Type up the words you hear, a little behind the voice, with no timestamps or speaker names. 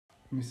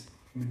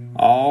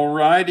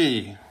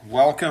Alrighty,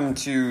 welcome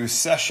to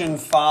session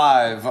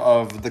 5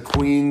 of The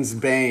Queen's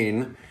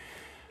Bane.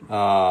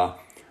 My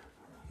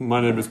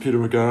name is Peter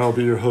McGuire. I'll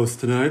be your host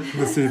tonight,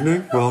 this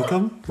evening.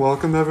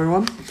 Welcome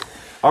everyone.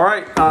 All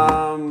right.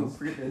 Don't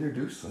forget to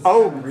introduce us.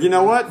 Oh, you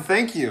know what?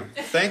 Thank you.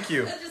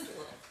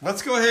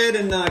 Let's go ahead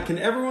and can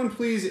everyone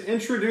please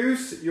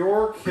introduce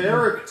your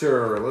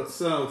character? Let's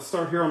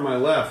start here on my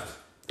left,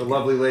 the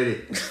lovely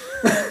lady.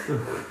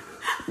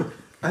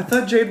 I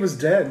thought Jade was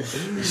dead.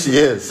 She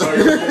is.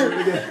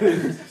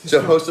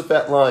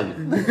 Jehoshaphat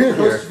Lion.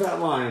 Jehoshaphat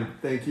Lion.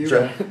 Thank you.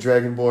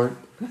 Dragonborn.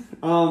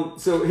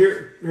 So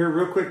here,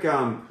 real quick.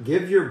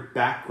 Give your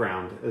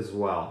background as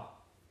well.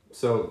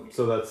 So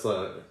that's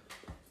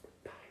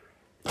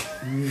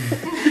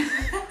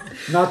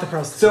Not the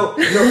prostitute. So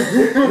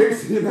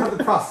no, not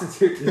the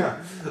prostitute. Yeah.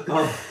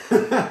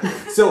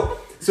 So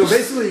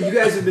basically, you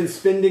guys have been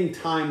spending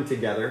time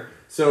together.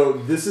 So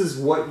this is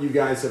what you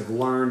guys have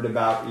learned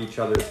about each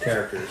other's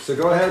characters. So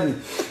go ahead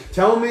and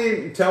tell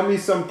me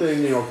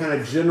something, kind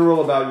of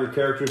general about your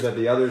characters that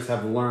the others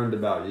have learned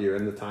about you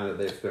in the time that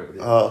they've spent with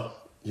you.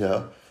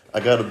 Yeah. I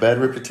got a bad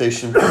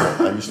reputation.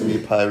 I used to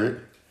be a pirate.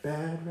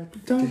 Bad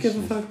reputation. Don't give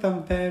a fuck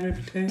about bad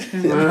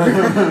reputation. Now I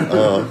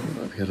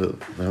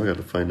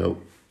gotta find out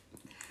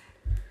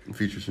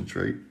features and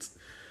traits.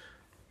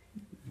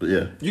 But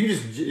yeah. You can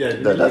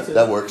just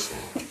That works.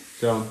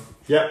 So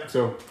bad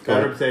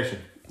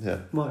reputation.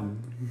 Yeah. What?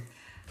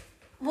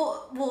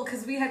 Well,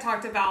 because we had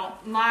talked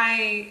about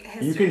my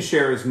history. You can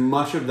share as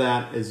much of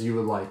that as you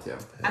would like to.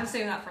 I'm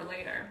saving that for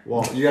later.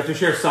 Well, you have to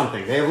share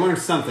something. They have learned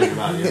something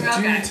about you.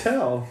 Okay. Do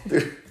tell.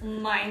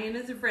 My name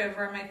is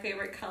River. My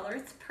favorite color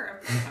is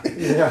purple.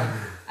 Yeah.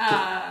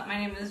 My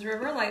name is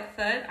River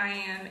Lightfoot. I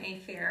am a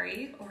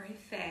fairy or a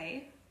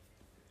fae.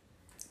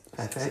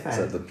 Is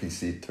that the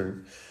PC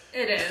term?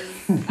 It is.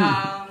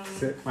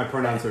 My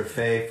pronouns are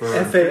Faye for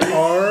Fary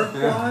or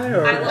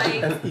I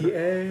like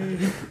FEA?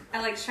 I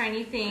like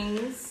shiny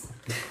things,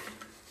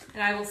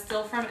 and I will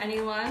steal from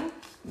anyone.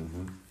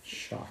 Mm-hmm.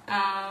 Shock.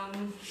 I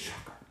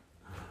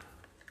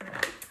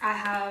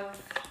have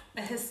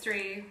a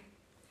history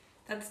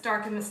that's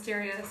dark and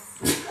mysterious.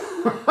 Yep.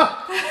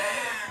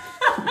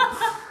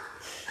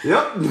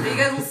 That you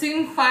guys will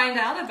soon find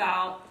out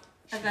about.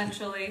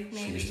 Eventually, She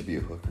maybe. used to be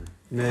a hooker.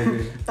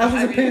 Maybe. I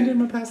was a panda in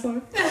my past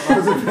life. I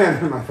was a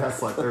fan in my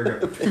past life. There we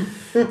go.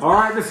 All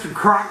right, Mr.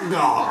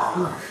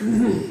 Crocodile.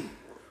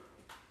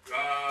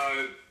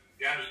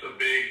 Yeah, I'm just a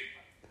big,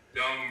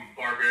 dumb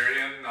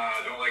barbarian.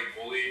 Don't like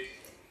bullies.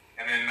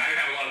 And then I didn't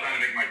have a lot of time to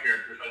make my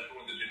character, so I just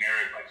went with the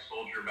generic,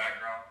 soldier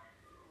background.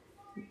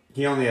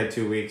 He only had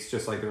 2 weeks,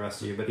 just like the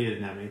rest of you, but he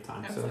didn't have any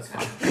time, so that's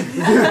fine.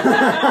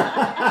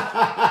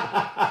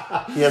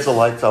 He has a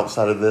life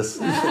outside of this.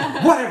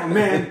 Whatever,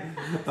 man.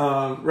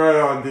 Right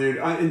on, dude.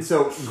 And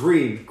so,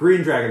 green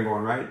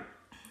Dragonborn, right?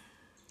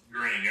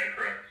 Green, yeah,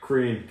 correct.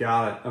 Green,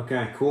 got it.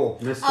 Okay, cool.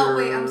 Mr. Oh,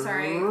 wait, I'm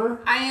sorry.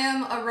 I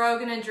am a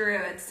rogue and a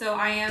druid, so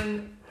I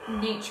am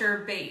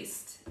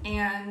nature-based.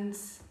 And,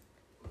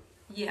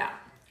 yeah.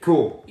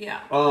 Cool.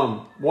 Yeah.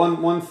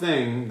 One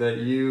thing that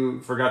you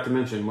forgot to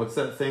mention. What's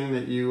that thing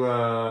that you,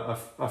 a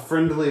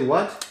friendly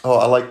what? Oh,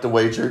 I like the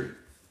wager.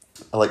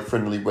 I like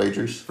friendly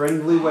wagers.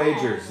 Friendly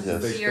wagers is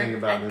Yes. the big You're thing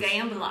about a this.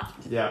 gambler.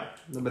 Yeah.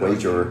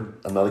 Wagerer.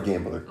 I'm not a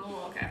gambler.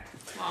 Oh, okay.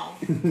 Well.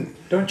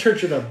 Don't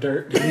church it up,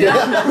 Dirt.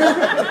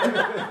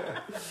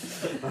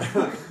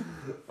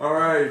 All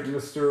right,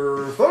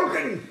 Mr.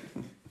 Falcon.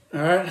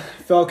 All right,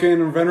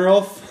 Falcon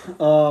Venerolf,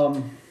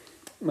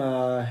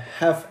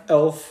 half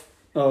elf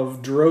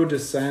of Drow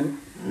descent.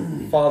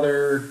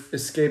 Father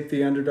escaped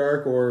the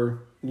Underdark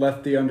or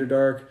left the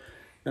Underdark.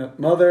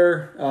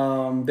 Mother,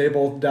 they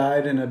both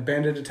died in a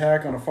bandit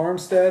attack on a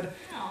farmstead.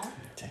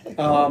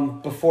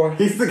 Before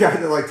He's the guy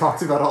that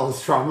talks about all his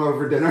trauma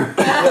over dinner.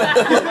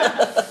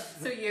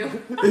 So you.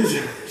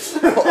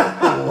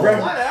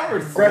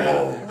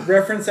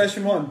 reference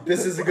session 1.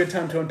 This is a good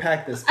time to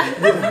unpack this.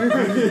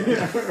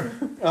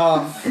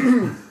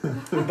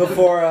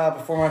 Before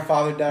my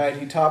father died,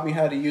 he taught me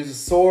how to use a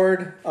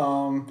sword.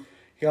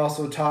 He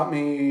also taught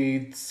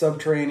me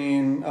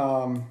subterranean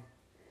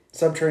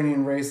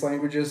race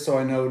languages, so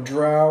I know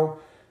Drow,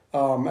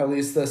 at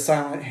least the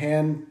Silent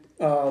Hand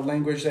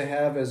language they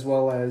have, as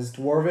well as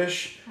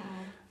Dwarvish.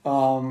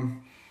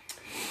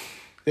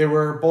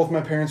 Both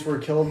my parents were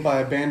killed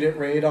by a bandit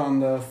raid on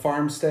the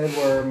farmstead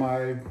where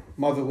my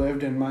mother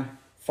lived and my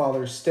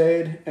father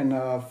stayed. And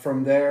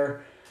from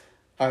there,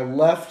 I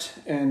left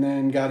and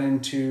then got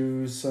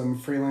into some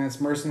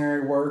freelance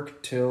mercenary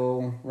work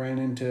till ran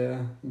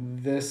into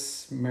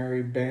this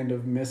merry band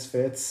of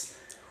misfits.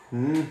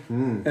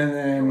 Mm-hmm. And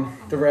then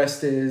the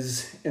rest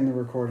is in the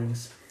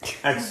recordings.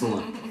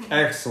 Excellent.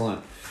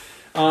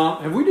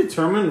 Have we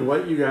determined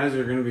what you guys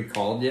are going to be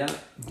called yet?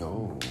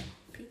 No.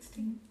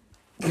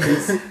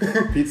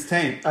 Pete's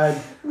Taint. I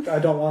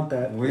don't want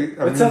that. It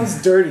It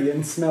sounds dirty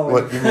and smelly.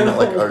 What, you mean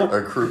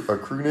our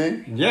crew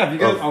name? Yeah, if you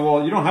guys,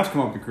 well, you don't have to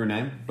come up with a crew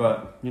name,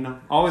 but,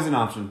 always an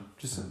option.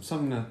 Just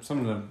something to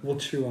We'll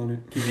chew on it.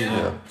 keep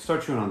you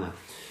start chewing on that.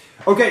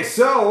 Okay,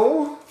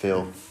 so...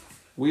 Fail.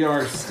 We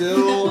are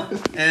still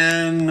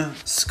in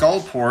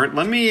Skullport.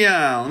 Let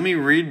me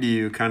read to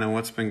you kind of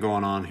what's been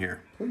going on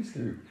here. Please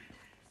do.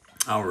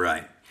 All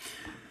right.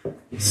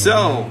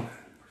 So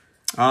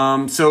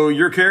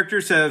your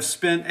characters have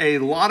spent a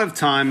lot of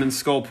time in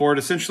Skullport.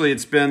 Essentially,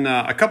 it's been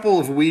a couple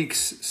of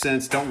weeks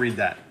since. Don't read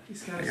that.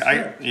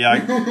 I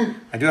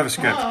do have a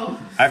script. Oh.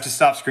 I have to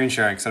stop screen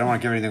sharing because I don't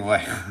want to give anything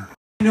away.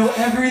 You know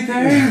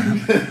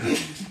everything.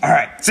 All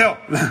right. So,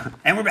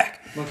 and we're back.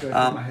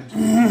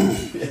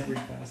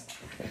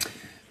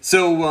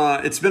 So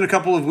it's been a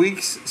couple of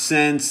weeks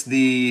since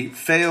the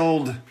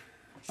failed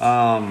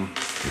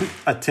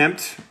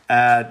attempt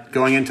at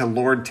going into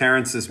Lord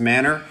Terrence's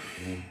manor.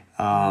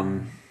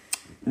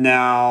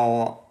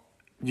 Now,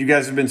 you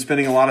guys have been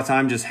spending a lot of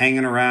time just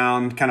hanging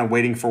around, kind of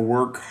waiting for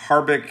work.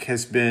 Harbeck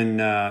has been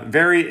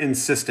very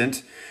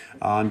insistent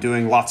on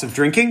doing lots of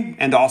drinking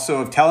and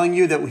also of telling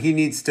you that he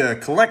needs to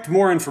collect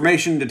more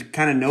information to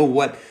kind of know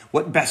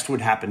what best would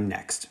happen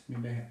next.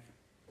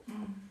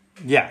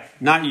 Yeah,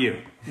 not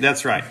you.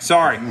 That's right.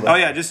 Sorry. Oh,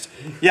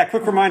 yeah,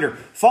 quick reminder.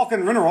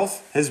 Falcon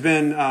Rinnerolf has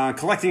been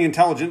collecting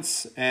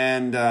intelligence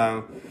and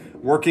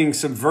working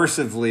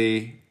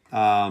subversively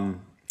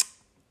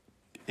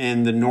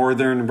in the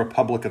Northern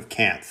Republic of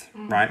Canth,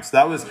 right? So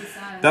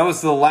that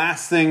was the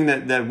last thing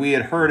that we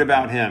had heard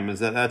about him, is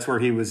that's where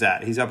he was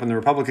at. He's up in the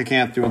Republic of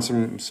Canth doing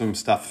some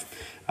stuff,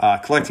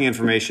 collecting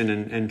information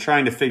and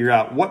trying to figure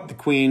out what the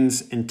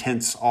Queen's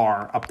intents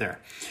are up there.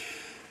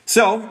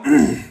 So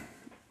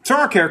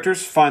our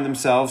characters find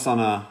themselves on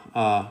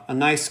a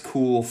nice,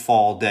 cool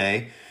fall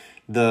day.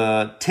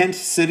 The tent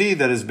city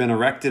that has been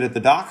erected at the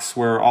docks,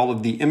 where all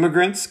of the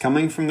immigrants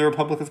coming from the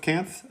Republic of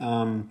Canth,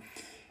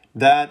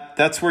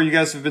 that's where you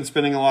guys have been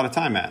spending a lot of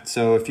time at.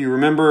 So if you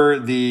remember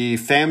the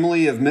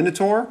family of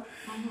Minotaur,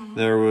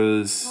 there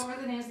was... What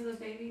were the names of those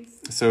babies?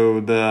 So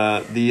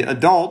the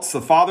adults, the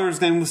father's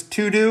name was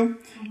Tudu,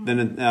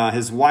 then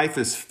his wife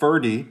is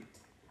Ferdy.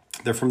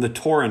 They're from the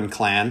Tauren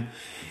clan,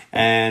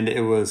 and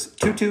it was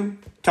Tutu,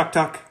 Tuk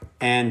Tuk,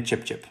 and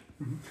Chip Chip.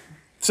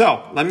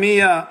 So let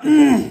me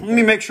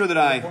make sure that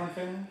I...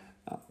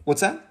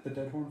 what's that? The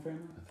Deadhorn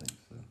family? I think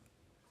so.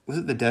 Was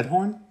it the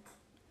Deadhorn?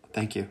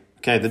 Thank you.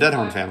 Okay, the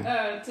Deadhorn family.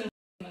 2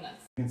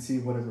 minutes. You can see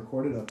what it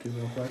recorded up to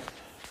real quick.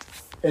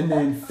 And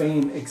then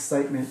feign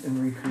excitement and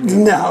recreate.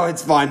 No,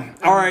 it's fine.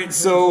 All right,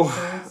 so...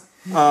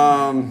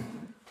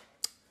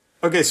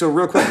 okay, so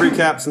real quick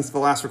recap, since the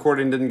last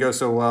recording didn't go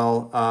so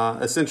well.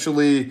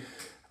 Essentially,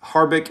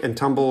 Harbeck and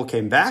Tumble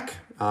came back.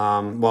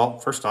 Well,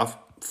 first off,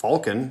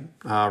 Falcon,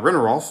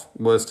 Rinnerolf,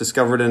 was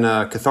discovered in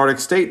a cathartic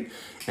state,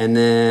 and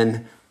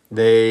then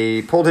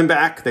they pulled him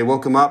back. They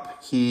woke him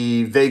up.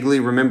 He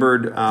vaguely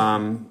remembered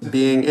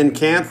being in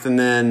Canth, and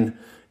then,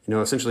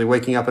 essentially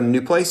waking up in a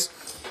new place.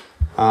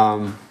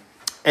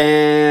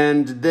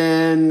 And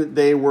then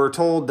they were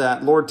told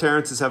that Lord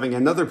Terrence is having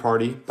another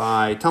party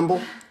by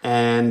Tumble,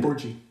 and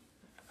Orgy.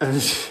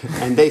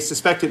 And they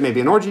suspect it may be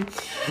an orgy,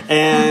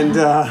 and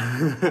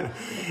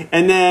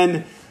and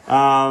then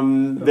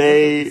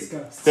they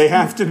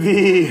have to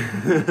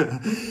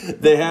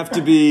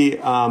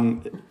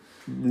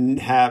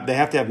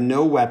have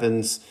no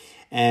weapons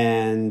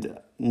and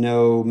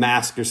no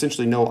mask, or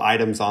essentially no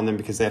items on them,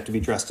 because they have to be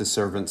dressed as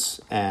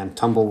servants, and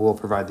Tumble will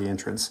provide the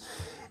entrance.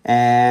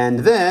 And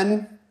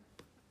then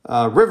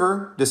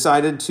River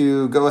decided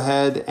to go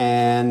ahead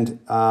and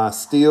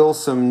steal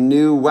some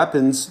new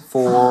weapons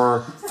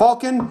for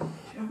Falcon,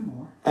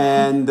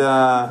 and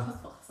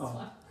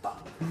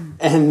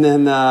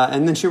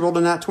then she rolled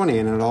a nat 20,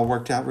 and it all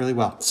worked out really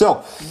well.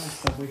 So,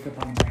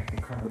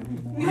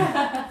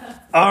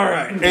 all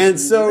right, and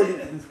so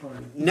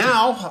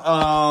now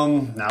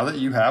that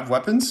you have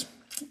weapons,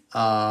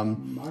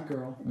 My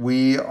girl.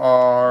 we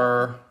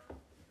are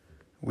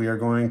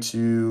going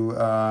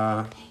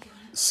to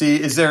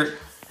see. Is there?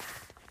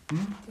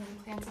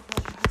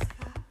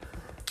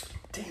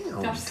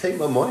 Damn, just take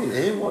my money,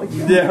 man. What are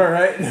you? Yeah,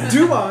 right.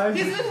 Do I?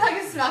 He's been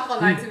like a snuff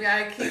all night to me.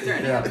 I keep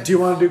threatening him. Do you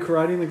want to do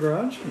karate in the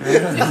garage? Do we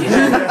just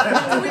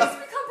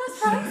become best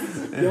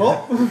friends?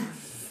 Yup.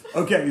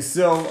 Okay,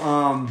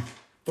 so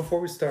Before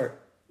we start,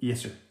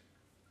 yes, sir.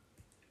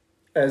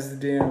 as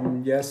the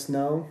DM, yes,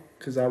 no,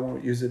 because I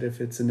won't use it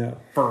if it's a no.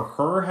 For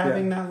her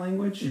having Yeah. that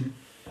language,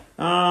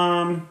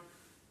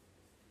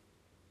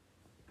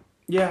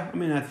 yeah, I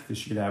mean, I think that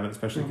she could have it,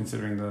 especially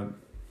considering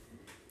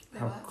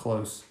how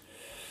close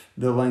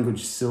the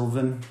language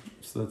Sylvan.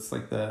 So that's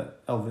like the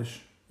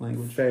Elvish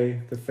language.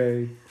 Fae, the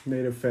Fae,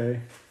 native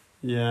Fae,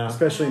 Yeah,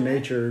 especially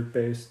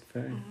nature-based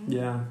Fae.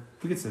 yeah,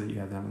 we could say that you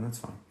have that one. That's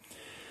fine.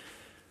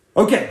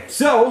 Okay,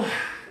 so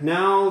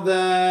now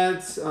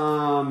that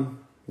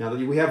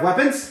we have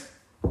weapons,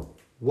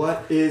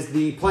 what is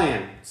the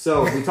plan?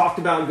 So we talked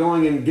about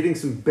going and getting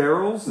some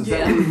barrels. Is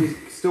that what we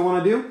still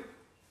want to do?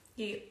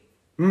 Yeah.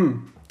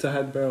 To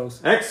head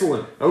barrels.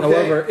 Excellent. Okay.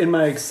 However, in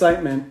my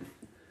excitement,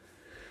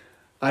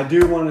 I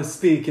do want to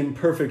speak in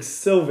perfect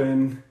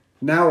Sylvan.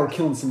 Now we're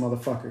killing some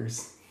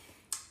motherfuckers.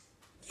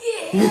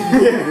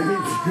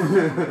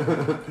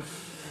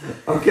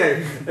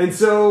 Okay, and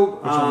so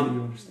one do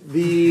you understand?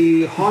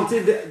 the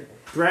haunted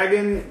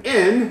Dragon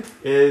Inn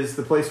is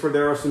the place where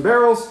there are some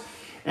barrels,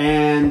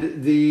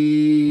 and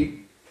the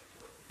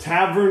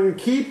Tavern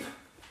Keep,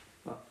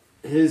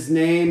 his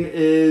name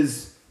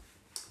is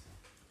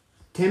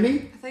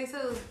Timmy? I think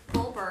so.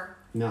 Bulber.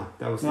 No,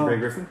 that was the No. Grey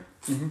Griffin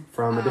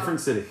from a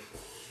different city.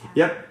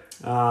 Yep.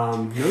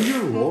 Know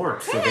your lore,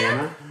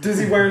 Savannah. Does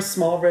he wear a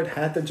small red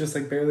hat that just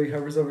like barely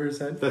hovers over his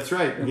head? That's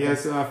right. He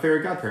has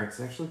fairy godparents,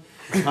 actually.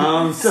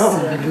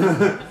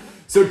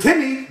 So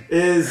Timmy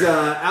is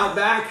out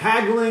back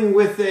haggling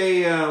with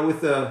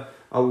a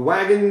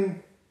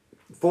wagon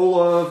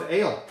full of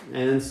ale,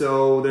 and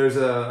so there's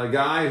a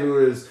guy who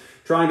is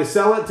trying to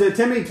sell it to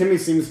Timmy. Timmy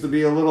seems to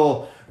be a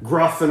little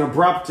gruff and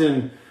abrupt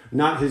and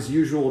not his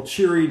usual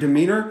cheery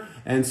demeanor,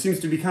 and seems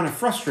to be kind of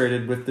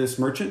frustrated with this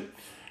merchant.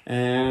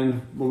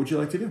 And what would you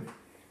like to do?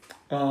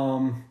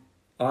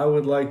 I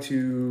would like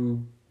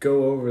to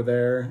go over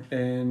there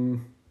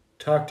and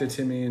talk to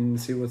Timmy and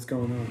see what's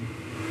going on.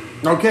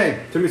 Okay,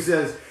 Timmy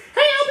says,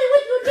 Hey, I'll be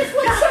with you in just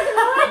 1 second,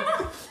 alright?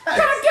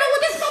 Gotta deal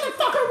with this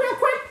motherfucker real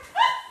quick.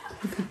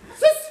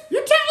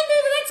 You're telling me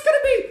that it's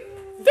gonna be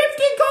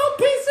 50 gold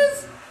pieces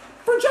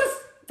for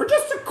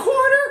just a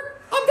quarter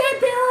of that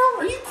barrel?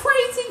 Are you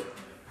crazy?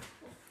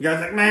 you guys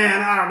like,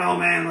 man, I don't know,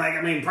 man. Like,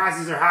 I mean,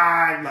 prices are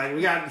high. Like,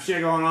 we got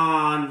shit going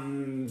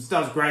on.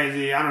 Stuff's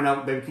crazy. I don't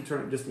know. Baby, keep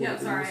turning it just a little Yeah,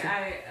 bit. sorry. I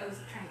was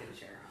trying to get the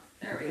chair on.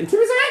 There we And go.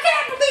 Timmy's like, I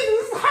can't believe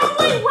this is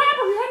highway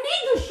robbery. I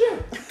need this shit.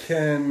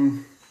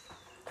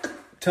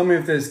 Tell me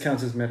if this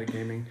counts as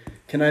metagaming.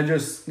 Can I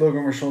just look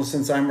over my shoulder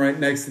since I'm right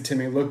next to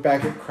Timmy, look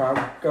back at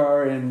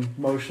Kroggar and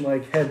motion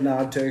like head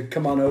nod to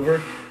come on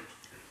over?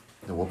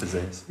 And whoop his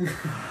ass. Is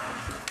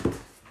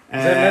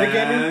that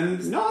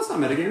metagaming? No, it's not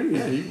metagaming.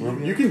 Yeah,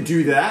 you can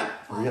do that.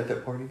 Are we at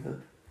that party yet?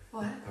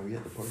 What? Are we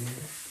at the party yet?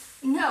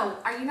 No,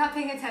 are you not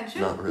paying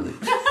attention? Not really.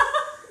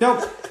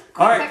 Nope.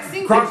 All right,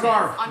 texting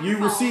Kroggar, bitches on you your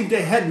phone. received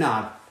a head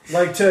nod.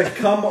 Like to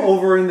come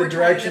over in the We're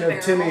direction trying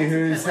of to Timmy, barrel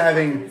who's that, like,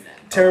 having happens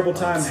in. terrible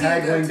time To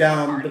haggling go to the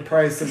down party. the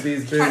price of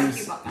these Trying to booze.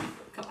 keep up.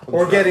 Come on.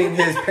 Or getting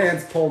his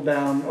pants pulled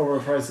down over the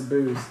price of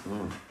booze.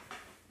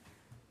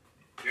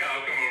 Yeah,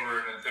 I'll come over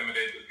and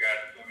intimidate this guy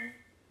for me.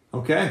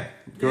 Okay,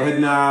 go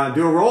ahead and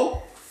do a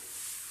roll.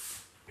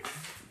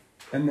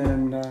 And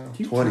then,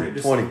 Keep 20, trying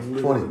just 20, a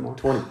little 20, bit more.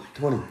 20,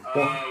 20. With my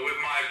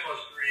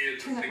 +3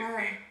 is Turn it 16.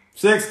 around.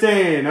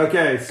 16.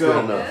 Okay, Good so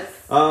enough. This?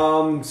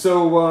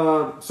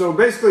 so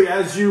basically,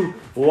 as you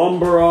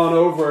lumber on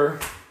over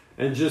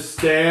and just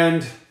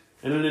stand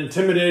in an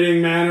intimidating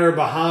manner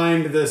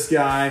behind this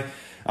guy,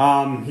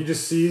 he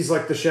just sees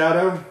like the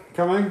shadow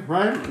coming,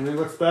 right? And he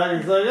looks back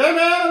and he's like, "Hey man,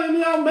 I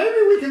mean,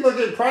 maybe we could look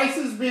at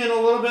prices being a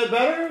little bit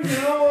better.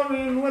 I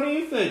mean, what do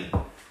you think?"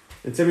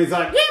 And Timmy's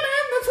like, Yeah,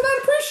 man, that's what I'd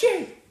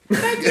appreciate.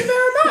 Thank you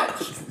very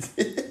much.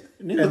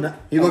 And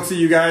he looks at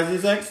you guys and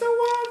he's like, "So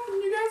what?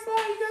 You guys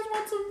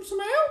want some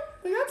ale?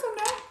 They got some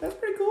now. That's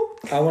pretty cool."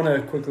 I want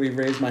to quickly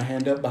raise my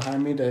hand up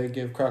behind me to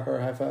give Crocker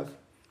a high five.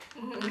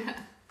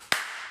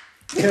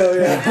 Hell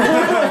yeah.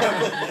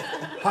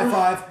 High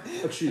five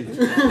achieved.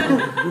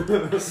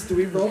 Do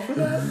we roll for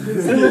that?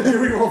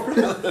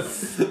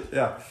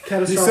 Yeah.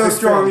 Catastrophic He's so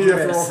strong fail, you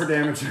have to miss. roll for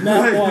damage.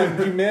 Not one.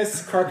 You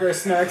miss. Crocker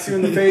smacks you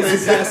in the face and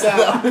pass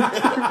out.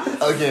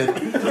 Again.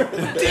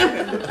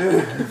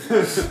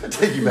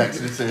 Take you back to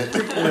the tent.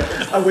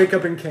 I wake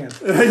up in camp.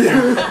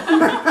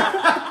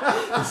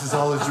 This is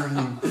all a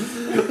dream.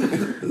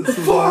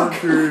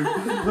 Fuck.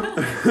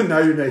 Now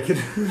you're naked.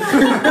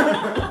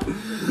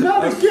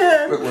 Not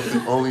again. But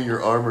with only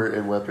your armor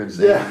and weapons.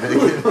 Yeah. And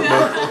naked.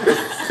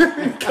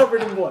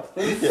 Covered in blood.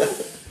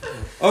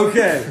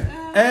 Okay.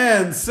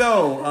 And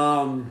so,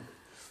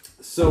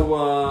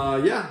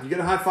 yeah, you get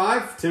a high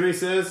five. Timmy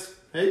says,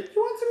 "Hey, you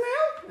want some ale?"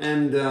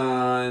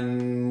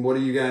 And what are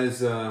you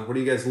guys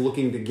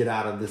looking to get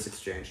out of this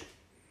exchange?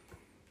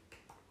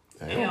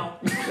 Ale.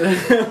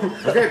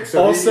 Okay,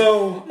 so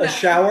Also, a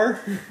shower.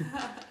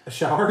 a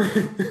shower.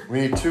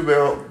 We need 2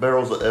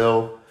 barrels of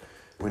ale.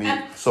 We need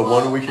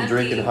one we can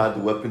drink and hide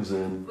the weapons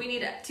in. We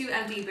need 2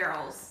 empty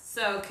barrels.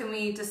 So can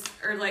we just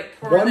pour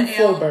One the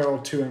full ale? barrel,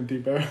 2 empty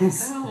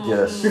barrels. Oh.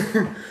 Yes.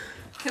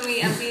 Can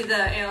we empty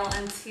the ale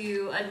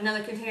into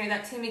another container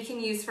that Timmy can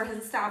use for his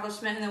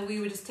establishment, and then we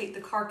would just take the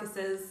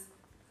carcasses.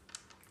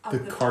 Of The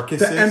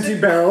carcasses. The empty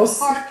barrels.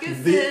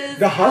 carcasses.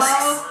 the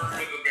husks?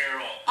 With the barrel.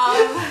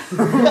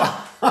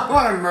 I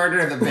want to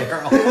murder the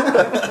barrel. I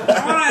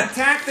want to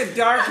attack the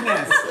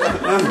darkness.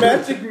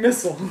 Magic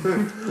missile.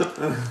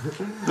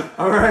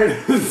 All right.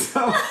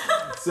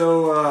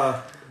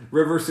 So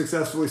River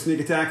successfully sneak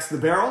attacks the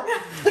barrel.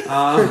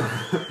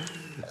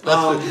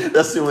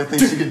 That's the only thing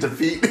she can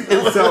defeat.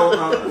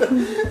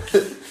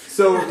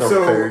 So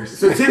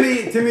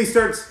Timmy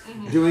starts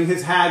doing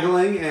his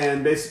haggling,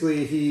 and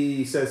basically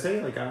he says,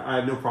 "Hey, like I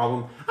have no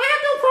problem. I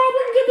have no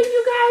problem giving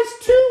you guys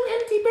 2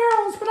 empty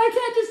barrels, but I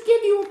can't just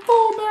give you a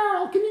full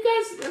barrel. Can you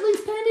guys at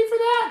least pay me for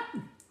that?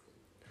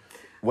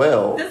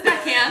 Well, This guy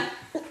can.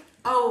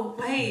 Oh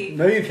wait.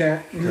 No, you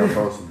can't. can I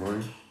borrow some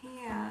money?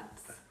 Can't.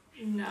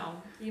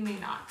 No, you may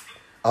not.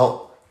 I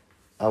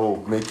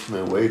will make him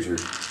a wager.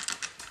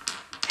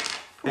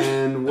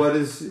 And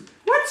what's your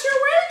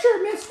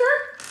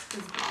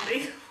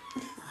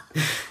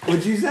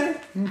What'd you say?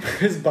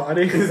 His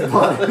body.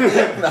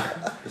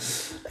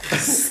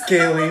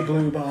 Scaly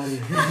blue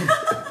body.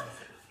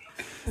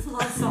 It's a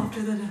lot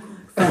softer than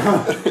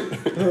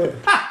it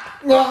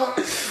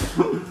looks.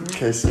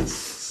 Okay,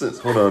 since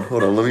hold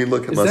on. Let me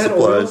look at Is my that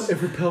supplies. oil?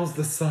 It repels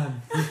the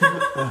sun.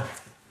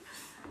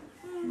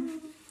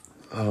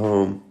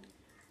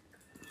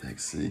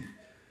 Let's see.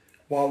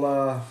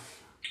 While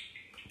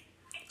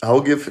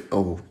I'll give.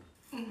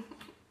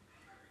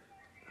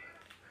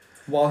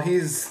 while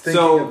he's thinking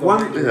So of the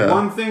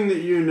one thing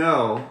that you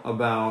know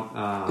about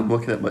I'm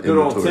looking at my good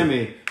old inventory.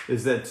 Timmy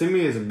is that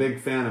Timmy is a big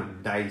fan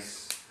of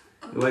dice.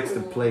 He likes to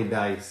play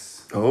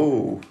dice.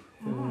 Oh.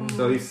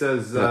 So he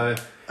says, I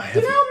Maybe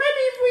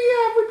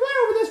if we play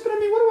over this, but I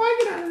mean, what do I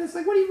get out of this?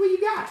 Like, what do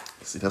you got?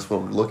 See, that's what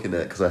I'm looking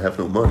at because I have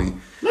no money.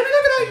 Let me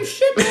look at all your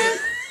shit, man.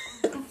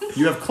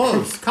 you have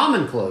clothes,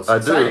 common clothes. I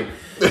do.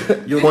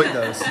 Exciting. You'll Point, need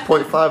those.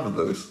 0.5 of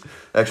those.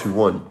 Actually,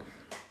 1.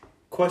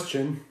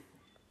 Question.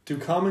 Do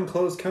common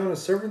clothes count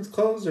as servants'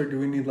 clothes, or do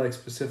we need, like,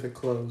 specific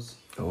clothes?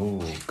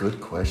 Oh, good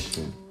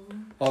question.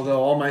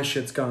 Although all my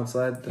shit's gone, so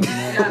that doesn't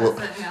matter. Well,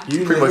 Yeah.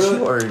 You Pretty much literally-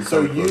 you are in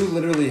So common you clothes.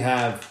 literally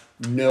have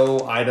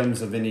no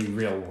items of any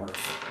real worth.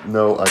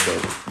 No, I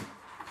don't.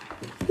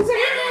 He's like,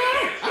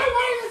 I don't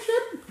want that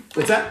shit.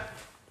 What's that?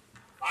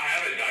 I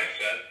have a dice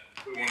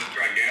set. We want to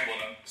try gambling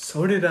them.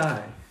 So did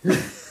I.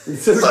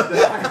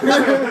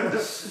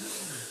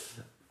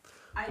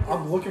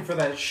 I'm looking for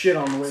that shit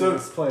on the way So- to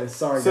this place.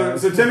 Sorry, So,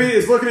 guys. so Timmy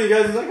is looking at you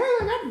guys. He's like, Hey,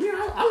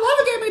 I love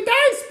a game of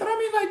dice, but I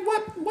mean,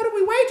 like, what are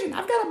we waging?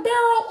 I've got a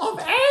barrel of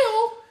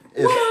ale.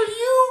 What are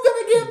you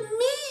gonna give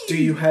me? Do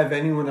you have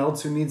anyone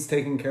else who needs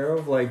taken care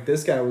of? Like,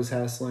 this guy was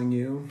hassling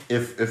you.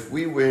 If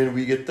we win,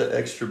 we get the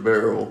extra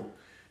barrel.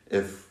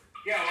 If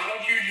Yeah, why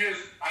don't you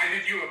just, I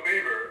did you a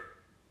favor,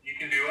 you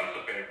can do us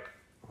a favor.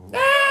 I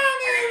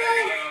I got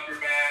that guy off your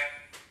back.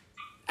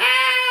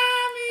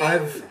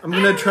 I'm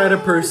gonna try to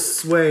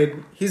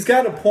persuade. He's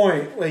got a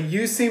point. Like,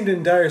 you seemed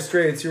in dire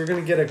straits. You were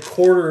gonna get a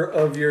quarter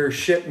of your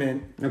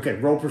shipment. okay,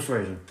 roll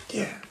persuasion.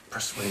 yeah,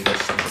 persuade that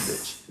son of a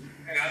bitch.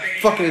 And I think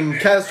you Fucking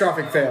should-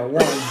 catastrophic fail.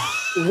 1.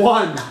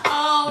 One.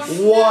 Oh,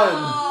 One.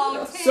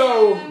 no, Tim.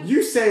 So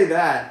you say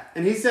that,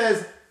 and he says,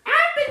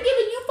 I've been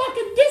giving you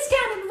fucking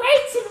discounted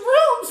rates and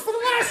rooms for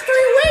the last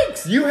 3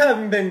 weeks. You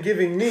haven't been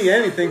giving me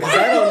anything because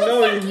I don't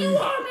know Fuck you you.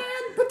 are,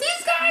 man. But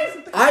these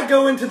guys, I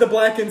go into the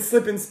black and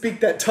slip and speak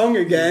that tongue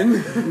again.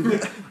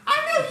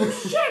 I know you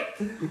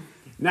shit.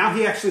 now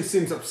he actually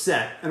seems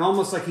upset and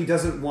almost like he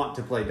doesn't want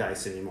to play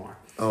dice anymore.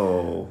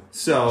 Oh,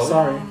 So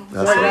Sorry.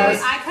 that's Sorry, all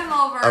guys. right. I come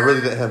over. I really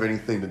didn't have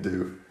anything to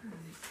do.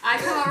 I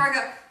come over and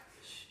go,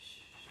 shh,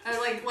 shh. I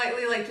like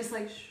lightly, like just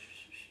like, shh,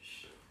 shh,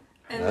 shh.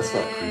 And That's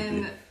not then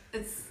creepy.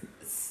 it's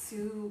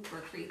super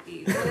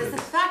creepy, but it's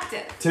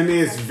effective. Timmy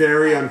is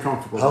very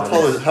uncomfortable. How by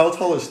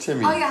tall this. is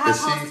Timmy? Oh yeah, how Is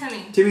tall he- is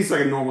Timmy? Timmy's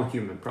like a normal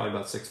human, probably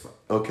about 6 foot.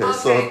 Okay, Okay,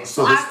 so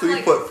so this I feel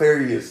like- 3-foot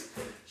fairy is.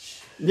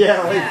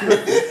 Yeah,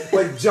 Yeah.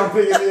 like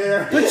jumping in the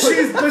air. But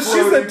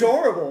she's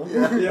adorable.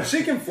 Yeah.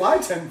 She can fly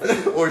 10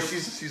 feet. Or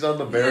she's on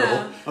the barrel.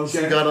 Yeah.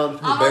 Okay. She got onto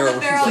the I'm barrel. on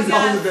the barrel. She's yeah.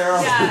 on the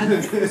barrel. Yeah.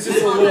 It's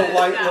just a little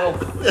light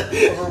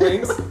little over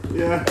wings.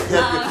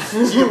 Yeah.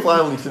 She can fly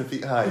only 10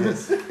 feet high.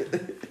 Yes.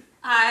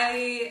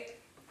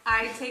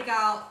 I take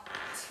out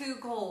 2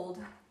 gold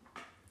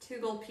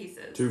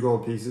pieces. 2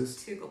 gold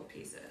pieces. 2 gold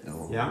pieces.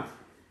 No. Yeah.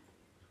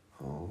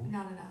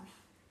 Not enough.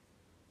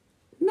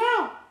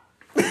 No,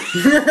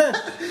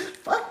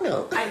 Fuck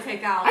no. I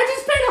take out. I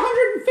just paid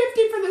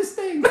 150 for this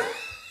thing.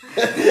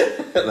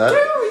 That-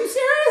 Are you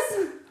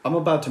serious? I'm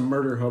about to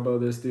murder hobo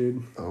this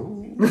dude.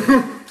 oh.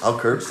 I'll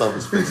curb stomp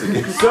his face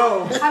again.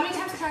 So How many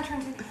times can I turn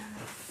to Neo?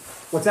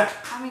 what's that?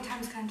 How many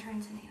times can I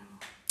turn to Neo?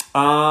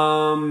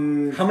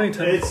 How many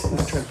times? It's, I'm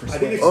trying to I persuade.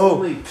 think it's Oh.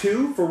 only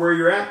 2 for where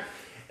you're at.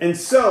 And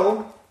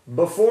so,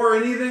 before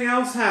anything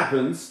else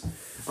happens,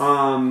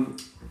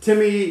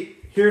 Timmy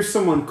hears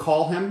someone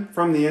call him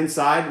from the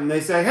inside, and they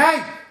say,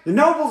 "Hey, the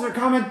nobles are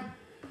coming."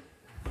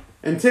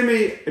 And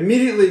Timmy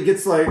immediately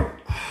gets like,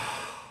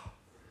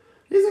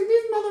 He's like,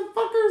 these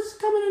motherfuckers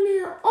coming in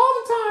here all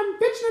the time,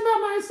 bitching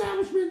about my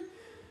establishment.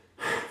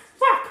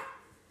 Fuck.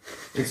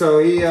 and so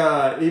he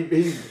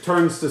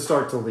turns to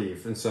start to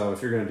leave. And so,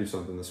 if you're gonna do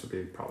something, this would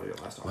be probably your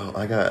last Well,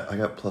 option. I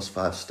got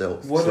 +5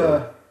 stealth. What,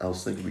 so I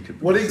was thinking we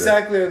could. What use that.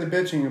 exactly are they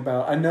bitching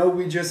about? I know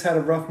we just had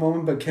a rough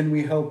moment, but can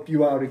we help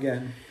you out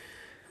again?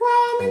 Well,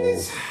 I mean,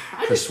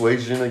 Oh,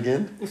 persuasion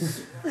again?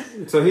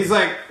 So he's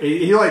like,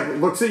 he like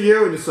looks at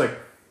you and just like,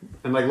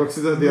 and like looks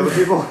at the other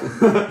people,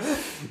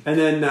 and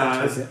then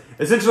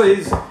essentially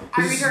he's I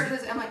revert to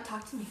his. I'm like,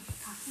 talk to me.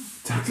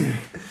 talk to me.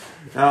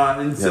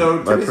 And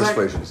so my Timmy's like,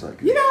 persuasion's not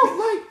good. you know,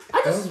 like,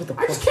 I That was with the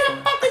just plus can't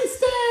five. fucking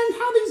stand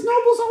how these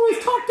nobles always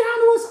talk down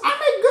to us. I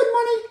make good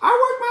money. I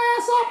work my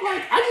ass off.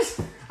 Like, I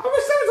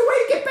wish there was a way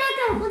to get back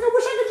at them. Like, I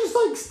wish I could just,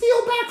 like, steal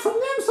back from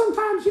them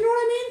sometimes. You know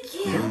what I mean?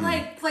 Yeah,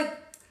 like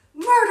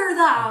murder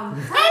them.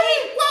 I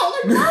mean, well,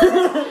 like,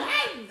 murder,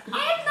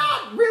 I'm not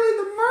really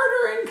the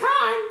murdering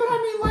kind, but I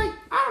mean, like,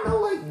 I don't know,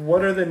 like,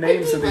 What are the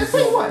names of I these tell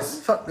you what, nobles?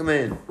 Fuck the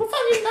man. well,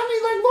 fucking, I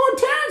mean, like, Lord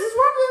Terrence is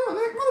one of them.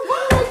 Like,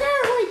 motherfucker right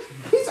there,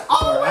 like, he's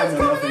always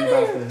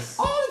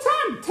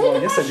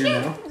Yes, I do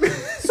now.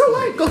 So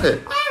like, Go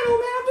ahead. I don't know,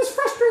 man. I'm just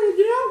frustrated,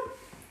 you know.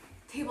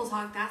 Table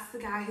talk. That's the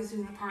guy who's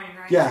doing the party,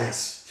 right?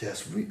 Yes.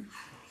 Yes,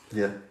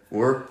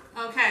 we're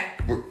Okay.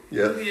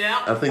 yeah.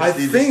 Yeah. I think I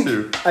Steve think is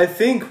too. I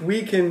think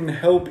we can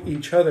help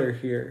each other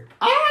here.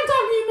 I don't want to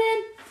talk to you,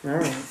 man. All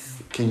right.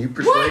 Can you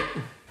persuade?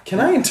 Can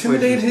I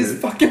intimidate Persuasion's his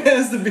good. fucking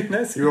ass to be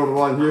nice? You're the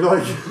one. You're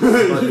like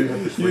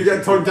you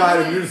got tongue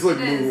tied and you're just like.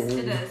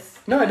 It is.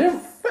 No, I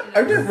didn't.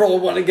 I didn't roll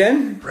one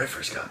again.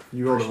 Referee's got.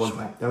 You rolled it one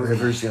time. That was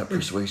Referee's got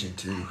persuasion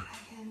too.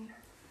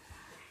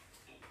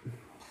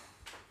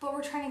 But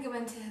we're trying to go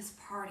into his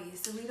party,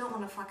 so we don't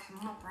want to fuck him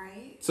up,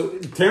 right? So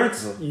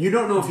Terrence, you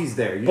don't know if he's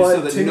there. You just know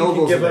But that Timmy can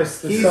Nobles give are there.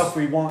 us the stuff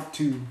we want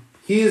to.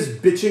 He is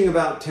bitching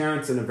about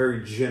Terrence in a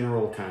very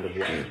general kind of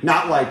way.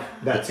 Not like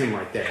that's him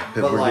right there,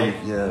 but like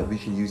we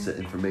can use that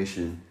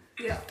information.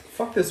 Yeah.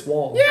 Fuck this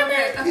wall.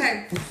 Yeah, Okay.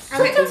 man.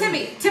 Okay.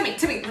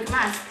 Timmy. Look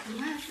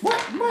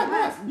at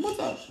my eyes. What's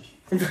up?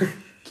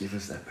 Give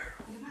us that barrel.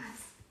 Look at my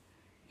eyes.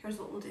 Here's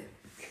what we'll do.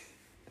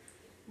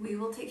 We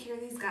will take care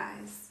of these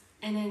guys,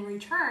 and in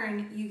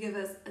return, you give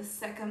us a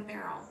second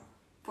barrel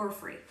for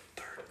free.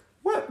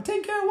 What?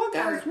 Take care of what,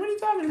 guys? What are you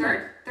talking about?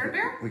 Third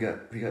barrel? We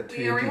got two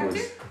We already empty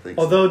have ones. two? I think.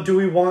 Although, do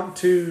we want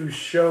to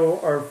show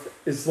our?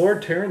 Is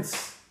Lord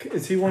Terrence?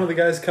 Is he one of the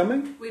guys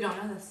coming? We don't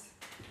know this.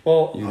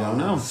 Well, you don't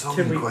know. So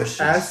can many we questions.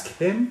 ask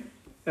him?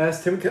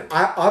 Ask him.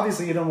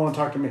 Obviously, you don't want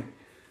to talk to me.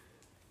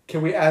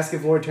 Can we ask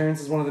if Lord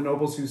Terrence is one of the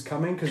nobles who's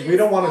coming? Because we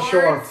don't want to show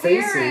our Lord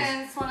faces.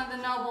 Terrence, one of the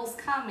nobles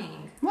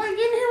coming. Like, get in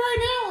here right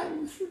now.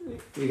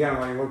 He kind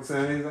of like looks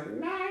at me. He's like,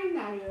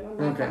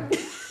 Okay.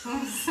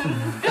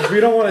 Because we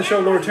don't want to show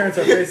Lord Terrence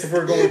our face if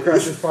we're going to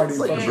crash this party. It's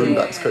like a Fuck Yeah. him.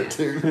 Boondocks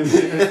cartoon.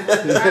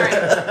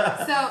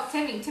 Alright. So,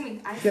 Timmy,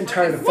 I Getting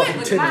tired of look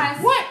fucking at Timmy. my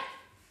eyes. What?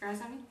 Your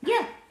eyes on me?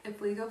 Yeah. If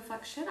we go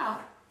fuck shit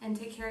up and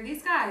take care of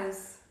these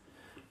guys,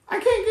 I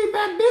can't get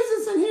back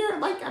business in here.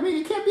 Like, I mean,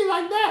 it can't be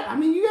like that. I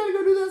mean, you gotta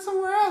go do that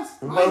somewhere else.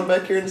 What about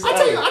back here in the I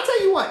tell you side?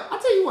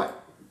 what.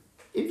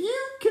 If you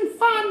can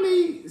find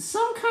me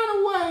some kind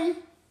of way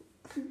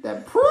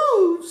that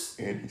proves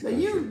And he's that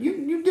gonna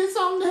you did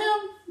something to him,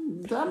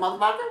 that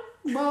motherfucker,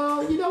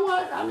 well, you know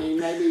what? I mean,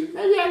 maybe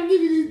I can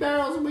give you these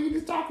barrels and we can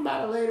just talk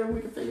about it later and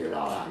we can figure it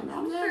all out. You know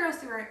what I'm saying? barrels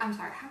do we? I'm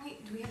sorry. How many?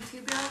 Do we have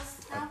 2 barrels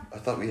now, I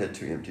thought we had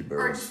 2 empty or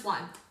barrels. just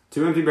one?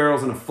 2 empty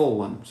barrels and a full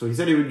one. So he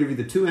said he would give you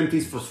the 2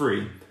 empties for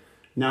free.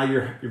 Now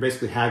you're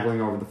basically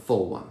haggling over the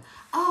full one.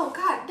 Oh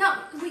God, no!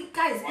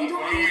 Guys, Why we don't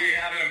don't need. we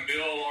have him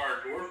bill our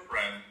dwarf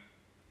friend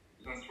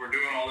since we're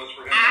doing all this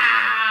for him?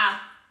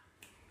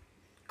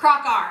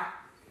 Krokar.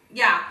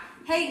 Yeah.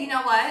 Hey, you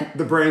know what?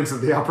 The brains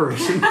of the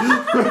operation.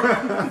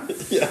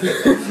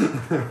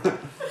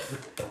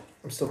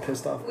 I'm still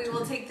pissed off. We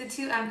will take the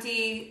 2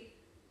 empty.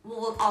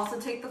 We'll also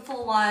take the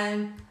full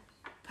one.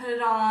 Put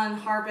it on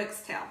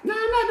Harbeck's tail. No,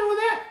 I'm not doing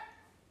that.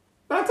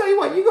 But I'll tell you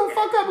what, you gonna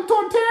fuck up with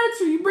Lord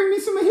Terrence or you bring me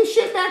some of his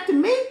shit back to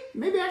me?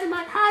 Maybe I can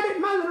like hide it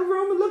in my little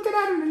room and look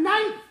at it in the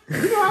night.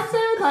 You know what I'm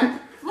saying? Like,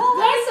 Well,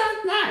 that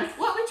sounds nice.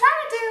 what we try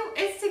to do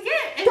is to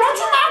get. Into Don't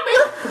you mind me?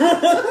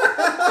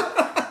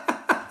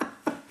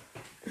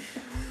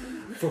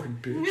 Fucking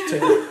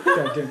bitch.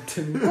 Goddamn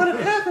Timmy. What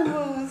happened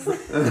was.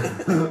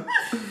 I'm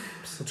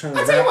still trying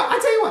to. I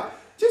tell you what.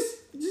 Just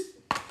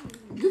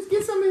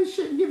get some of his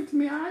shit and give it to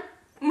me, alright?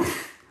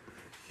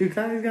 You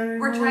guys got any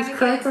We're more trying to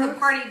crap get into the up?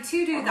 party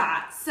to do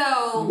that.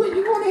 So Wait,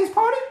 you going to his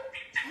party?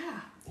 yeah,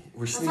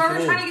 We're that's sneaking why we're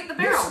in. trying to get the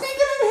You barrel.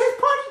 sneaking into his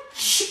party?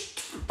 Shh!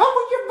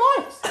 Lower your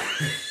voice.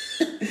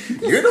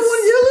 You're the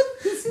one yelling?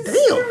 This is Damn.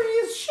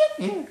 serious shit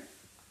here.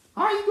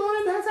 Are you going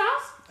into his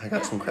house? I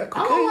got some crack I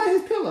don't cocaine. want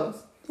his pillows.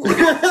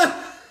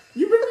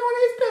 You bring one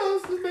of his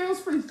pillows, this barrel's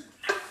free.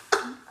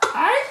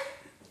 Alright?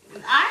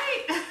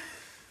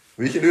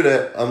 We can do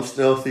that. I'm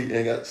stealthy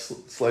and got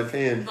sleight of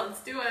hand.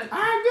 Let's do it. Alright,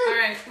 good. All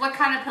right. What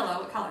kind of pillow?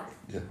 What color?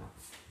 Yeah.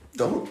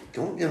 Don't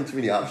give him too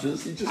many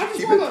options. You just I just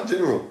keep wanna- it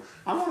general.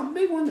 I want a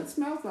big one that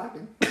smells like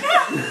it.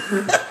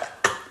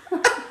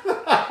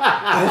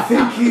 I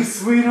think he's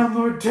sweet on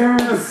Lord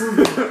Terrence.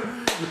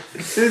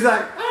 He's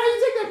like, Alright,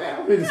 you take that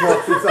barrel. he just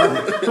walks inside.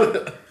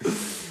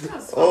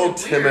 That's Oh,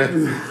 fucking weird.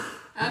 Timmy.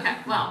 Okay.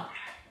 Well,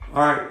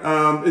 All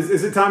right.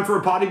 Is it time for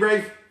a potty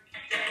break?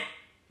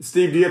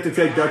 Steve, do you have to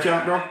take Dutch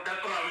out, bro? That's what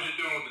I was just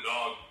doing with the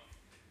dog.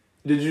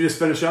 Did you just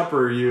finish up,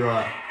 or are you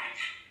What's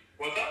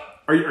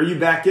up? are you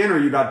back in, or are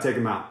you about to take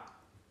him out?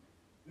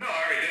 No, I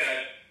already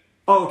did.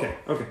 Oh, okay,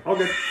 all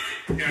good. Yeah,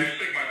 I just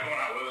took my phone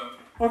out with him.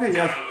 Okay, He's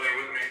yeah, out over there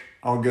with me.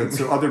 all good.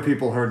 So other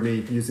people heard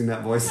me using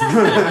that voice. I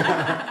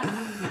have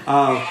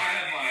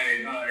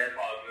my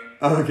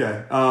AirPods in.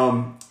 Okay.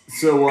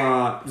 So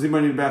does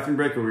anybody need a bathroom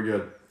break, or are we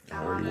good?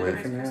 I already want a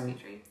went. Rice Krispie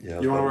treat. Yeah,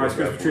 You want a Rice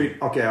Krispie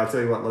treat? Okay, I'll tell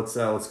you what. Let's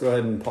go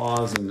ahead and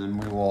pause, and then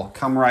we will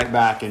come right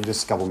back in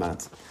just a couple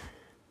minutes.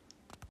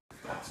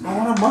 I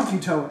want to monkey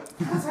toe it.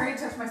 I'm sorry, I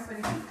touched my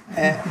sweaty.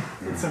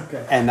 It's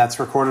okay. And that's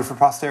recorded for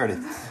posterity.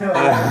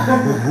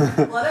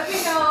 Let it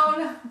be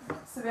known.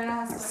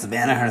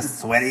 Savannah has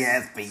sweaty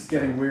ass feet. It's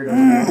getting weird over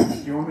there. Do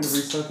you want me to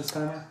restart this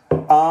timer?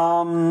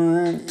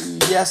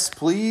 Yes,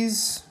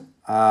 please.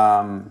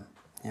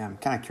 Yeah, I'm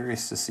kind of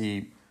curious to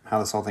see how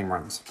this whole thing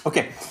runs.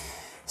 Okay,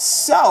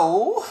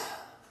 so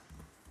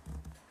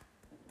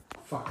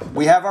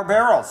we have our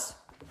barrels.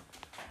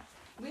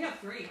 We have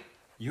 3.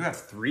 You have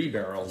 3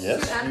 barrels.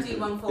 Yes. 2 empty,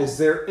 1 full. Is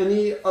there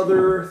any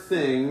other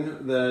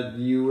thing that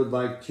you would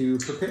like to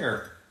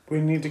prepare?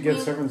 We need to get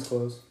servants'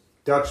 clothes.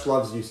 Dutch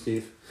loves you,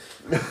 Steve.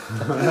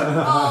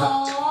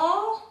 Aww.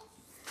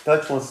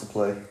 Dutch wants to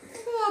play.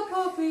 Oh,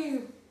 puppy.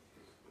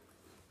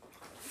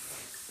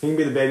 He can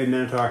be the baby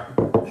minotaur.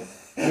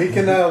 We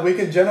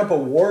can gen up a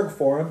ward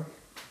for him.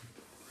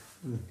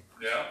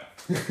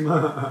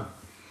 Yeah.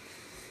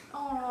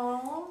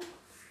 Aww.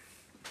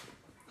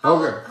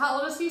 Okay. How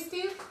old is he,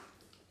 Steve?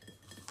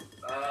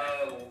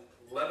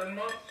 11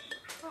 months.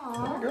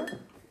 Aww.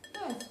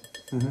 Nice.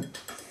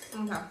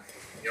 Okay.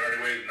 He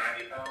already weighs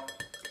 90 pounds.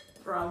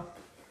 Bro.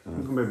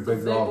 He's gonna be a big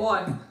Big dog.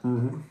 boy.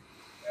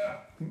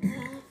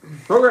 Yeah.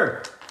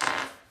 Okay.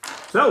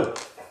 So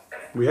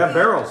we have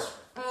barrels.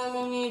 And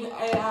then we need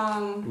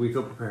a Do we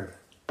feel prepared?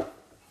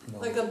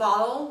 like a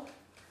bottle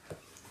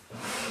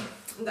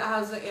that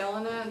has the ale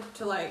in it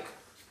to like.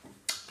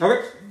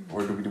 Okay.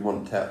 Or do we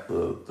want to tap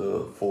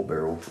the full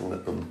barrel and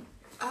let them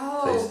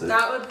Oh, taste it?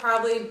 that would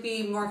probably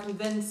be more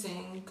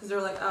convincing because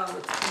they're like, oh,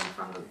 it's coming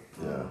from the.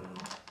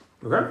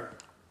 Yeah. Okay.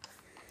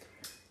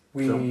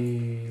 We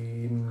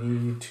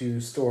need to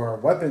store our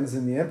weapons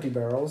in the empty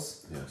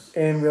barrels, Yes.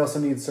 and we also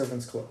need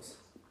servants' clothes.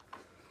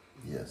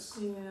 Yes.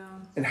 Yeah.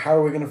 And how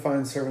are we going to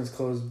find servants'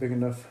 clothes big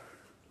enough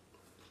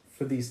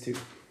for these 2?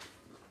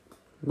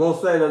 We'll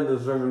say that the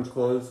servant's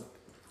clothes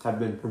have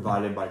been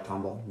provided by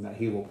Tumble, and that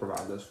he will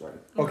provide this way.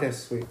 Okay,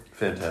 sweet.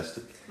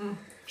 Fantastic.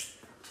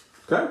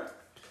 Okay.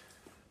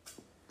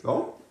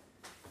 So,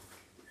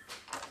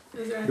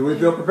 Is there do we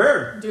anything- feel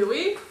prepared? Do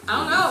we? I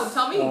don't know.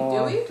 Tell me.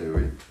 Do we? Do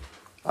we?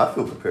 I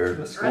feel prepared.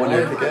 Let's go I in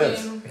there do. and kick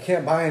ass. I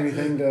can't buy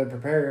anything to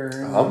prepare. or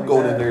anything I'm like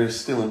going that. in there and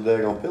stealing the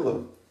daggone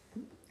pillow.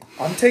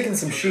 I'm taking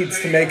some sheets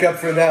to make up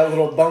for that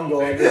little bungle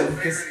I did,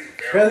 because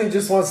apparently he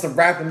just wants to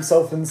wrap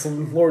himself in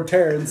some Lord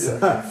Terrence.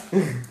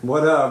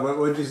 What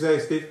would you say,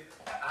 Steve?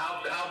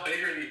 How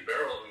big are these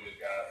barrels we just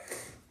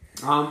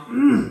got?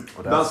 What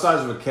About the else?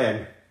 size of a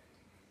keg.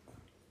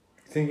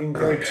 Thinking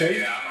carry Okay, 2?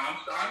 yeah,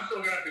 I'm still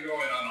gonna have to go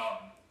in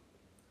unarmed.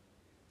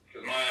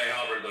 Because my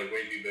halberd's like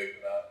way too big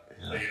for that.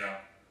 So you know.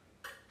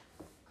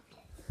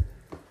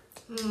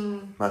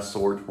 My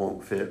sword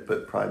won't fit,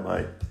 but probably might. I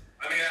mean,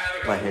 I have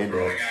a My couple hand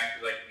throwing axe.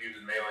 axes I can use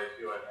in melee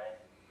too, I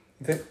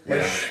think.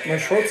 I think my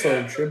short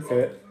sword should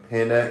fit.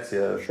 Hand axe,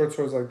 yeah. Short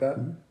swords like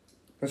that.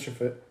 That should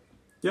fit.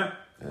 Yeah.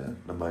 Yeah,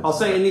 no, mine's I'll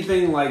say not.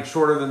 anything like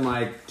shorter than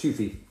like 2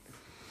 feet.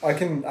 I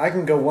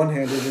can go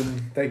one-handed,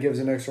 and that gives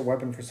an extra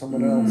weapon for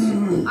someone else.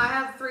 I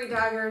have 3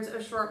 daggers,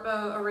 a short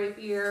bow, a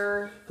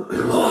rapier,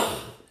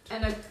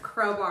 and a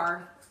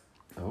crowbar.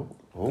 Oh.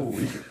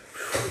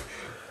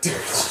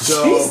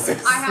 So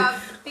I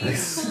have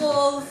thieves'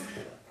 tools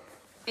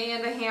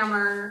and a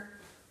hammer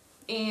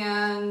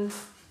and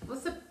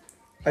what's the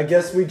I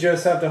guess we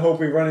just have to hope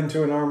we run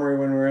into an armory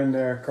when we're in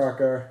there,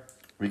 Crocker.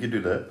 We could do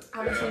that.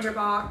 I have a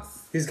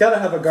tinderbox. He's got to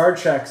have a guard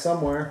shack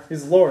somewhere.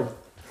 He's Lord.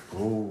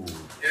 Oh. Yeah,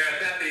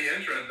 it's at the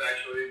entrance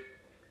actually.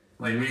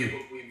 Like we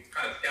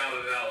kind of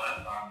scouted it out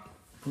last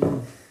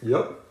time.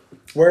 Yep.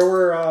 Where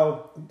we're,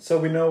 so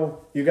we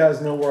know, you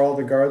guys know where all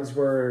the guards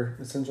were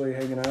essentially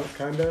hanging out,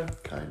 kinda?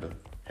 Kinda.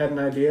 Had an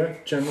idea?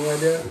 General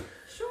idea?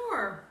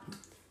 Sure.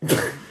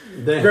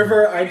 Then,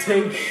 River, I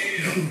take...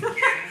 Just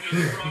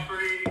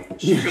property.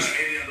 You got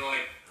maybe into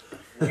like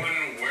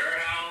one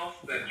warehouse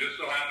that just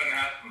so happened to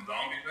have some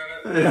zombies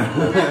in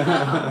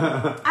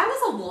it. I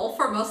was a wolf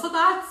for most of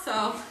that,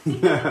 so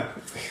yeah.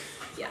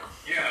 Yeah.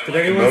 Did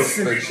like, anyone, most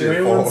see, things did are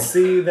anyone full.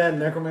 see that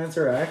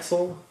necromancer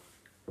Axel?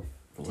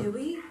 Did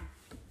we?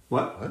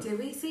 what? Did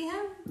we see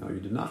him? No, you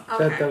did not.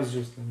 Okay. That was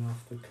just an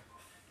off the...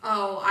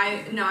 Oh,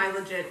 I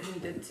legit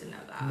needed to know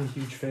I'm a that.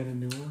 huge fan of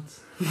nuance.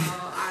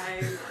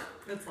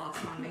 It's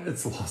lost on me.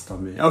 It's lost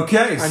on me.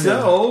 Okay, I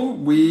so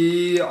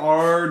we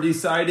are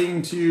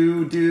deciding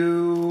to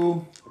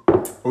do.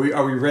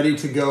 Are we ready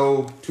to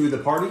go to the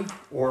party,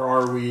 or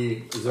are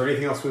we? Is there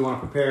anything else we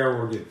want to prepare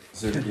or do?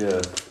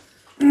 Yeah.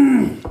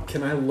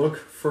 Can I look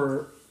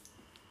for...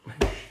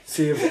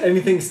 See if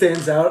anything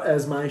stands out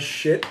as my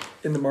shit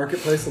in the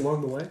marketplace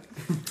along the way?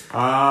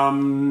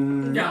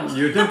 No.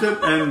 You attempted,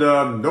 and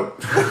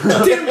nope.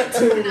 Damn it!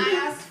 Can I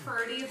ask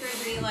Ferdy if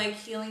there's any like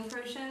healing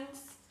potions?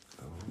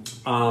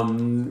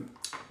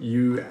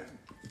 You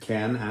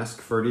can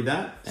ask Ferdy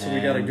that. So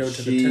we gotta and go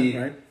to the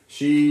tent, right?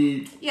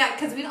 She Yeah,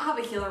 because we don't have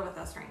a healer with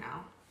us right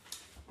now.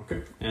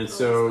 okay, and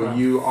so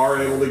you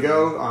are able to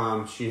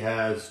go. She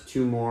has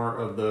 2 more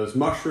of those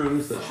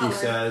mushrooms that she Color.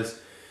 says.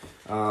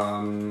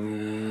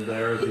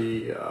 They're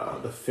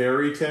the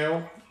fairy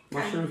tale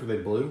mushrooms. Are they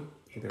blue?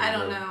 think they I were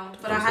don't blue. know,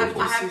 but I have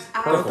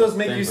Both those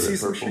make you Thanks. see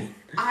some shit.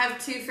 I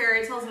have 2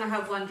 fairy tales and I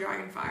have 1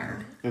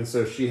 dragonfire. And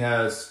so she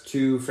has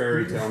 2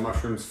 fairy tale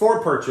mushrooms for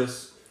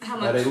purchase How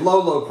at much? a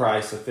low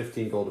price of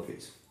 15 gold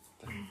apiece.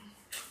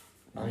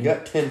 You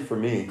got 10 for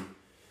me.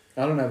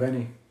 I don't have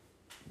any.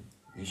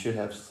 You should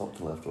have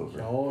something left over.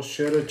 Y'all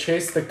should have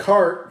chased the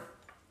cart.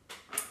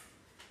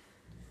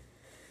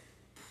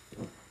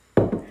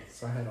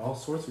 So I had all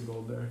sorts of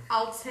gold there.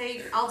 I'll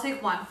take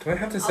one. Do I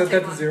have to I'll set take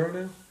that to one. 0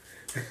 now?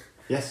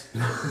 Yes.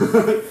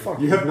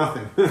 You have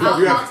nothing.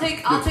 I'll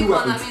take one. two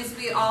That weapons. means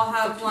we all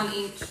have one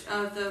each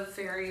of the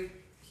fairy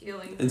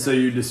healing. And so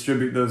you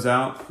distribute those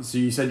out. So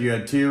you said you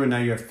had 2, and now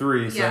you have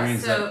 3. So that Yeah,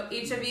 means so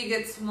each of you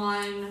gets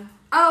one.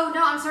 Oh,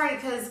 no, I'm sorry,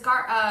 because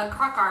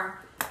Krokar.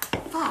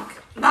 Fuck.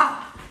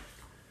 Ah.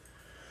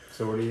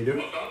 So what do you do?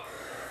 What's up?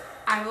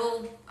 I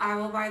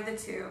will buy the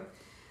 2.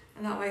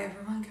 And that way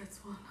everyone gets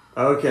one.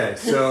 Okay,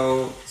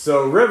 so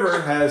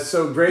River has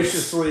so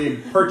graciously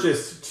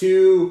purchased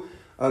 2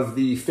 of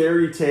the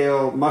fairy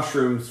tale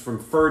mushrooms from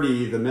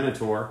Ferdy the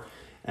Minotaur,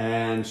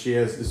 and she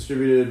has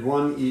distributed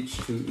 1 each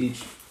to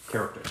each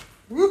character.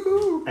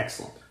 Woohoo!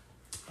 Excellent.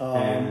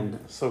 And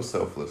So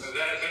selfless. Is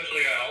that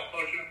essentially a health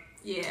potion?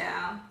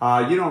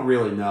 Yeah. you don't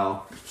really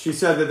know. She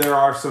said that there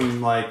are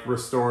some like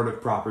restorative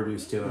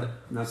properties to it,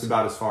 and that's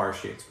about as far as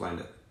she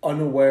explained it.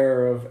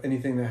 Unaware of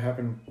anything that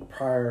happened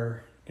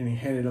prior, and he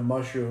handed a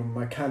mushroom,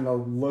 I kind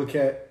of look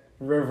at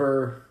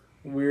River,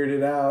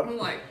 weirded out. I'm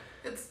like,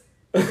 it's.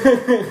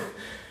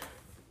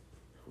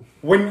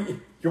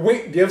 When you're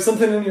do you have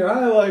something in your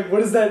eye? Like, what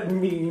does that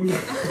mean?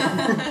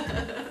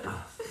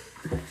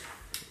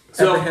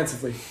 So-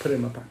 Apprehensively, put it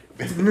in my pocket.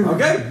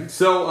 Okay,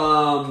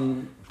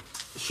 so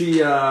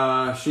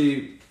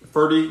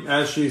Ferdy,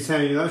 as she's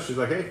handing you those, she's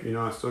like, hey,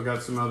 I still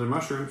got some other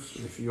mushrooms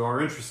if you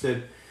are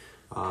interested.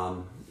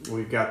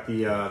 We've got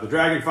the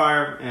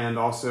Dragonfire, and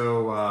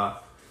also,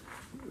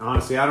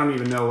 honestly, I don't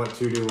even know what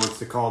Tudu wants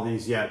to call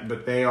these yet,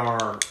 but they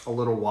are a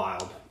little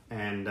wild.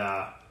 And,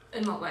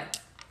 In what way?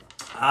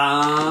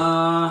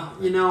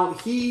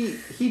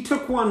 he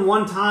took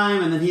one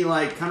time, and then he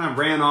like kind of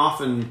ran off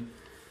and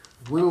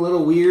went a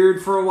little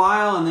weird for a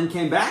while, and then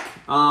came back.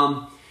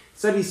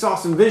 Said he saw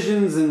some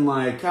visions, and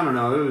like, I don't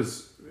know, it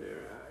was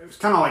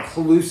kind of like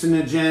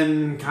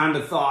hallucinogen kind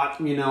of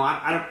thought.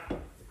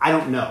 I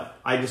don't know.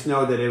 I just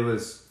know that it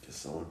was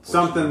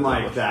something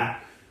like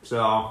that.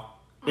 So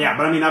yeah,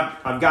 but I mean,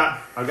 I've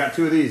got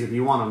 2 of these if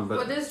you want them. But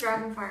What does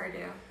Dragonfire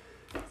do?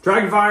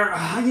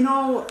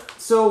 Dragonfire,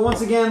 so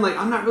once again, like,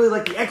 I'm not really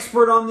like the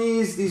expert on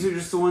these. These are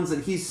just the ones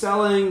that he's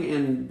selling,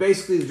 and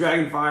basically the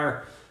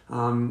Dragonfire,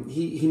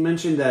 he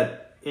mentioned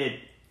that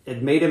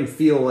it made him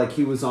feel like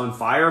he was on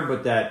fire,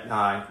 but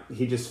that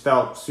he just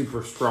felt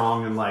super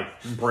strong and like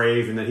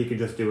brave, and that he could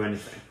just do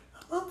anything.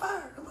 I'm on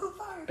fire.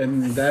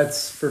 And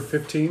that's for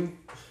 15?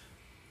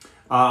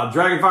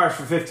 Dragonfire's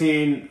for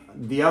 15.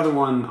 The other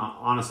one,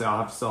 honestly, I'll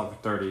have to sell it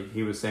for 30.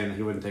 He was saying that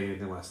he wouldn't take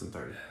anything less than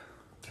 30.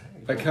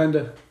 I kind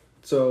of,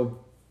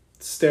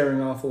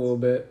 staring off a little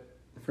bit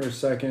for a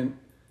second,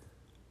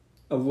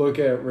 a look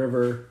at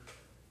River,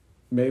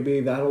 maybe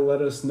that'll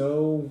let us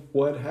know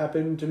what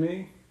happened to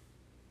me.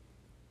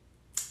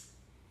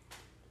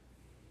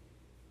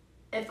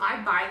 If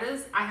I buy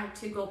this, I have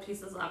 2 gold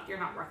pieces left. You're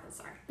not worth it,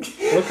 sorry.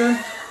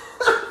 Okay.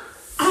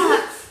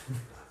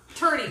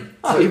 Turdy.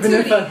 Even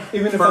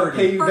if I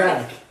pay you Ferdy.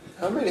 back.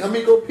 How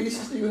many gold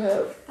pieces do you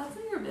have? That's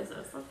in your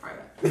business. That's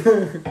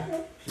private.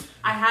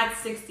 I had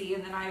 60,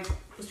 and then I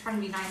was trying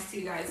to be nice to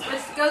you guys,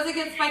 which goes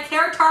against my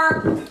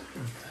character.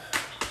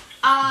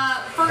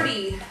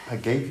 Ferdy, I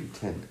gave you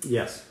 10.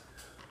 Yes.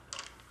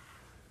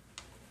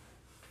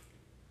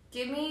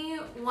 give me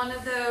one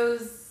of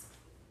those,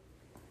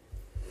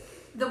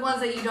 the ones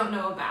that you don't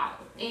know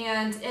about,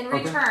 and in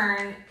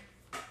return,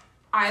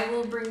 I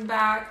will bring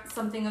back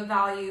something of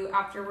value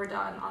after we're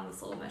done on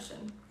this little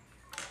mission.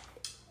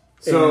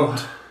 So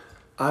And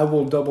I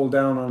will double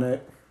down on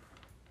it.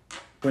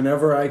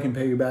 Whenever I can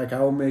pay you back, I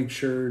will make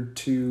sure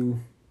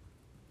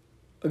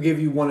I'll give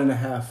you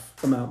 1.5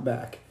 amount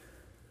back.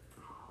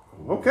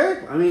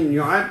 okay, I mean,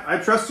 I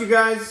trust you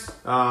guys.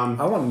 I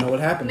want to know what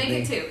happened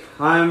Make to me. it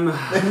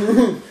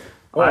 2.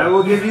 I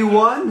will give you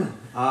 1.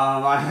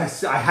 I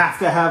have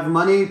to have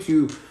money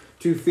to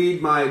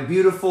feed my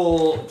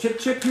beautiful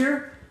Chip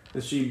here.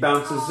 As she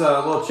bounces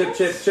a little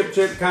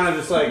Chip, kind of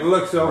just like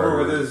looks over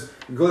with his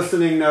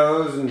glistening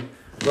nose and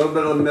a little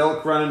bit of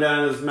milk running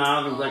down his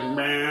mouth and like,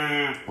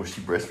 meh. Was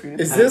she breastfeeding?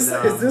 Is And,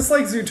 this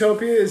like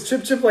Zootopia? Is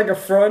Chip like a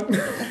front?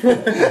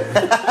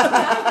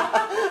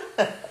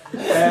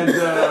 And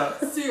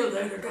See you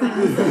later,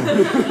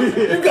 guys.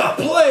 You got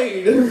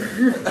played.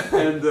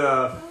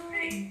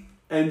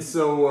 and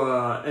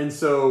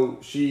so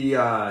she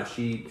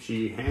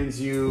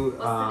hands you.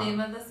 What's the name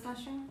of this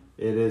mushroom?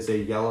 It is a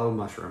yellow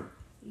mushroom.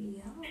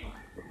 Yellow.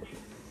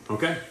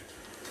 Okay.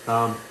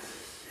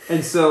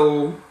 And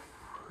so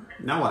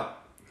now what?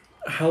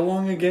 How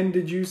long again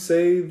did you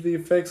say the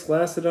effects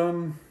lasted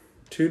on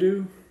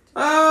Tudu?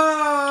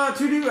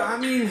 I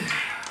mean,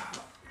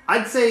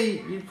 I'd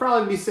say you'd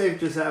probably be safe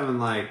just having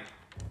like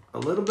a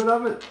little bit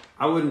of it.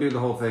 I wouldn't do the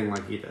whole thing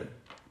like he did.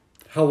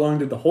 How long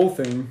did the whole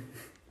thing?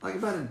 Like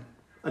about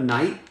a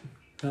night.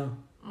 Oh.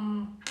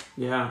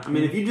 Yeah, I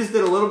mean, if you just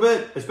did a little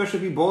bit, especially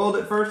if you boiled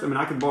it first, I mean,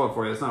 I can boil it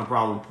for you. That's not a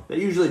problem. That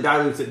usually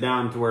dilutes it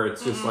down to where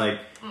it's just like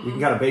you can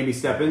kind of baby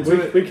step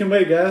into it. We can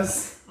wait,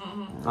 guys.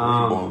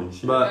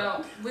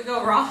 But we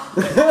go raw.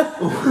 we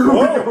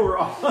go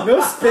raw.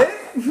 No spit.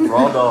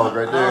 Raw dog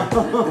right there.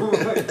 Oh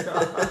my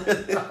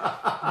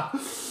god.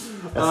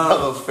 That's how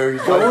those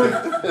fairies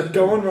like it.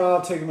 Going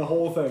raw, taking the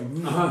whole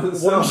thing.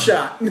 So- One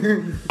shot.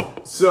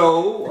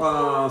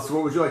 So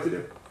what would you like to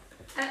do?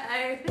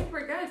 I think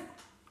we're good.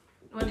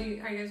 Are you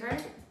guys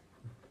ready?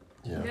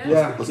 Yeah. Yeah.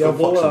 Yeah, Let's go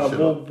fuck some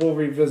shit up. we'll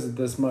revisit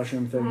this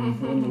mushroom thing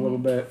in a little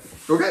bit.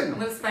 Okay. I'm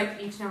gonna spike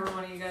each and every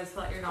one of you guys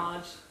without your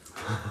knowledge.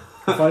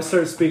 If I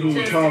start speaking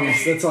in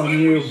tongues, that's on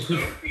you.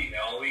 Soak the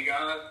L we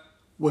got.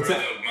 What's or that?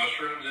 Those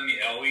mushrooms in the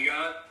L we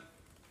got,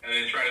 and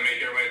then try to make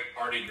everybody at the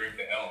party drink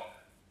the L.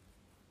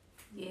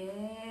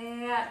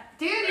 Yeah,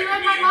 dude, you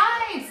read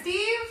my mind,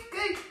 Steve.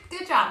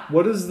 Good job.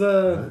 What did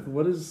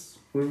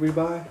we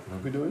buy? What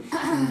are we doing?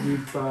 We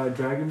buy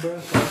Dragon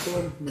Breath, that's the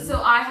one?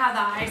 So I had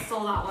that. I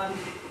stole that one.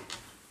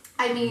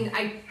 I mean,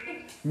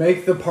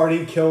 Make the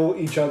party kill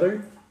each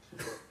other?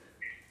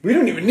 We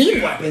don't even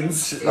need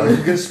weapons. Are you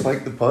gonna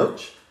spike the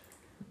punch?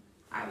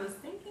 I was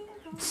thinking.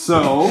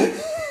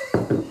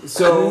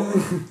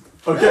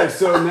 Okay,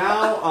 so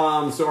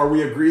now, so are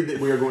we agreed that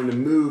we are going to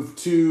move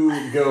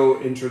to go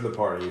enter the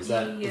party? Is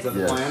that the Yes.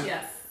 plan?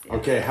 Yes.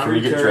 Okay, how Can are we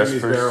you get carrying dressed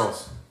these first?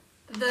 barrels?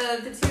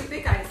 The two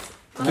big guys.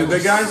 Two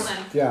big guys?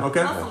 Musclemen. Yeah.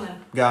 Okay. Musclemen.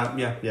 Got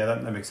it. Yeah,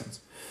 that makes sense.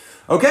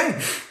 Okay,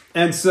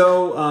 and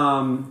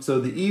so so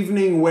the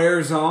evening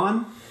wears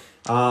on.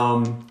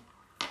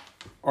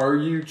 Are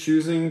you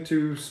choosing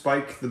to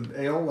spike the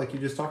ale like you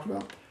just talked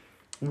about?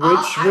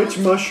 Which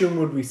mushroom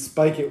would we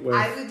spike it with?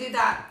 I would do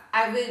that.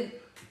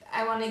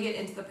 I want to get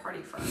into the party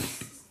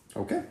first.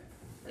 Okay.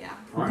 Yeah.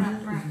 All right.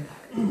 We're not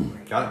good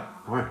at it. Got it.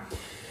 All right.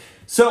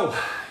 So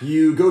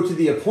you go to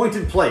the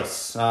appointed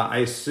place. I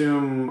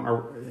assume,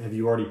 have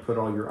you already put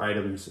all your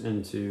items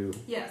into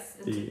Yes.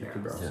 the Into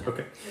barrels? Yeah.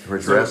 Okay. We're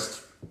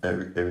dressed.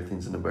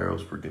 Everything's in the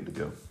barrels. We're good to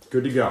go.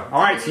 Good to go.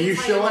 All right. So Can you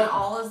tell show what up.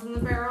 all is in the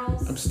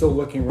barrels. I'm still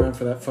looking around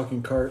for that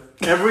fucking cart.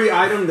 Every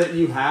item that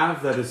you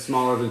have that is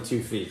smaller than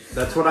 2 feet.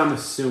 That's what I'm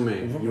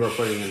assuming you are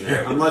putting in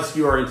there, unless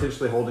you are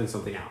intentionally holding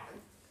something out.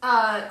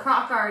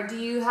 Crockar, do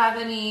you have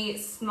any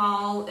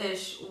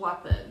small-ish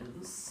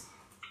weapons?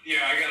 Yeah,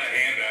 I got a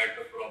hand axe.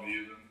 That's what I'll be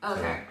using.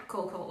 Okay,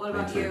 cool. What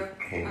about Me you? too.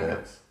 Hand Okay.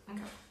 axe.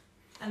 Okay.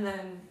 And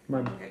then My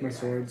okay, your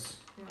swords.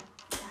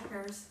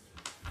 daggers.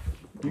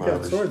 You My got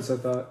other- swords, I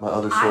thought. My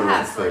other I sword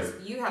have was swords.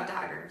 fake. You have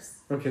daggers.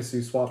 Okay, so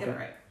you swapped Get it it.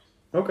 right.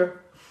 Okay.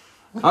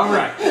 All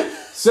right.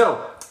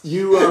 So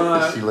you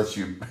She lets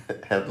you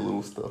have the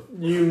little stuff.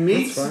 you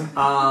meet, That's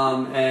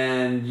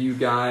and you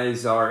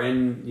guys are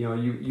in.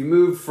 You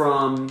move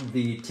from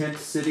the tent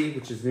city,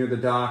 which is near the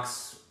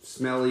docks,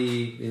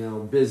 smelly,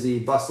 busy,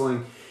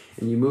 bustling,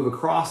 and you move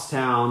across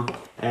town.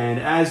 And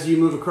as you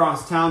move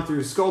across town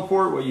through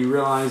Skullport, what you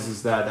realize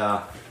is that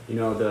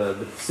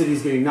the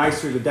city's getting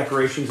nicer, the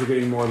decorations are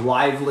getting more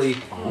lively,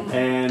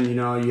 and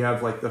you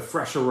have like the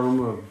fresh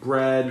aroma of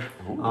bread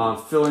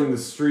filling the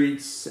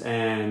streets,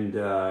 and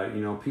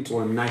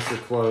people in nicer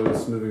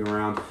clothes moving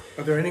around.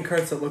 Are there any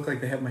carts that look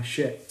like they have my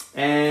shit?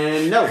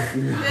 And no.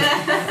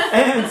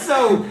 And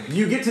so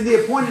you get to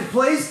the appointed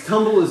place.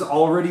 Tumble is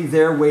already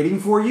there waiting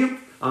for you.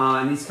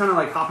 And he's kind of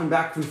like hopping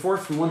back and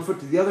forth from one foot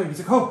to the other. He's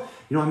like, oh,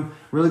 I'm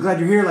really glad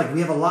you're here. Like, we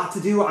have a lot to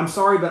do. I'm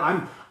sorry, but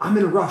I'm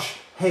in a rush.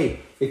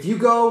 Hey, if you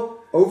go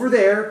over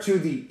there to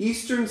the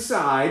eastern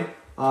side,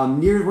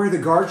 near where the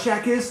guard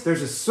shack is,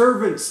 there's a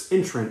servant's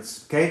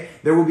entrance, okay?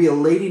 There will be a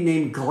lady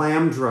named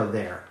Glamdra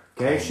there,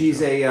 okay?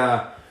 She's a,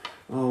 I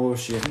think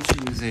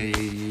she's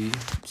a,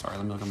 sorry,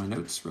 let me look at my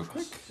notes real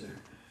quick.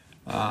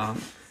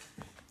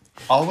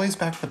 Always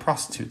back to the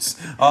prostitutes.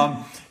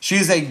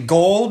 She's a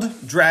gold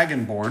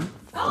dragonborn.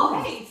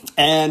 Oh, hey.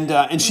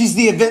 And she's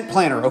the event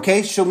planner,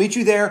 okay? She'll meet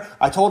you there.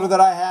 I told her that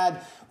I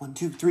had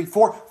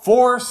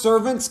 4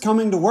 servants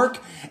coming to work.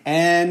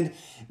 And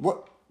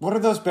what are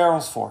those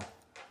barrels for?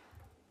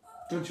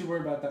 Don't you worry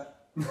about that.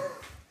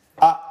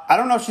 I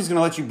don't know if she's going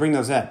to let you bring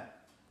those in.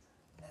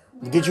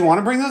 Did you want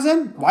to bring those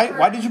in?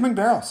 Why did you bring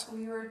barrels?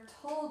 We were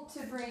told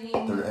to bring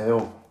They're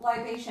ale.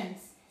 libations.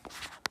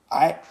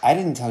 I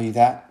didn't tell you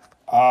that.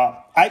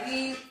 I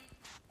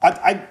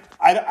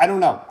don't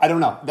know. I don't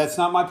know. That's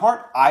not my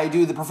part. I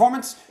do the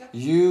performance.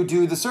 You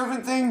do the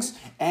servant things,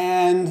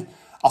 and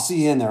I'll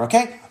see you in there.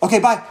 Okay? Okay.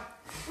 Bye.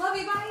 Love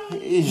you,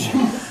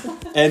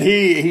 bye. And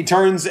he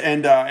turns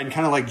and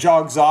kind of like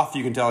jogs off.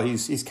 You can tell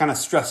he's kind of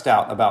stressed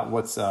out about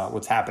what's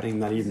happening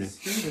that evening.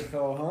 Stupid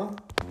fellow, huh?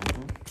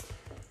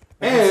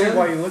 I can see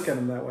why you look at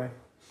him that way.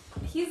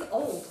 He's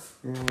old.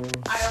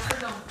 I also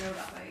don't go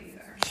that way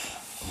either.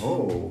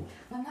 Oh.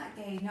 I'm not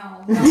gay, no.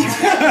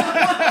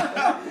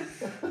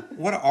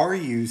 What are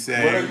you What are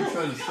saying? you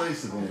trying to say,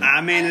 Savannah?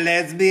 I mean,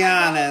 let's be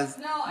honest.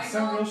 No, I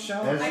Sound real don't.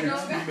 shallow. As I you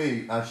don't to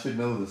me, I should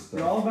know this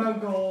You're all stuff.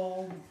 about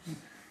gold.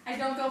 I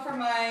don't go for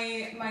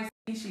my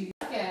species.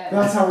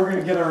 That's how we're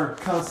gonna get our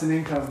constant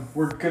income.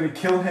 We're gonna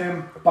kill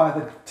him,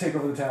 take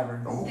over the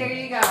tavern. Oh. There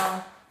you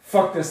go.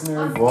 Fuck this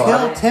nerd. Well,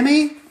 Kill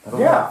Timmy?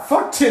 Yeah,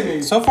 fuck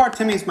Timmy. So far,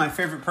 Timmy's my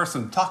favorite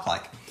person to talk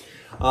like.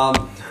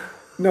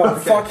 No,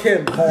 fuck him,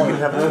 He Paul. can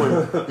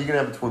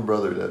have a twin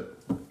brother that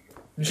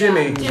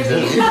Jimmy. Jimmy.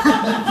 Timmy is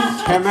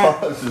And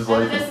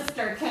like. his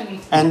sister,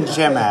 Kimmy. and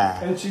Jimmy.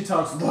 And she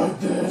talks like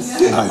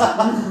this.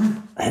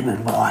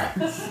 Amen, boy.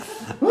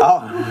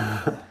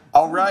 Oh,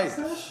 all right.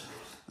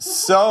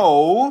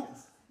 So,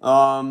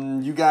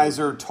 you guys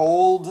are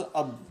told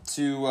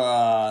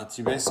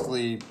to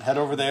basically head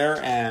over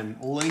there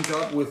and link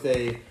up with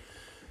a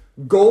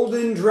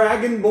golden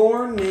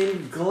dragonborn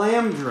named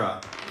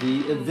Glamdra,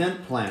 the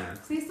event planner.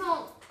 Please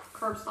don't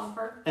curb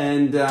stomper.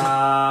 And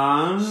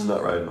She's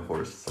not riding a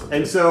horse.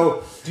 and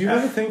so Do you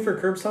have a thing for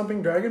curb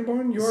stomping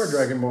Dragonborn? You are a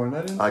Dragonborn.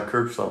 I didn't. I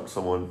curb stomped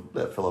someone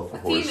that fell off a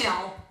horse.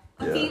 Female.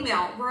 Yeah.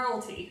 Female.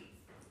 Royalty.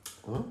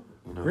 Well,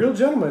 you know, Real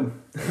gentleman.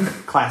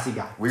 classy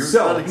guy. we were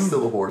so, trying to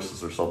steal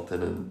horses or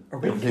something, and Are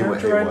we in they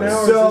went character right haywire. now?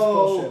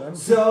 Or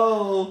is this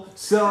bullshit?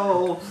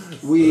 So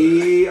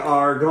we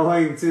are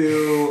going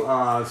to.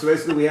 So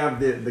basically, we have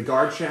the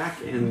guard shack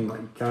in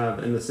like kind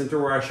of in the center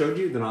where I showed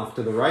you. Then off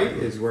to the right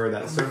is where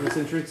that servants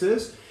entrance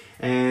is.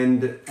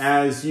 And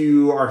as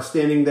you are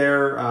standing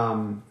there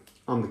on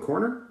the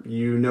corner,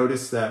 you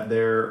notice that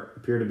there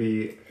appear to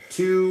be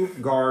 2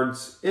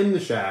 guards in the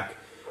shack,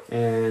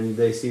 and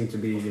they seem to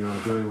be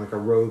doing like a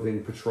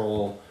roving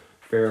patrol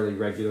fairly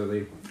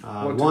regularly.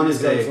 What One do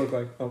is these guys a look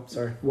like? Oh,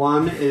 sorry.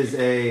 one is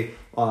a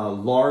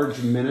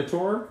large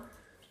minotaur,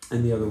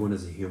 and the other one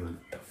is a human.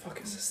 The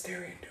fuck is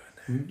Asterion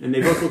doing there? And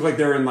they both look like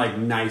they're in like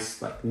nice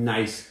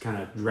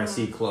kind of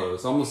dressy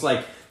clothes, almost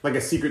like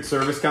a Secret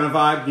Service kind of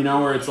vibe,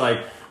 where it's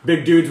like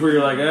big dudes where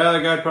you're like, oh,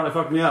 that guy probably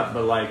fucked me up,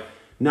 but like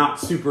not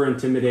super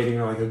intimidating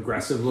or like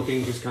aggressive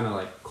looking, just kind of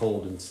like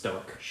cold and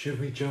stoic. Should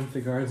we jump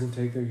the guards and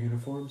take their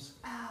uniforms?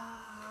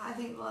 I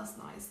think the less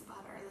noise, the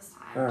better this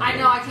time. All right. I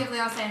know, I can't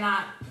believe I'm saying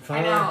that.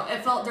 Fine. I know,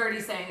 it felt dirty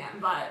saying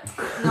it, but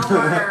no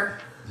murder.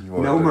 You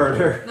are No the-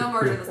 murder. No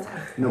murder this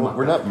time. No,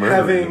 We're not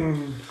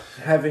murdering.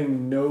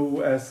 Having no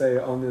essay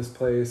on this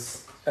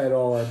place at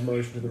all, I'd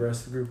motion to the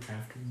rest of the group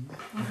after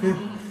you.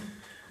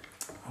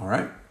 All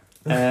right.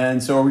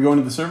 And so are we going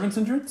to the servants'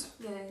 entrance?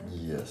 Yeah.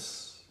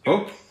 Yes.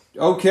 Oh,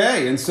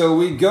 okay. And so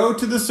we go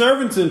to the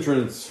servants'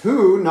 entrance.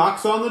 Who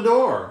knocks on the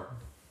door?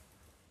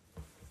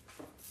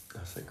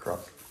 I say Croc.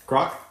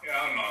 Croc? Yeah,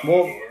 I'm not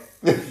Well- sure.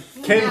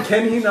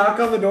 Can he knock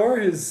on the door?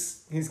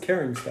 He's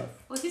carrying stuff.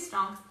 Well, he's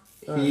strong.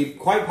 He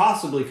quite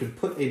possibly could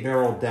put a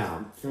barrel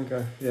down.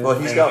 Okay. Yeah. Well,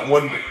 he's got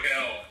one. My tail,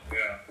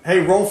 yeah. Hey,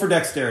 roll for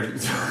dexterity.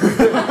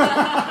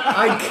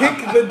 I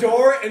kick the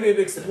door and it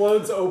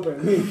explodes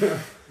open.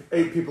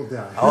 8 people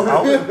die.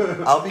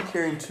 I'll be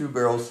carrying 2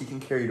 barrels. He can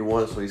carry to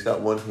one, so he's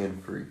got one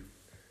hand free.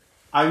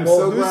 I'm Well,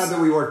 so who's- glad that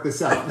we worked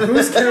this out.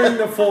 Who's carrying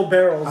the full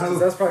barrels? Because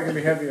that's probably gonna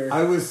be heavier.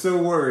 I was so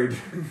worried.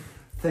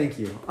 Thank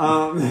you.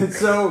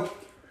 So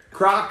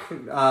Croc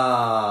gives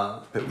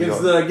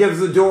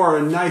the door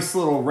a nice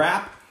little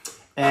rap,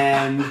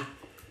 and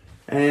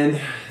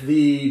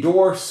the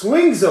door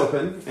swings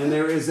open, and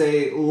there is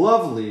a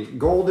lovely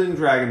golden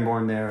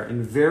dragonborn there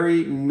in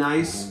very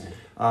nice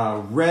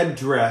red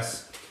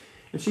dress,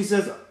 and she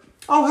says,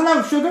 "Oh,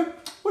 hello, sugar.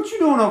 What you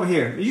doing over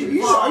here? Are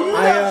you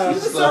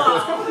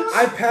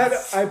I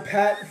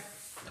pat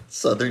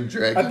Southern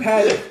Dragon.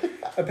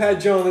 I pat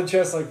Joe on the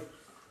chest like,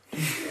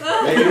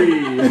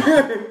 Hey.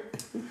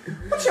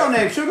 What's your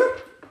name, sugar?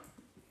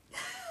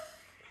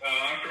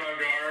 I'm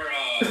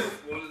Krogar.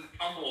 What is it?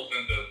 Tumble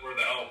sent us. We're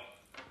the elf.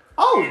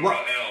 Oh, We're what?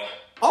 L.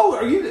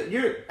 Oh,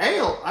 you're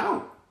ale?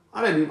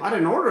 I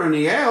didn't order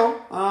any ale.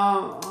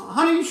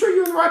 Honey, you sure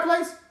you're in the right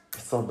place?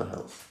 It's on the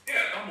house. Yeah,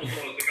 Tumble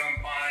told us to come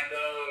find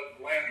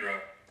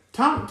Landra.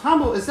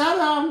 Tumble, is that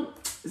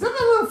that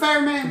little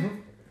fair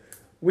man?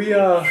 we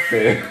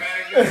Fair.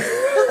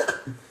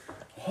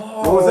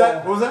 What was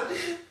that?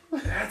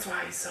 That's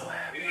why he's so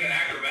happy. He's an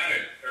acrobat,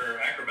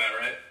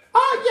 right?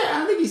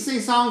 Yeah, I think he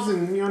sings songs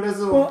and does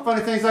little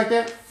funny things like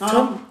that.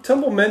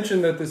 Tumble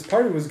mentioned that this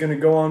party was going to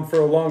go on for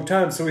a long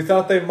time, so we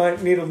thought they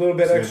might need a little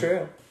bit extra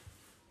ale.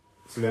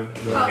 Yeah,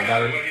 that's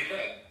what he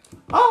said.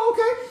 Oh,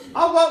 okay.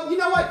 Oh, well, you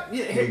know what?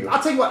 Here,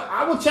 I'll tell you what.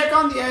 I will check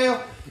on the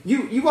ale.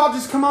 You all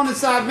just come on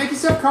inside. Make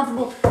yourself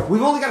comfortable.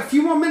 We've only got a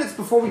few more minutes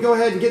before we go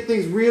ahead and get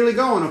things really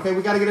going, okay?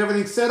 We got to get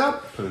everything set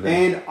up.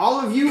 And all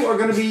of you are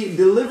going to be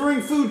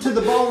delivering food to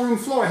the ballroom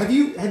floor. Have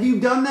you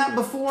done that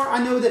before?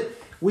 I know that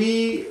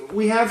we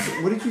have...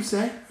 What did you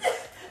say?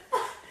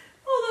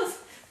 Hold on.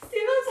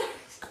 Steven,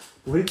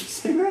 What did you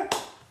say, Matt?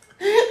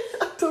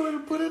 I told her to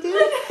put it in.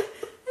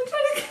 I'm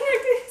trying to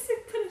connect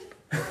it.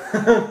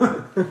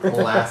 Put it.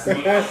 Classic.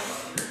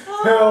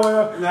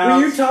 Were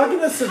you talking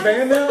to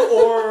Savannah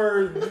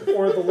or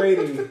the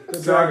lady?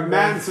 The Sorry, dragon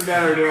Matt woman? and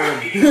Savannah are doing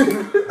it.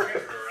 Transfer,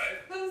 right?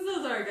 I'm so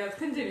sorry, guys.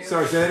 Continue.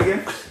 Sorry, say that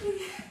again?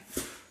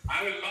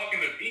 I was talking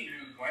to Pete,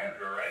 who's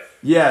Landra, right?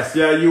 Yes,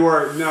 yeah, you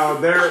were. No,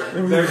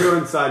 they're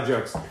doing side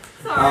jokes.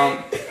 Sorry.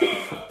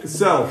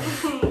 So,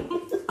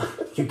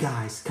 you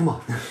guys, come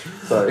on.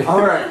 Sorry.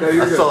 All right, no,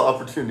 you're I good. saw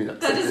opportunity.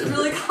 That just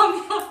really caught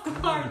me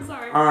off guard.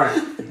 Sorry. All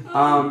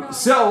right.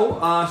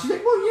 So she's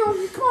like,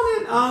 well, come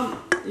on in.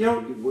 You know,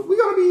 we're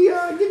gonna be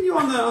getting you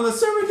on the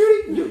server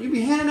duty. You'll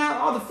be handing out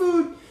all the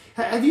food.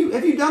 Have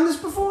you done this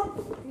before?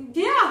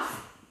 Yeah.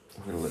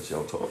 I'm gonna let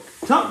y'all talk.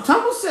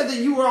 Tumble said that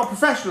you were all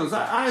professionals.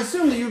 I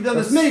assume that you've done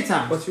this many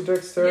times. What's your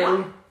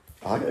dexterity?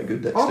 I got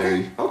good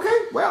dexterity. Okay.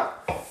 Well,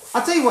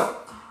 I'll tell you what.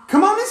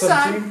 Come on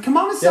inside. 17? Come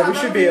on inside. Yeah, we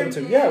should be able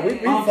to. Yeah,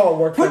 we've all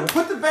worked on it.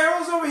 Put the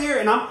barrels over here,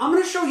 and I'm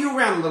going to show you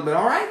around a little bit.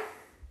 All right?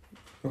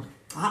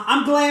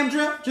 I'm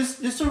Glamdra.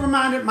 Just a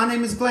reminder. My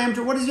name is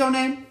Glamdra. What is your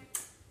name?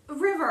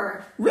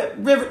 River.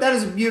 River. That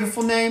is a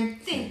beautiful name.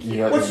 Thank you.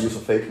 You're not gonna use a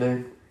fake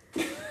name?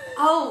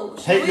 Oh,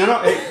 Hey, no.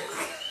 Hey.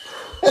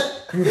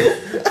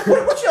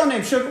 What's your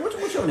name, Sugar?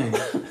 What's your name?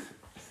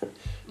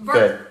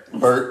 Okay,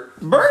 Bert.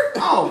 Bert?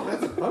 Oh,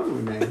 that's an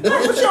ugly name.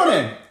 What's your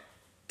name?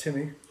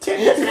 Timmy.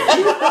 Timmy. You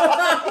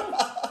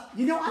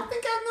know, I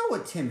think I know a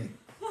Timmy.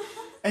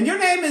 And your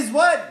name is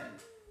what?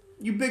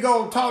 You big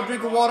old tall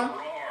drink of water?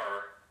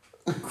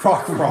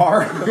 Croc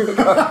Rar.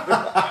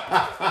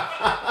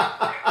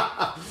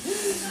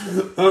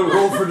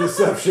 Roll for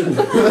deception.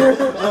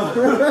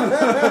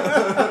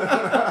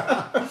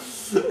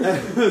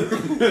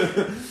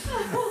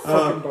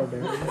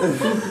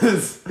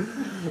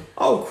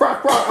 Oh,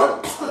 Croc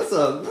Rar.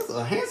 Oh, that's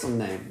a handsome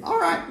name. All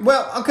right.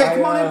 Well, okay,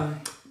 come on in.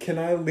 Can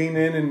I lean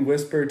in and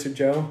whisper to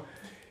Joe?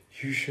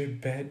 You should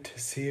bet to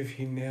see if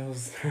he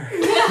nails her.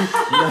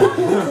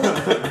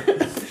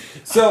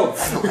 So,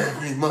 I don't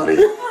have any money.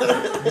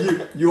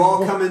 you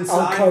all come inside.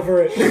 I'll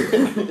cover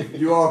it.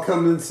 You all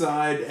come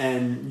inside,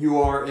 and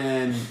you are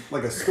in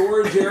like a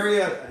storage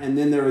area, and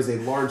then there is a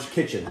large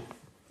kitchen.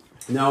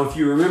 Now, if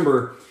you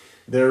remember,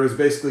 there is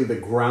basically the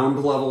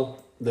ground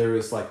level. There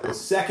is like the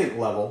second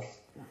level,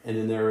 and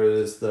then there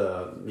is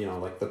the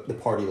the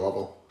party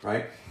level,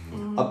 right?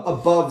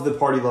 Above the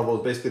party level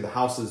is basically the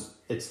house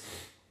it's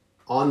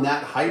on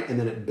that height, and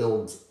then it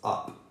builds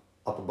up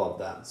above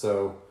that.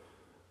 So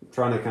I'm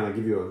trying to kind of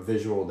give you a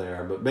visual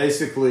there, but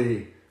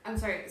basically... I'm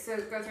sorry, so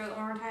go through it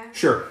one more time?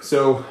 Sure.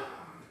 So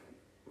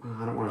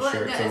I don't want to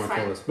share it, so I'm it's going to kill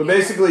fine. this. But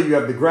basically you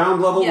have the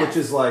ground level, Yes. which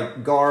is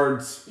like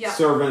guards, Yep.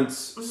 servants,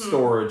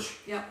 storage.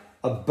 Yep.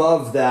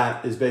 Above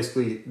that is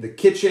basically the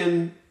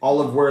kitchen,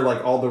 all of where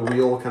like all the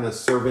real kind of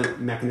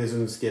servant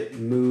mechanisms get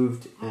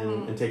moved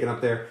and taken up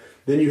there.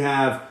 Then you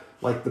have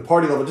like the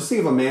party level. Just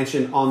think of a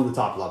mansion on the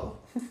top level.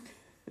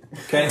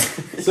 Okay,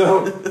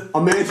 so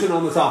a mansion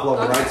on the top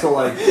level, right? So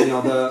like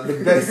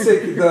the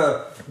basic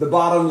the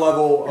bottom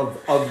level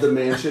of the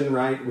mansion,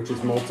 right, which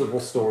is multiple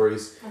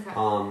stories,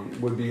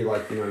 would be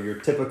like your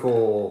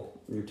typical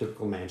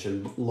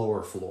mansion,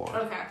 lower floor.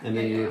 Okay. And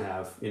then you would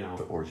have The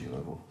orgy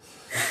level.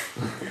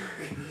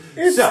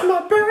 It's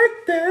my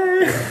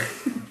birthday.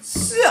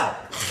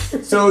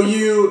 So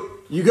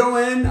you go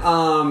in.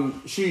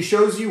 She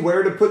shows you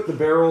where to put the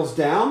barrels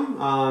down,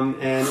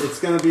 and it's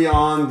going to be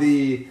on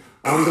the.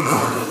 What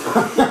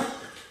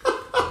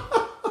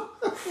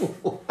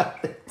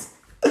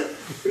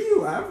are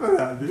you laughing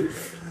at, dude?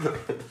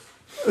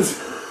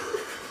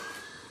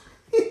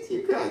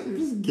 You guys are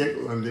just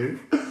giggling, dude.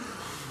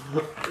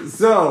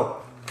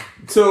 So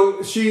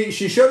she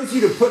shows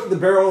you to put the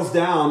barrels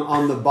down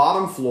on the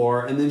bottom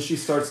floor, and then she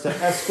starts to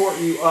escort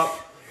you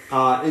up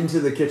into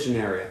the kitchen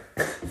area.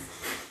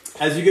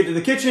 As you get to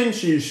the kitchen,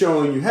 she's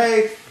showing you,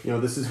 hey,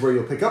 this is where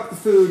you'll pick up the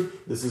food.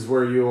 This is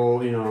where you'll,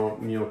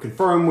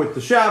 confirm with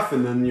the chef,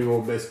 and then you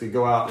will basically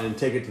go out and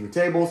take it to the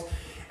tables.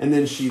 And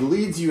then she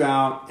leads you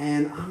out,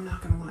 and I'm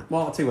not going to lie.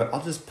 Well, I'll tell you what.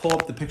 I'll just pull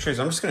up the pictures.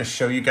 I'm just going to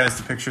show you guys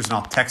the pictures, and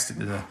I'll text it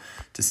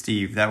to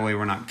Steve. That way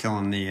we're not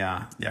killing the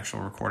actual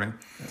recording.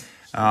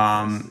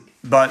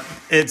 But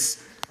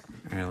it's...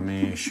 Here, let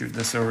me shoot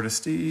this over to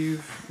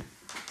Steve.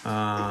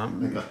 I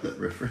got that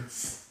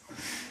reference.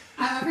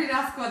 I'm afraid to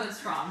ask what it's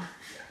from.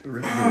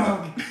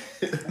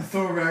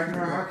 Thor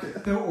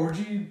Ragnarok, the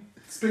orgy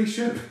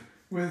spaceship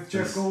with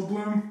Jeff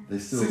Goldblum. They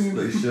steal singing,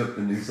 a spaceship,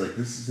 and he's like,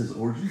 "This is his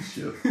orgy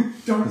ship."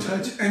 Don't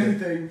touch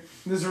anything.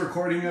 There's a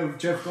recording of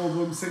Jeff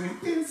Goldblum singing,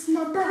 "It's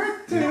my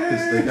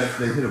birthday."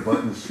 They hit a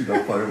button to shoot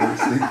off fireworks,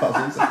 and he pops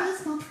in. He's like,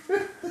 "It's my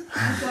birthday."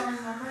 I don't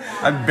remember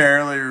that. I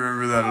barely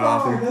remember that at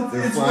all.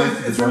 They're flying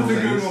to the It's worth the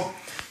Vegas. Google.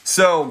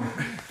 So,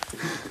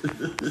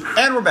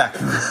 and we're back.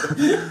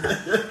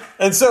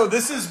 And so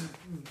this is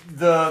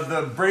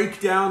the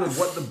breakdown of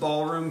what the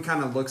ballroom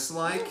kind of looks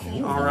like.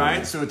 All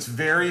right, so it's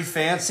very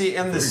fancy.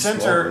 In the Very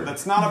center, small.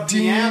 that's not a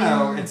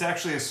piano. It's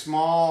actually a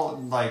small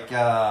like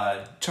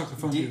Chocolate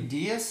fondue.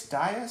 dais.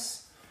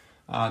 Dais,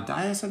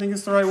 I think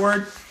is the right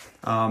word.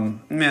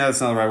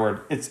 That's not the right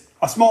word. It's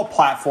a small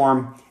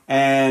platform,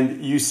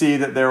 and you see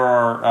that there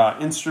are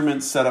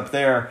instruments set up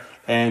there,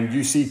 and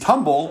you see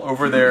Tumble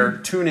over there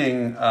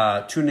tuning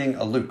a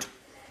lute,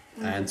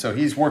 and so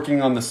he's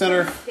working on the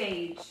center.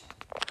 Stage.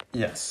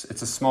 Yes,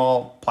 it's a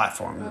small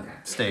platform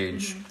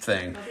stage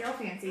thing. Not the all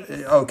fancy.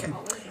 Okay,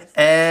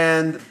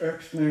 and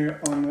Actually,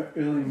 on the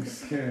Illing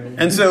scale.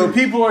 and so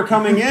people are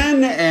coming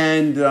in,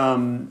 and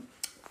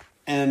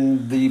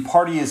the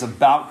party is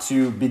about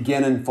to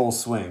begin in full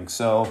swing.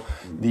 So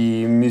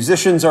the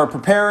musicians are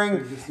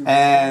preparing,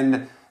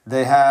 and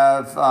they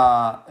have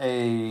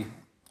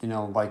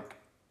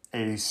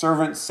a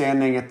servant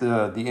standing at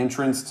the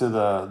entrance to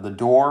the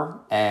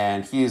door,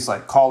 and he is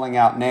like calling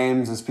out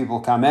names as people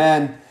come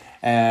in,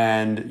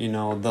 and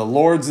the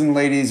lords and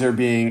ladies are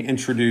being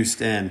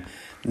introduced in.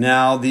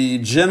 Now the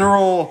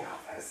general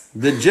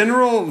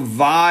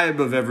vibe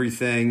of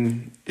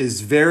everything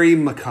is very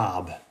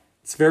macabre.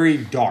 It's very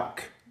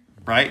dark,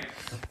 right?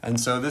 And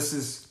so this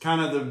is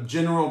kind of the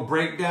general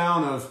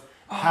breakdown of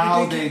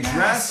how they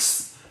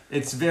dress.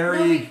 It's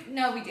very...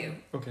 No, we do.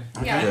 Okay.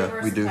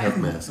 Yeah, we do have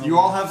masks. You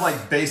all have like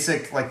the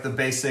basic, Like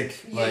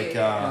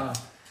the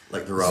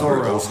Zorro.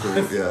 Robert old school,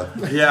 yeah.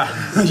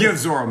 Yeah, you have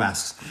Zorro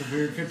masks. The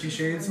weird 50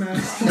 Shades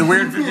mask. The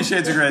weird 50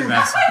 Shades of Grey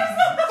mask.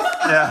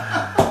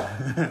 Yeah.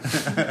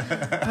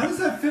 How does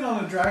that fit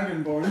on a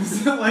Dragonborn?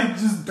 Is it like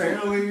just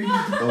barely?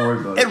 Don't worry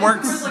about it. It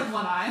works. There's like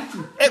one eye.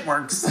 It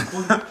works.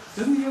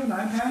 Doesn't he have an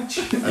eye patch?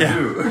 I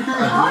do.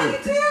 Oh,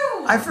 you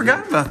do. I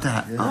forgot about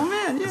that. Yeah. Oh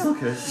man, yeah.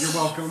 Okay. You're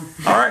welcome.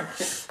 All right.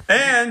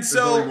 And There's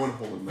only so one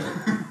hole in there.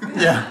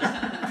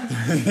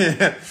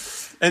 yeah.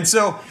 And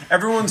so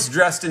everyone's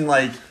dressed in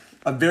like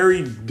a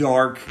very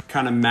dark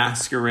kind of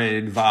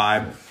masquerade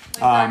vibe. Like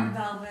dark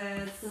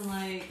velvets and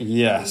like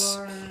Yes.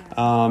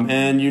 velour.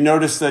 And you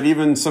notice that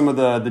even some of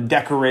the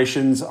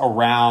decorations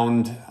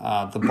around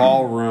the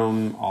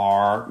ballroom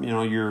are,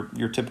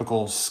 your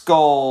typical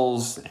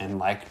skulls and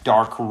like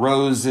dark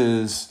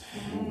roses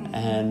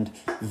and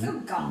So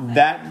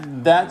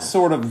gothic. that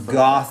sort of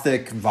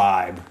gothic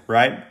vibe,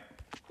 right?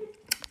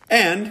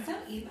 And So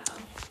emo.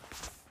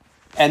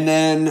 And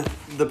then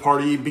the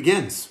party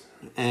begins.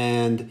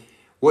 And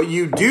what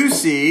you do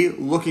see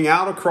looking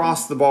out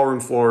across the ballroom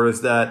floor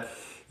is that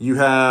you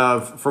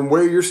have, from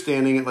where you're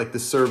standing at like the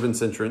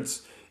servants'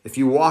 entrance, if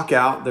you walk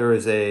out, there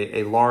is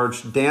a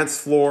large dance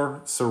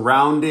floor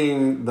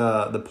surrounding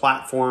the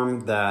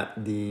platform that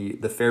the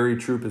fairy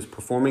troupe is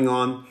performing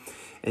on.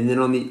 And then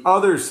on the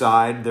other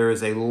side, there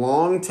is a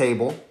long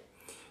table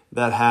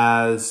that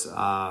has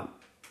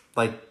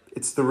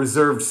it's the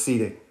reserved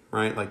seating.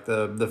 Right, like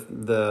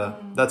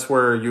that's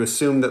where you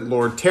assume that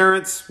Lord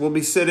Terrence will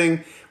be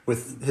sitting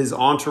with his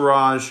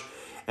entourage,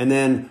 and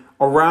then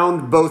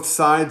around both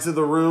sides of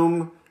the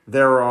room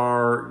there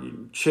are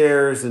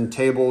chairs and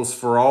tables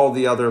for all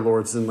the other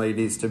lords and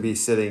ladies to be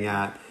sitting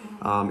at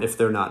if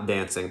they're not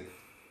dancing.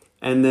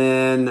 And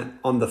then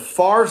on the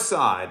far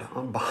side,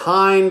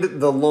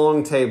 behind the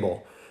long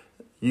table,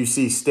 you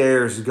see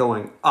stairs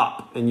going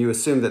up, and you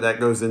assume that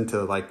goes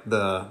into like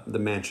the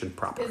mansion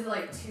proper. Is it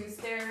like 2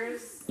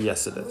 stairs?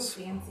 Yes, it Oh, is.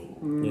 fancy.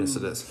 Yes,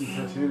 it is.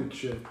 Titanic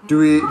shit.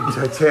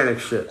 Titanic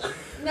shit.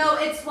 No,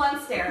 it's 1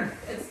 stair.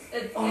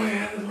 It's one.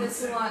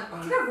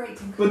 You're right.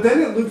 Tim. But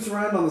then it loops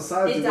around on the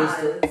sides. It and goes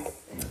to- does.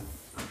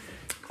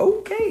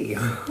 Okay.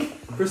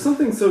 For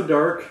something so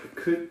dark,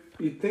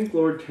 you'd think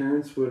Lord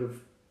Terrence would have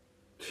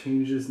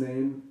changed his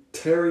name?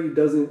 Terry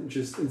doesn't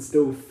just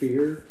instill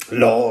fear.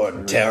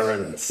 Lord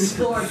Terrence.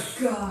 Lord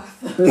Goth.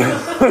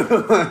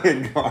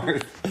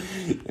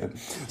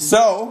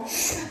 So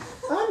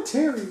I'm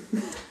Terry.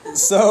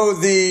 So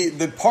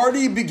the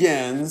party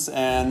begins,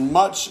 and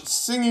much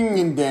singing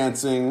and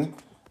dancing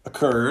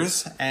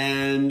occurs,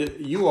 and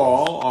you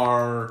all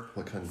are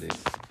What kind of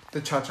dance?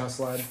 The cha-cha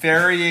slide.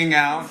 ferrying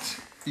out.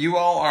 You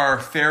all are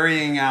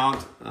ferrying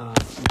out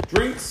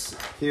drinks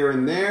here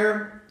and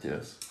there,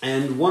 Yes.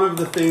 and one of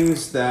the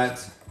things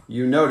that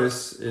you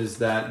notice is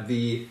that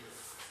the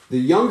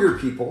younger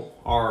people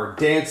are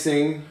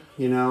dancing,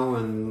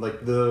 and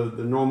like the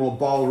normal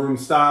ballroom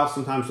style.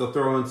 Sometimes they'll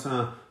throw in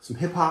some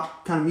hip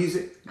hop kind of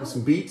music with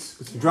some beats,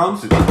 with some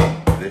drums. Do they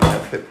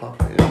have hip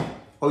hop? Yeah.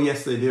 Oh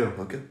yes, they do.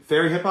 Okay.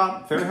 Fairy hip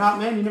hop,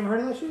 man. You never heard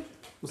of that shit?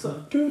 What's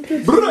up? It's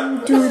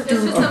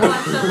just a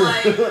bunch of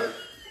like.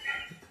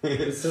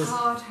 It's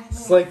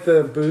It's like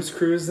the Booze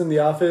Cruise in The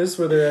Office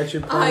where they're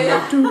actually playing yeah.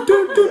 like, do,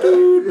 do, do,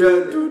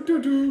 do, do,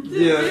 do, do.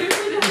 Yeah.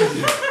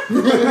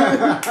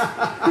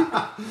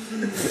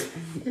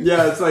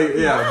 Yeah, it's like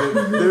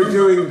they're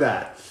doing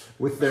that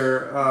with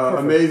their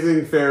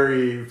amazing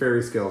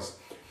fairy skills.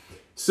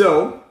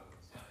 So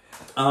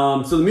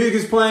the music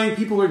is playing,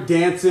 people are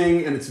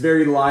dancing, and it's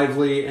very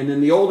lively. And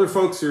then the older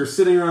folks are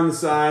sitting around the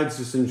sides,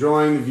 just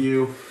enjoying the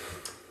view.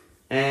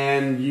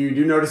 And you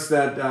do notice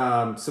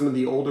that some of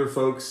the older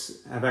folks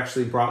have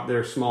actually brought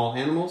their small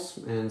animals,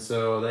 and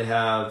so they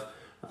have,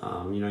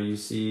 you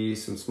see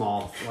some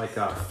small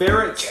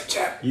ferrets.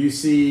 You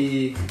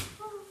see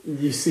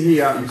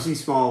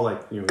small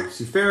you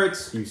see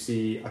ferrets. You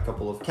see a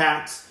couple of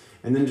cats,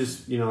 and then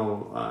just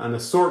an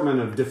assortment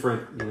of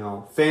different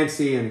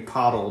fancy and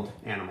coddled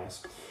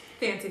animals.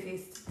 Fancy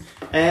feast.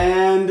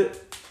 And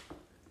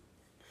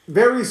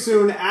very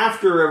soon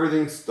after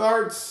everything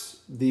starts,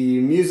 the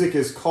music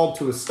is called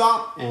to a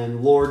stop,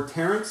 and Lord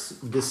Terrence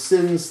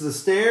descends the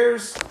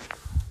stairs.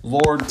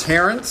 Lord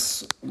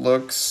Terrence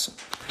looks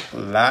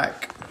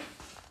like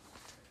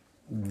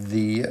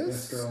this.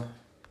 Yes, girl.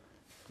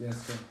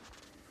 Yes, girl.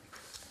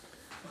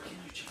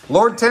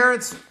 Lord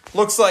Terrence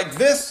looks like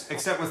this,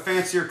 except with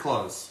fancier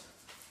clothes.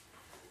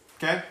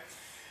 Okay?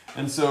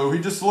 And so he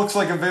just looks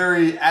like a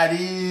very at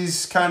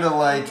ease, kind of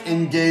like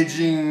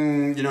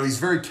engaging, he's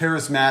very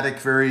charismatic,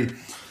 very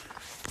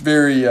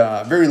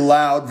very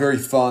loud, very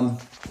fun.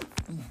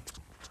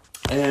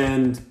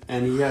 And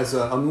he has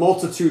a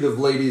multitude of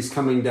ladies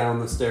coming down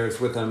the stairs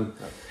with him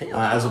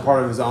as a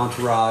part of his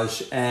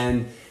entourage,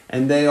 and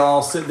they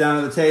all sit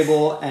down at the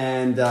table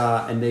and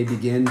they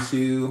begin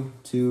to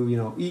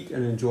eat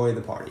and enjoy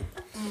the party.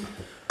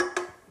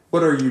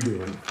 What are you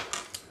doing?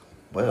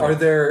 Well, Are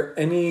there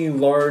any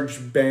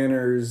large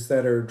banners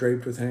that are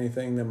draped with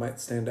anything that might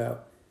stand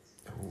out?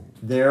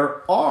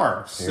 There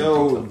are.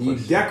 So the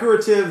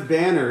decorative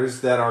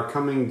banners that are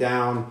coming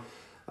down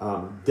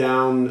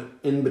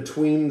in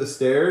between the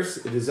stairs,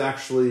 it is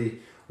actually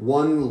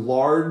one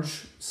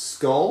large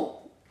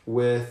skull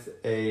with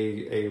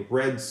a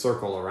red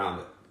circle around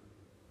it.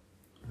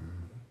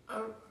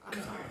 Oh, I'm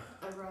sorry.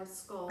 A red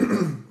skull.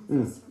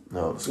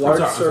 no, it's Large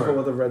sorry. circle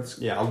with a red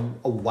skull. Yeah,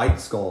 a white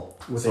skull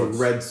with So a it's-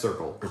 red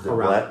circle Is it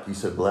around black? You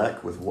said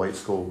black with white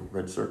skull,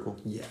 red circle?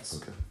 it. Yes.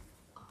 Okay.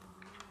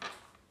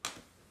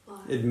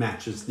 It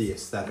matches the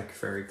aesthetic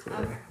very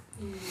clearly. Okay.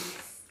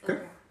 Yes. Okay.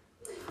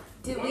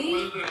 Did What we?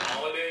 was this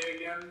holiday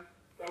again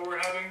that we're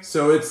having?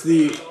 So it's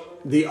the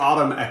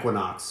autumn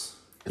equinox.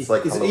 It's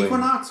like is it Halloween.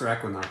 equinox or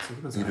equinox?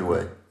 What is it? Either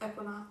way.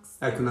 Equinox.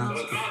 So Equinox.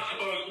 it's not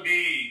supposed to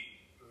be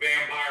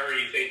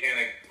vampire-y,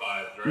 satanic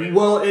vibes, right?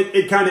 Well,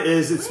 it kind of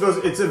is. It's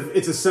supposed.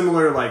 It's a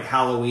similar like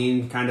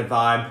Halloween kind of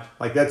vibe.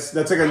 Like that's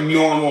like a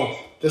normal.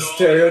 The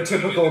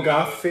stereotypical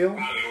goth feel?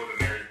 Out of the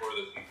ordinary for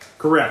this season.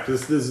 Correct.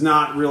 This is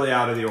not really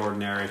out of the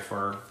ordinary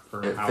for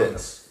It how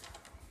fits.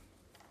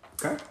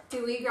 Okay.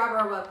 Do we grab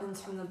our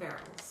weapons from the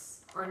barrels,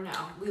 or no?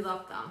 We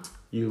left them.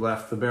 You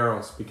left the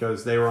barrels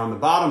because they were on the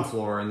bottom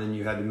floor, and then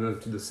you had to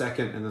move to the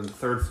second and then the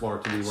third floor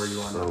to be where you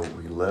are So now.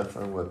 we left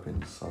our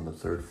weapons on the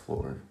 3rd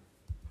floor.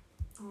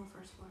 On the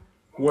first floor.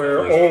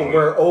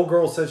 Where old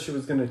girl said she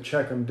was going to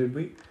check them, did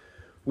we?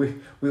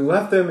 We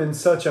left them in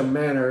such a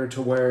manner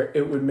to where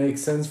it would make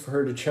sense for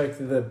her to check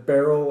the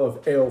barrel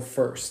of ale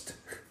first.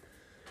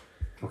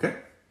 Okay.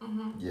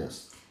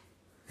 Yes.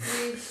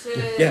 We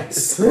should.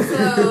 Yes.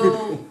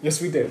 So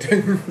Yes, we did.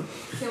 can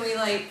we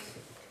like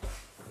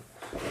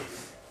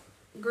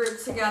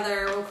group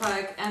together real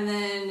quick and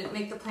then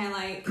make the plan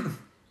like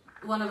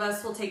one of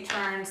us will take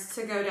turns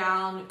to go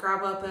down,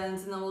 grab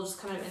weapons, and then we'll just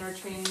kind of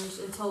interchange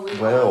until we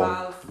Well. all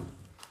have.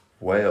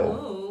 Well,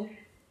 Oh.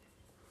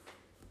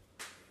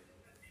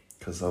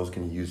 because I was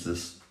going to use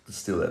this to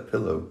steal that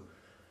pillow,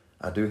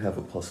 I do have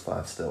a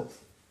 +5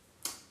 stealth.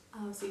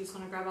 Oh, so you just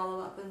want to grab all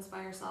the weapons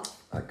by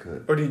yourself? I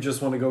could. Or do you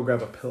just want to go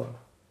grab a pillow?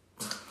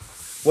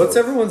 What's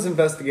everyone's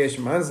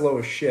investigation? Mine's low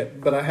as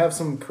shit, but I have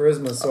some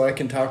charisma so I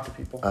can talk to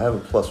people. I have a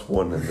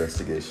 +1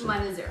 investigation.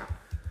 Mine is 0.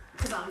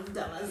 Because I'm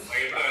dumb as. Like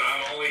I said,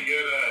 I'm only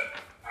good at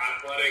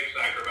athletics,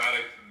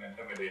 acrobatics, and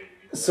intimidating.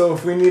 So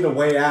if we need a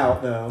way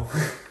out, though.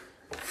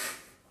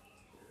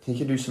 He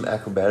could do some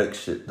acrobatic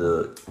shit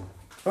to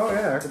Oh,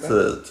 yeah.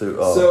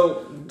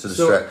 So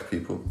distract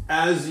people.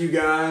 as you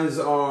guys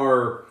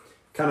are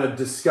kind of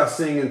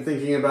discussing and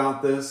thinking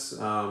about this,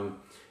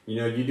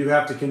 you do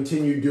have to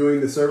continue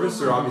doing the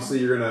service, or obviously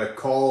you're going to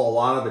call a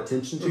lot of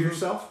attention to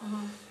yourself.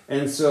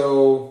 And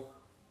so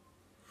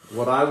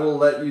what I will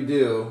let you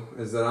do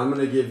is that I'm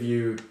going to give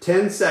you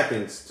 10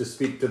 seconds to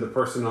speak to the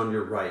person on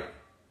your right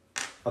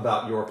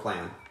about your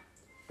plan.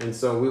 And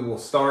so we will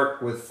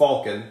start with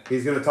Falcon.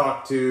 He's going to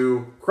talk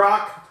to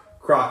Croc.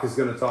 Croc is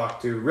going to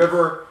talk to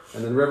River.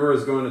 And then River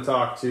is going to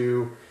talk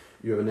to,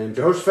 you have a name,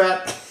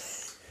 Jehoshaphat.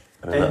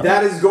 And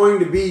that is going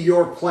to be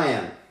your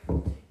plan.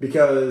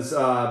 Because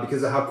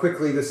of how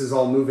quickly this is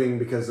all moving,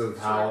 because of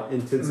how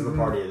intense of a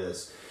party it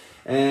is.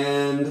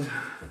 And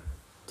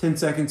 10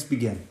 seconds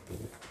begin.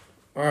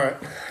 All right.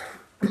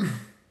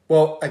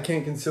 Well, I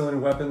can't conceal any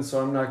weapons, so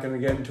I'm not going to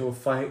get into a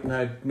fight, and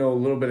I know a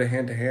little bit of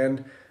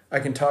hand-to-hand. I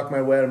can talk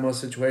my way out of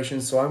most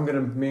situations, so I'm going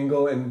to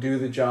mingle and do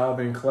the job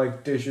and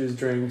collect dishes,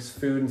 drinks,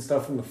 food, and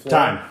stuff from the floor.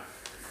 Time.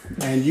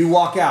 And you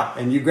walk out,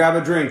 and you grab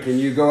a drink, and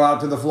you go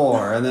out to the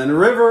floor. And then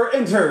River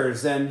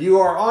enters, and you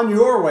are on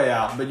your way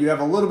out, but you have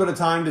a little bit of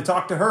time to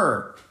talk to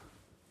her.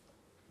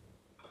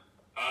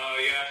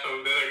 Yeah, so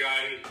the other guy,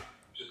 he's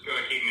just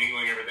going to keep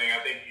mingling everything.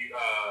 I think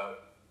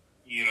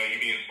you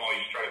being small, you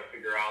should try to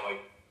figure out, like,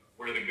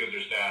 where the goods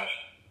are stashed.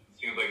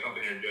 It seems like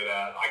something you're good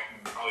at. I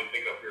can probably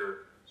pick up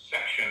your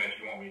section if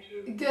you want me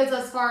to. Goods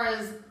as far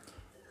as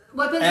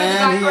weapons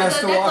And he or has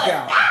the to walk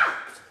necklace. out.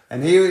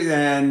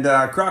 And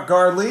Croc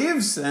Guard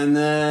leaves, and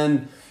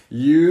then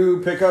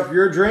you pick up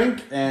your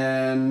drink,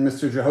 and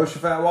Mr.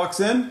 Jehoshaphat walks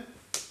in.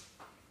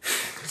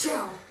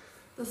 Joe,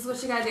 this is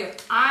what you gotta do.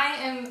 I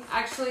am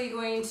actually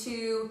going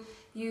to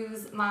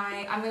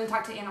I'm going to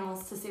talk to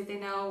animals to see if they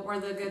know where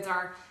the goods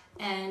are,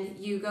 and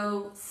you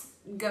go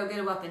get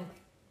a weapon.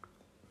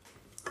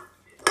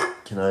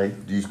 Can I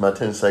use my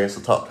 10 seconds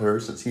to talk to her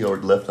since he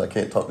already left and I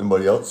can't talk to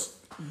anybody else?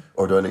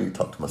 Or do I need to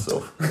talk to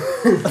myself?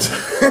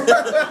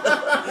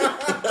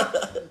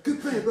 Good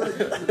plan, buddy.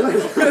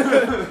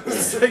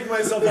 Take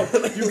myself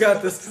up. You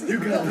got this. You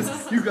got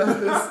this. You got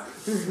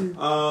this.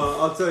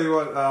 I'll tell you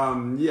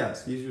what.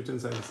 Yes, use your 10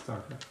 seconds to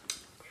talk.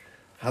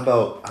 How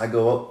about I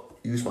go up,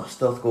 use my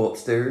stealth, go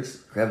upstairs,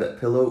 grab that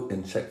pillow,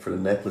 and check for the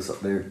necklace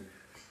up there?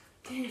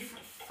 Okay,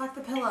 fuck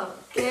the pillow.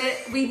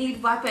 We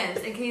need weapons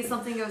in case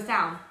something goes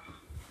down.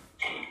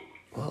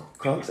 Well,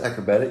 Kronk's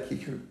acrobatic. He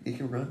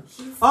can run.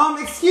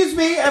 Excuse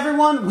me,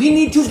 everyone. We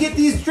need to get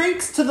these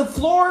drinks to the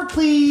floor,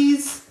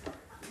 please.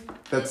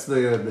 That's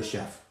the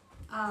chef.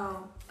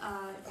 Oh,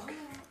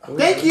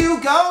 Thank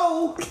you.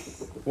 Go.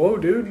 Whoa,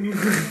 dude.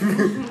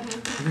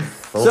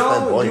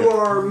 So you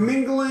are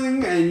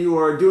mingling and you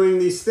are doing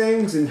these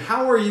things, and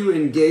how are you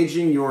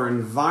engaging your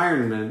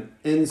environment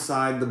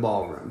inside the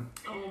ballroom?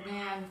 oh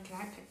man, can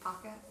I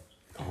pickpocket?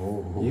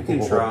 Oh. You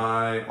can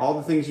try all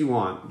the things you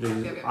want. Just-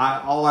 Okay.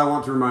 all I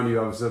want to remind you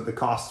of is that the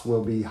costs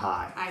will be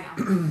high. I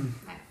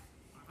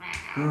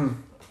know.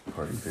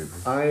 Party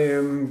favor. I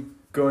am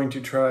going to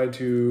try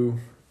to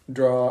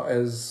draw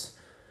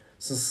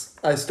since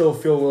I still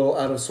feel a little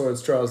out of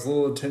sorts, draw as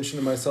little attention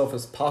to myself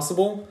as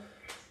possible,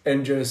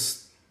 and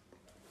just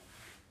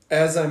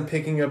as I'm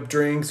picking up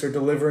drinks or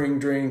delivering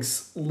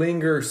drinks,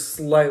 linger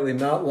slightly,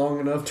 not long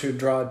enough to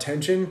draw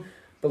attention,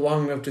 but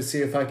long enough to see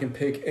if I can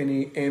pick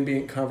any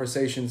ambient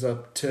conversations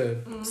up to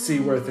see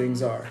where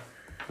things are.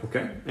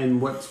 Okay.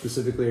 And what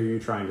specifically are you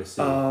trying to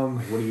see?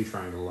 What are you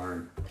trying to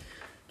learn?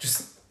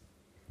 Just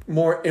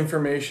more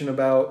information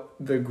about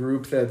the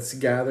group that's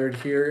gathered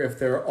here, if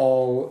they're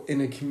all in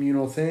a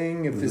communal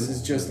thing, if this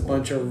is just a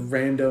bunch of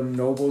random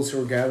nobles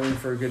who are gathering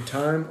for a good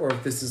time, or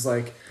if this is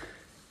like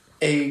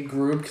a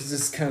group, because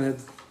this kind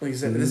of, like you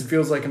said, this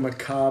feels like a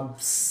macabre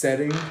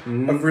setting,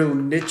 a real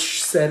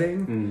niche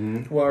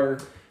setting, where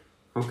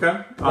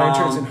Okay.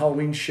 lanterns and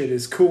Halloween shit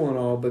is cool and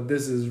all, but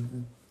this is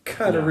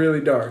kind of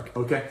really dark.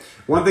 Okay.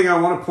 One thing I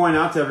want to point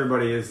out to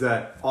everybody is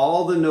that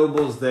all the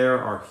nobles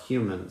there are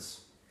humans.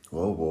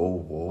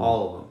 Whoa.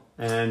 All of them.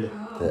 And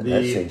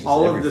That changes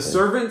all of the everything.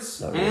 servants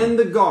Not and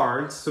the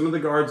guards, some of the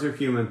guards are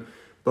human,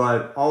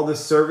 but all the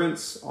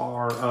servants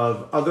are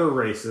of other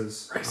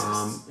races.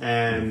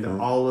 And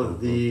all of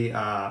the,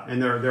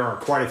 and there are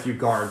quite a few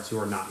guards who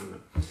are not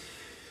human.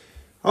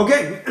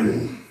 Okay.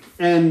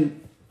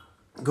 And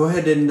go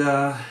ahead and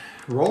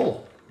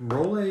roll.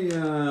 Roll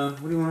a,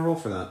 what do you want to roll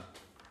for that?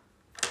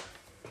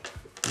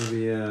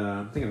 Maybe,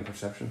 I'm thinking of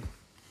perception.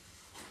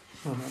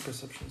 Oh, my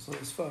perception's low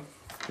as fuck.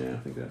 Yeah, I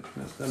think that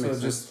So makes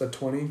sense. just a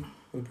 20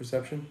 with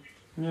perception?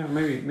 Yeah,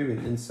 maybe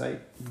an insight.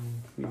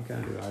 You can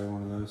kind of do either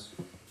one of those.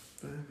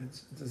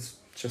 It's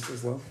just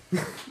as low.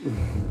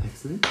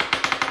 Excellent.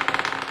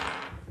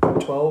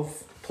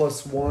 12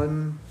 plus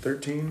 1,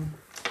 13.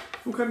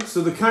 Okay,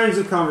 so the kinds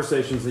of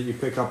conversations that you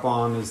pick up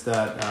on is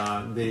that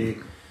the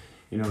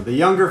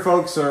younger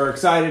folks are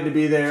excited to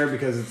be there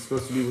because it's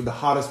supposed to be the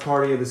hottest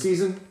party of the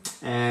season,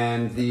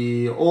 and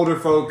the older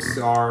folks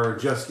are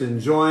just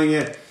enjoying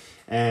it,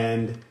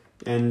 and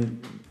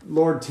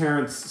Lord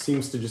Terrence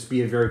seems to just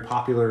be a very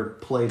popular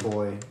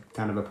playboy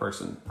kind of a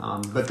person,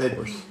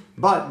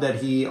 but that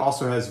he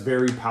also has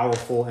very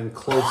powerful and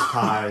close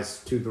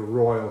ties to the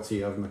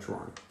royalty of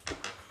Matroran.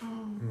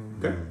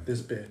 Okay.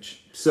 This bitch.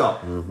 So,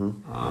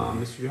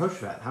 Mr.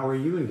 Jehoshaphat, how are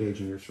you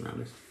engaging your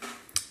surroundings?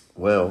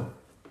 Well,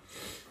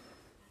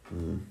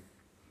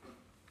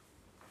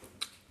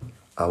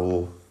 I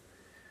will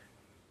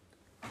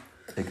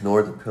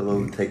ignore the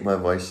pillow, take my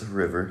advice to the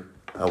river.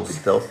 I will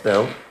stealth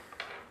down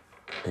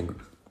and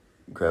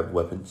grab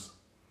weapons.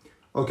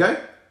 Okay,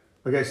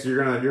 so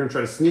you're gonna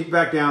try to sneak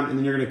back down, and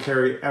then you're gonna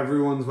carry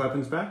everyone's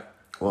weapons back.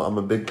 Well, I'm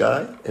a big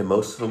guy, and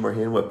most of them are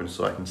hand weapons,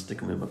 so I can stick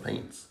them in my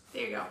pants.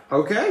 There you go.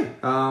 Okay,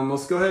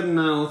 let's go ahead and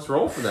let's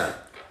roll for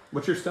that.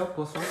 What's your stealth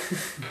plus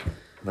 5?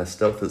 My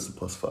stealth is a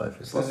 +5.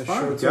 Plus Short 5.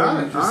 term, Got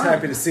I'm it. just All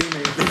happy right. to see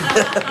me.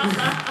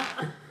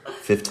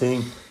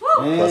 15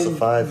 plus a And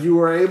 5. you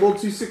are able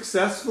to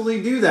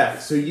successfully do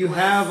that. So you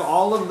have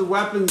all of the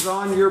weapons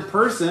on your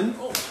person.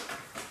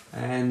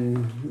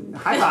 And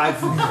high five.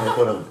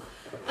 Hold on.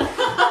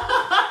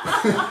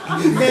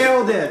 You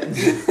nailed it.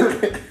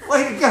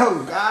 Way to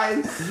go,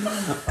 guys.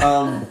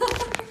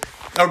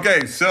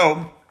 Okay,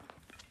 so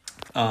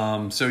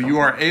you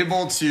are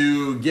able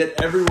to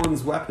get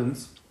everyone's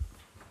weapons,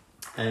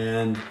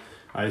 and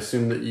I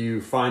assume that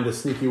you find a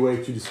sneaky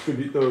way to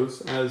distribute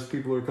those as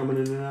people are coming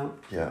in and out.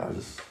 Yeah, I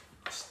just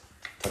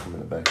tuck them in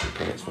the back of the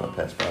pants when I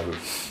pass by.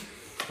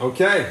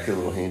 Okay. Get a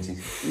little handsy.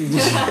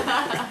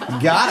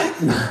 Got it.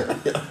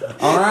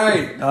 All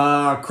right.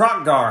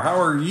 Krokgar, how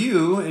are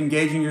you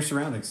engaging your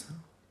surroundings?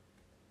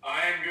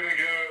 I'm gonna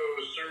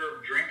go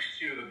serve drinks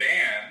to the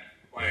band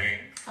playing,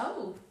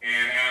 Oh.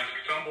 and ask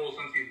Tumble,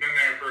 since he's been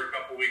there for a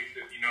couple weeks,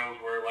 if he knows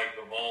where like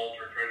the vault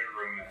or treasure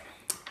room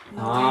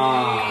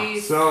is.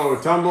 Nice. So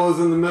Tumble is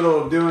in the middle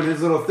of doing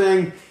his little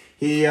thing.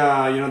 He,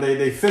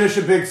 they finish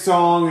a big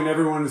song and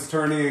everyone is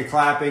turning and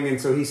clapping, and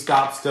so he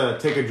stops to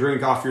take a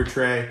drink off your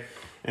tray.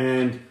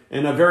 And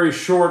in a very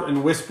short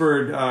and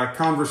whispered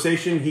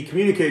conversation, he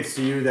communicates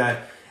to you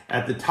that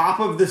at the top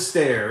of the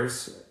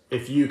stairs,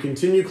 if you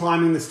continue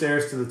climbing the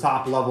stairs to the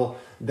top level,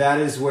 that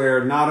is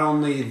where not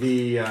only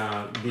the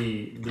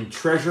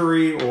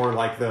treasury or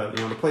like the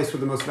place where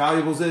the most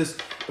valuables is,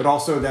 but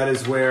also that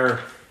is where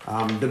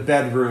the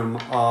bedroom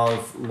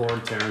of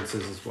Lord Terrence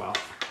is as well.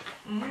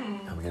 I'm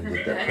gonna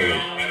get And that I'll pillow.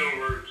 head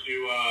over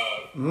to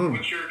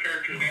What's your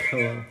character's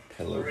name?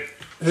 Hello.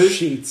 Hello.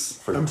 Sheets.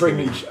 For I'm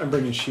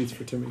bringing sheets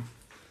for Timmy.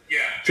 Yeah.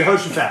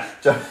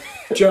 Jehoshaphat.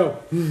 Joe.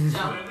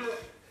 No.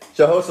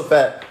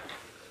 Jehoshaphat.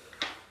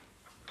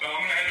 So I'm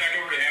gonna head back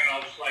over to him, and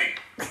I'll just like,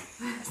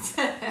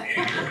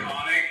 in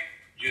Draconic,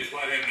 just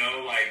let him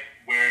know like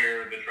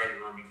where the treasure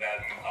room is at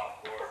on the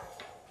top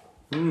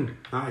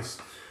floor. Nice.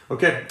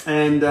 Okay,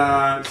 and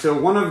so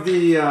one of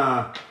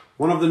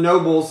the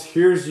nobles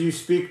hears you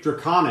speak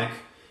Draconic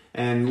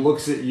and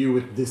looks at you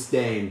with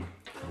disdain.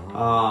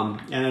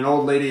 And an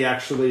old lady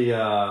actually,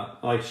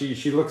 like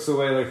she looks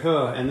away like,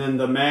 huh, and then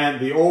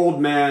the old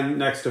man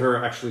next to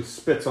her actually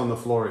spits on the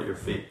floor at your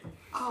feet.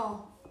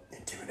 Oh.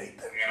 Intimidate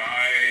them. And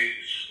I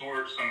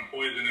snort some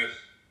poisonous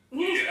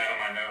shit out of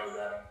my nose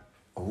at him.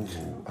 Oh,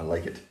 I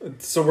like it.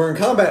 So we're in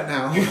combat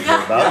now.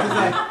 We're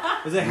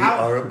about Is it we how?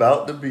 are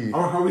about to be.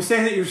 Are we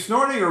saying that you're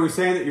snorting, or are we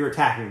saying that you're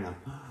attacking them?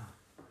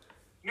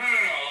 No,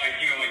 like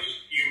like just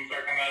fumes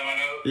start coming out of my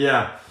nose.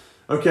 Yeah.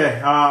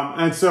 Okay.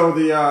 And so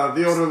the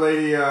older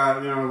lady,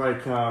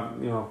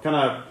 kind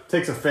of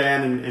takes a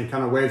fan and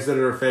kind of waves it at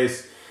her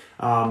face.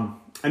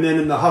 And then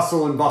in the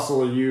hustle and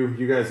bustle,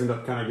 you guys end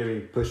up kind of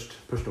getting pushed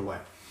away.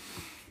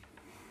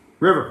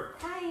 River.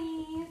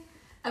 Hi.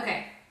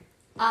 Okay.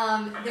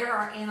 There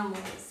are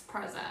animals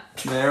present.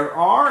 There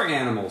are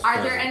animals.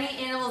 Are there present.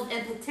 any animals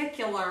in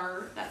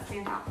particular that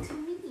stand out to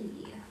me?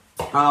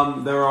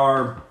 There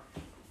are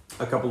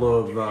a couple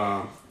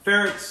of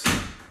ferrets,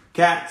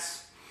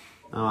 cats,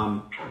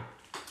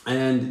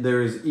 and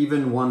there is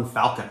even one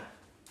falcon.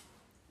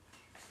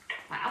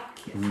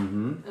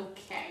 Falcon.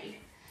 Okay.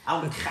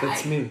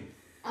 That's me.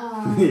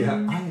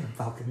 Yeah, I am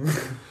falcon.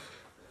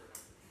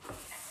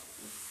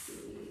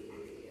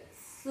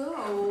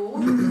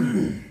 So,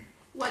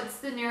 what's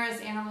the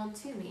nearest animal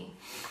to me?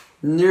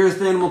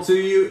 Nearest animal to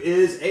you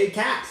is a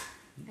cat.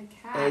 A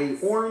cat. A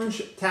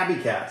orange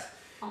tabby cat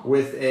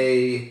with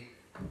a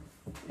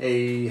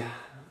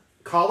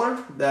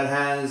collar that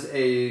has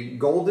a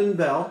golden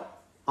bell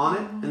on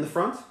it in the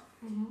front,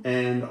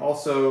 and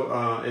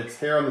also its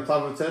hair on the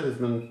top of its head has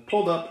been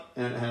pulled up,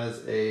 and it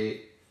has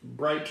a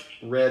bright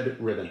red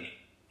ribbon.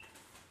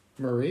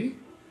 Marie?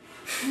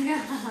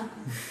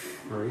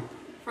 Marie?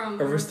 From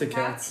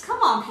Aristocats.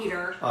 Come on,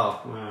 Peter.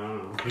 Oh, I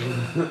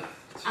don't know.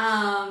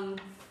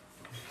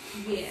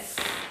 Yes.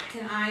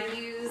 Can I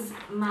use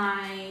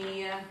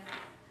my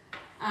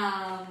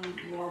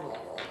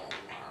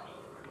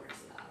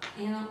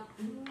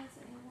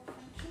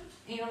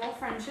animal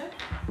friendship?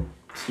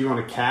 So you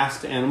want to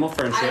cast animal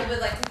friendship? I would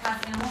like to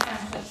cast animal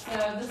friendship.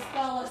 So this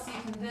spell lets you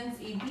convince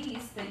a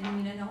beast that you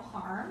mean no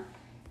harm.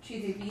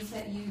 Choose a beast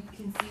that you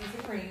can see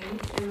within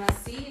range. It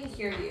must see and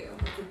hear you.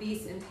 If the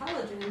beast's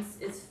intelligence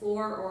is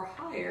 4 or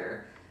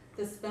higher,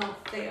 the spell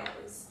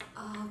fails.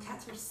 Oh,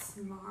 cats are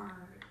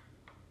smart.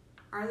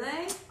 Are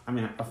they? I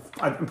mean,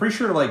 I'm pretty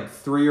sure like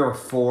 3 or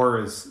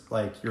 4 is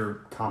like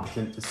you're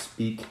competent to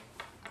speak.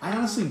 I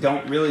honestly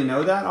don't really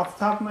know that off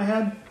the top of my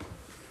head.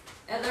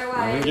 Let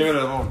Otherwise, me give it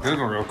a little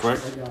Google real quick.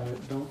 I got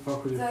it. Don't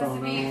fuck with your Does phone.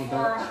 it I mean don't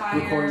want 4 or that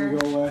higher? recording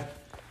to go away.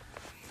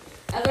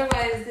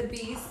 otherwise the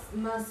beast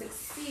must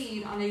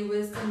succeed on a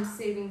wisdom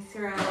saving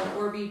throw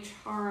or be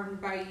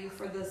charmed by you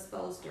for the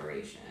spell's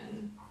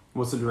duration.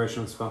 What's the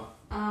duration of the spell?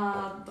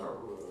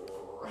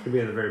 Could be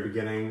at the very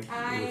beginning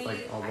with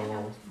like all the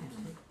levels.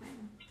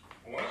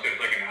 I want to say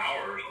it's like an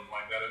hour or something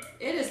like that, isn't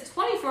it? It is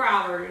 24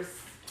 hours.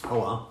 Oh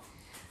wow.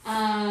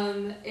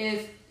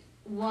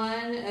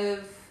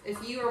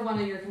 If you or one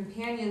of your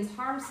companions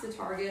harms the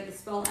target, the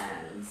spell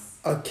ends.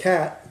 A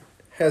cat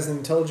has an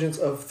intelligence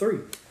of 3.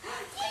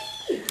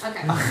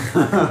 Okay.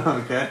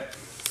 Okay.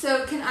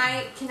 So can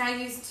I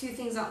use 2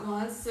 things at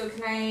once? So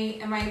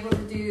am I able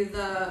to do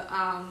the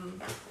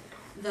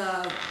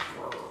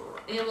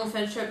animal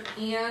friendship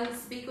and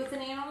speak with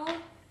an animal?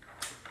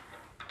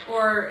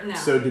 Or no?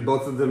 So do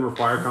both of them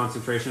require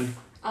concentration?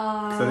 So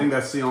I think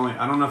that's the only.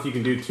 I don't know if you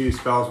can do 2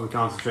 spells with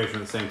concentration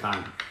at the same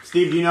time.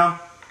 Steve, do you know?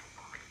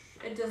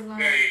 It does not.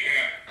 Yeah, you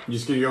can. You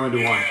just can only do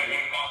You one. only have one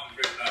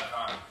concentration at a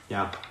time.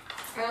 Yeah.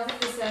 I don't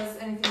think it says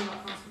anything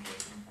about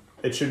concentration.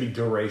 It should be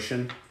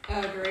duration.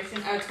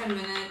 Duration. 10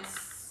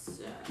 minutes.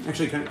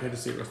 Actually, can I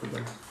just see it real quick?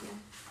 Yeah.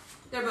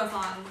 They're both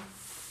on.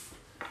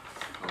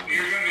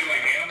 You're going to do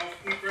like animal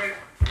speak, right?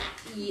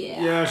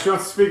 Yeah. Yeah, she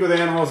wants to speak with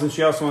animals, and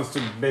she also wants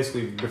to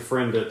basically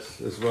befriend it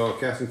as well.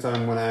 Casting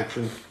time, 1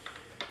 action.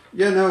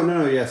 Yeah,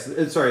 no, yes.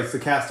 It's the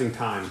casting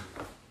time.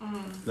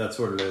 That's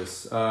what it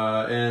is.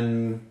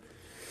 And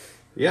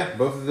yeah,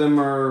 both of them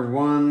are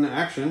 1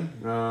 action.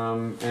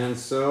 And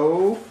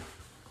so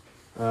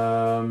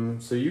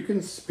you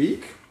can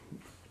speak.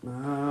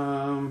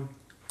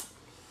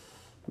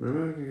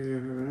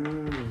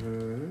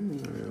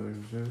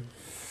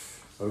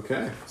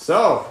 Okay,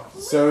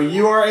 so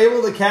you are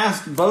able to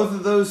cast both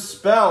of those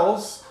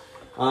spells.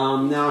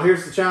 Now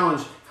here's the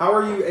challenge. How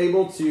are you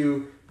able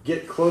to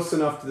get close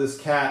enough to this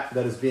cat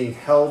that is being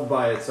held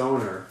by its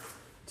owner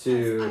I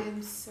to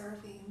am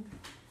serving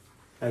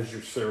as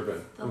your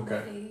servant? the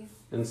Okay. lady.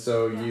 And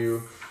so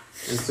you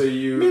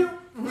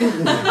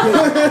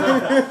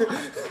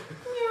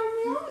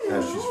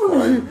Yeah, she's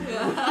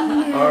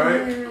fine. All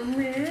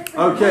right.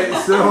 Okay,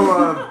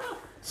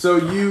 so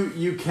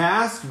you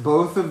cast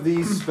both of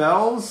these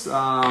spells.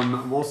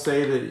 We'll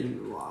say that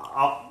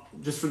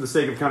just for the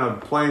sake of kind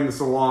of playing this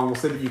along, we'll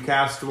say that you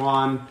cast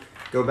one,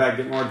 go back,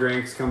 get more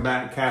drinks, come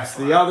back, cast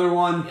the other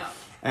one. Yeah.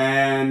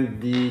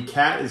 And the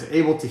cat is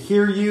able to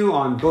hear you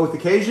on both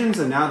occasions,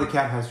 and now the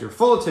cat has your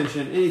full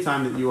attention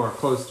anytime that you are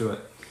close to it.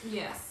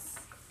 Yes.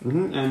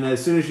 And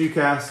as soon as you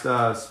cast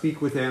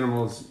Speak with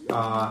Animals,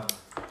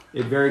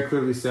 it very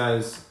clearly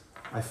says,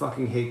 I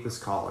fucking hate this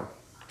collar.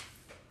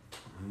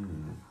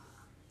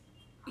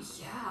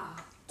 Yeah.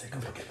 Take a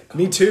look at the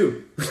Me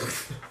too.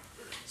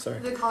 Sorry.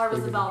 The collar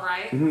was the bell,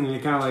 right? And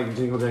it kind of like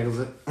jingle jangles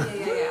it.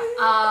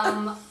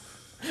 Yeah.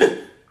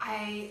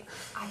 I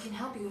can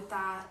help you with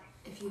that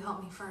if you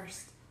help me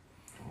first.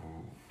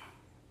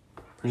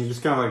 And he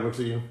just kind of like looks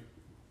at you.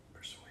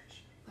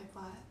 persuasion. Like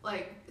what?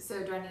 Like,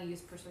 so do I need to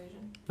use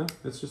persuasion? No,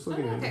 it's just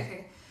looking at you.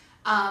 Okay.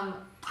 I'm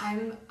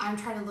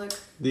trying to look.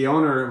 The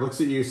owner looks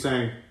at you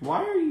saying,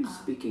 why are you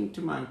speaking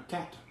to my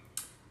cat?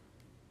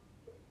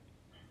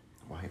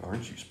 Why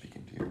aren't you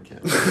speaking to your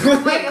cat?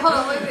 Wait, hold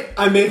on, wait.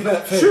 I made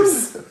that face.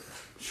 Shoo!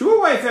 Shoo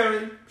away,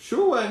 fairy!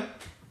 Shoo away!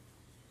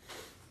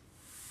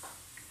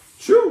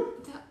 Shoo!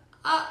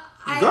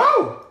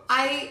 Go!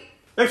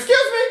 Excuse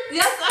me!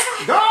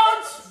 Yes,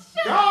 Guards!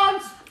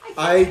 Guards!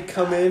 I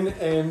come in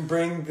and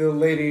bring the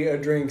lady a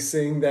drink,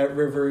 seeing that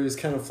River is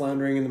kind of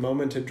floundering in the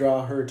moment to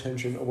draw her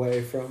attention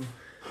away from.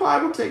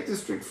 I will take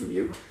this drink from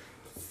you.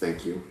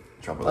 Thank you.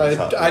 Drop it on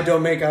top. I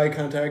don't make eye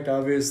contact.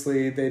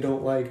 Obviously, they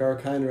don't like our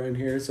kind around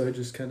here, so I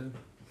just kind of.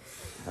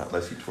 Not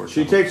unless you torture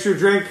She them. takes your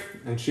drink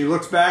and she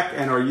looks back,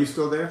 and are you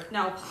still there?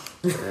 No.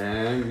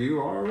 And you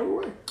are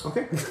away.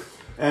 Okay.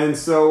 And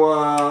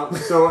so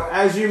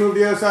as you move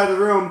the other side of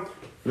the room,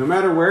 no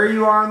matter where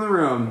you are in the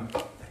room,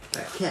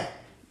 that cat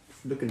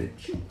is looking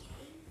at you.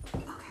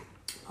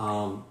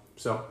 Okay.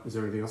 So is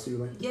there anything else you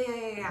would like?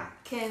 Yeah.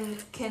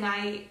 Can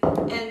I?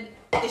 And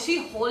is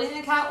she holding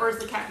the cat, or is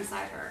the cat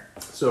beside her?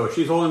 So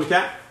she's holding the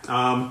cat,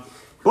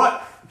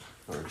 but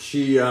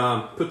she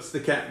puts the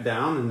cat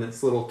down in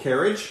this little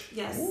carriage,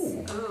 Yes.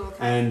 Ooh. Oh,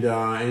 okay.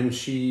 and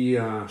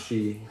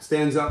she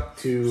stands up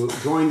to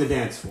join the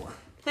dance floor.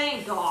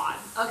 Thank God.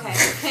 Okay.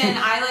 Can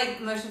I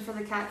motion for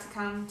the cat to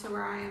come to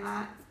where I am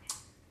at?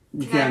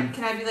 You Can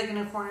I be in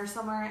a corner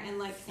somewhere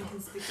and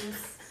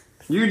inconspicuous?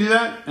 You can do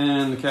that,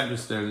 and the cat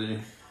just stares at you.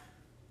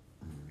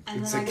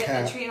 And It's then a I get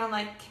cat. the treat and I'm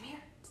like, come here.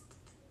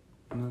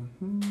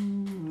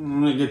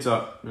 And it gets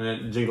up and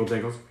it jingle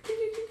jingles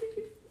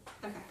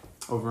Okay.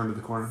 over into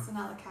the corner. So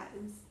now the cat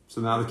is. So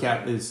now the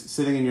cat is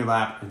sitting in your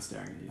lap and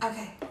staring at you.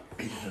 Okay.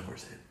 Beat it over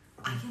his head.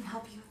 I can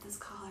help you with this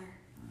collar,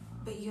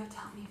 but you have to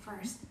help me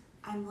first.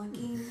 I'm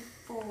looking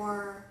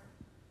for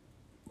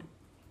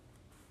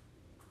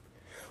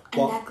a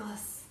Well-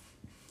 necklace.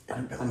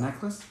 A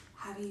necklace?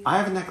 Have you? I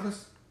have a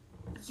necklace.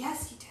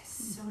 Yes, you do.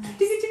 So nice.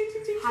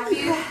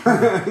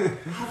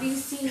 Have you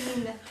seen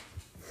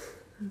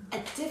a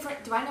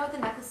different? Do I know what the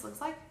necklace looks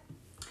like?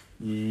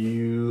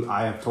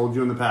 I have told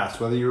you in the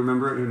past. Whether you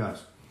remember it, who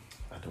knows?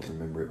 I don't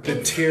remember it.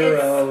 The tier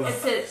of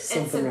It's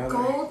something a rather.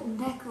 gold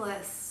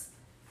necklace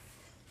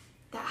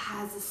that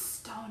has a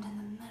stone in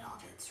the middle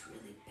of it. It's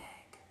really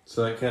big.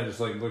 So that cat just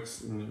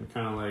looks and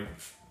kind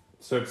of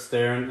starts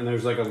staring, and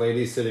there's a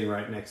lady sitting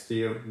right next to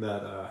you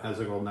that has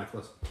a gold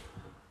necklace.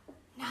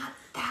 Not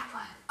that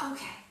one.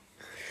 Okay.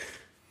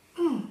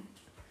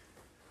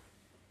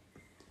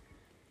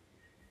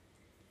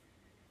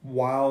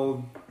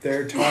 While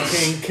they're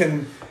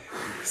talking,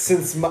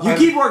 since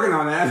Keep working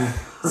on that.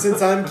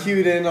 since I'm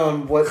cued in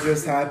on what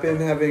just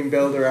happened, having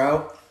bailed her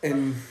out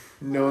and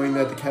knowing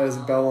that the cat has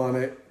a bell on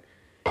it,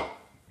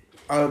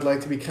 I would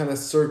like to be kind of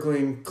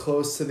circling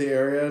close to the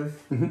area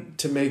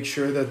to make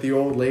sure that the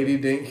old lady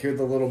didn't hear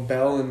the little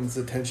bell and his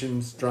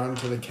attention's drawn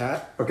to the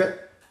cat. Okay.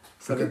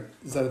 Is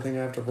that a thing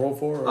I have to roll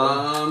for?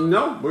 Or?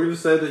 No. We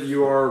just said that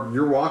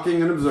you're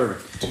walking and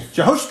observing.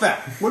 Jehoshaphat,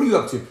 what are you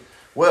up to?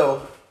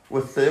 Well,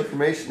 with the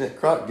information that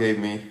Croc gave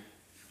me,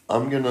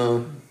 I'm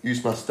gonna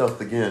use my stealth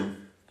again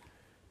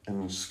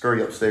and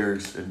scurry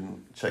upstairs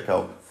and check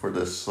out for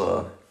this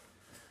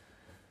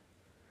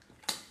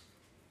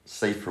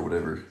safe or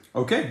whatever.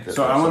 Okay, That's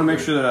so I want to make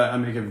something. sure that I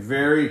make it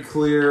very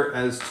clear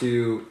as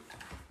to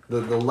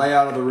the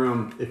layout of the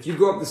room. If you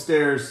go up the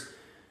stairs,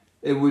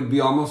 it would be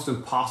almost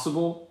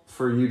impossible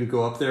for you to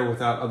go up there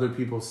without other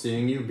people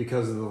seeing you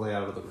because of the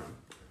layout of the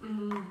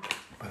room.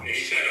 He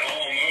said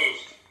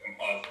almost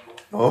impossible.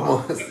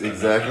 Almost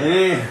exactly.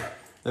 Hey,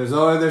 there's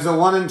a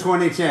 1 in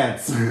 20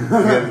 chance. You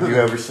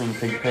ever seen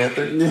Pink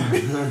Panther?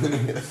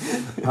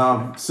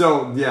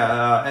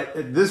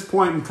 At this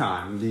point in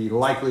time, the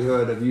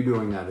likelihood of you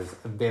doing that is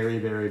very,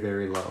 very,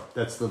 very low.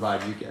 That's the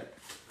vibe you get.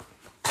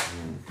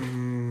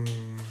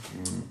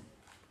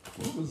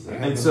 What was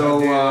that? And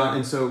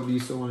so, do you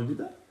still want to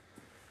do that?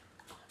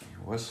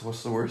 What's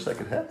the worst that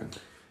could happen?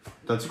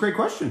 That's a great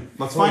question.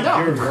 Let's find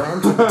out. You're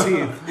armed to the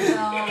teeth.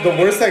 No. The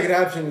worst that could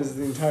happen is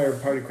the entire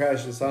party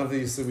crashes.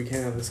 Obviously, we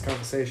can't have this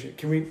conversation.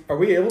 Are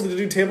we able to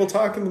do table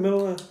talk in the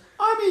middle of?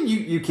 I mean,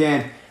 you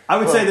can. I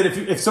would say that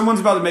if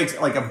someone's about to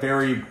make like a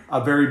very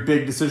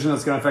big decision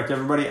that's going to affect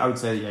everybody, I would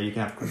say you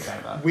can have a quick chat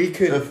about it. We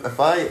could. If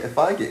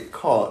I get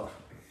caught,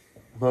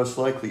 most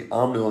likely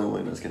I'm the only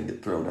one that's going to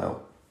get thrown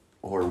out,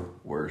 or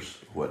worse,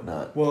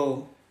 whatnot.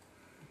 Well,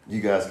 you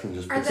guys can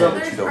just Are pretend the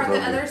that other, you don't are know the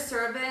me. other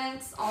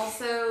servants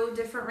also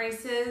different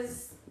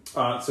races?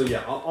 So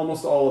yeah,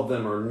 almost all of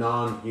them are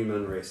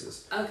non-human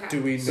races. Okay.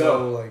 do we know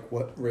So- like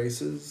what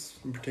races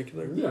in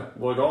particular? Yeah,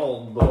 like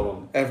all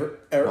the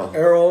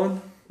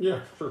Everyone?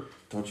 yeah, sure.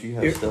 Don't you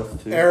have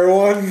stuff too?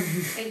 Everyone?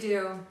 I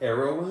do.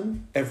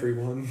 Heroin?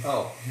 Everyone.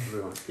 Oh,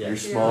 everyone. Yeah, You're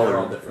they're smaller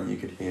all than different. you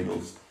could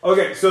handle.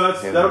 Okay, so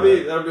that'll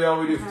be all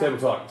we do for Okay. table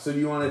talk. So do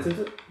you want to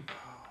attempt it?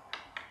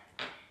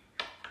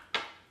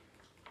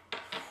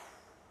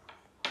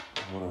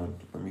 Hold on,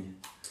 let me.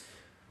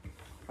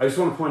 I just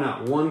want to point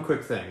out one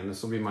quick thing, and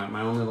this will be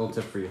my only little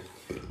tip for you.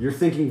 You're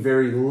thinking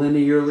very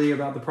linearly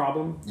about the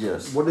problem.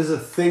 Yes. What is a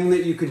thing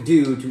that you could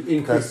do to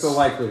increase That's- the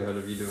likelihood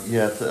of you doing it?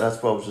 Yeah,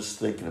 that's what I was just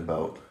thinking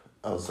about.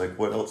 I was like,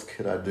 what else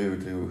could I do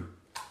to?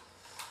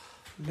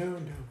 No,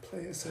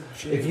 play us a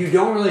J. If you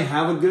don't really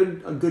have a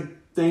good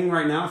thing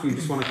right now, if you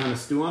just want to kind of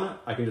stew on it,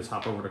 I can just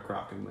hop over to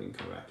Croc and we can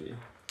come back to you.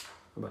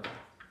 How about that?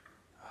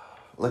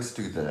 Let's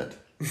do that.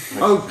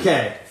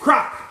 Okay,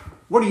 Croc,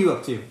 what are you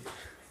up to?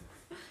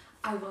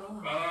 I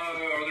will. Are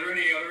there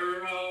any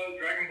other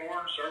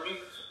Dragonborn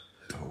servants?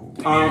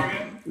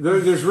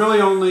 There's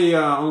really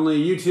only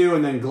you two,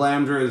 and then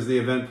Glamdra is the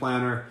event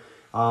planner.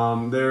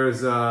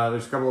 There's a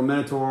couple of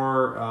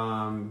Minotaur.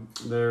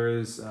 There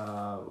is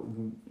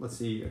let's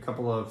see, a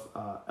couple of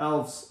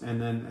elves, and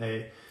then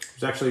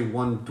there's actually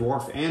one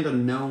dwarf and a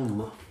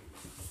gnome.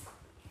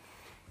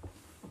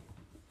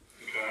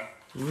 Okay.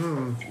 I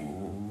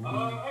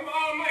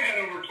might head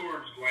over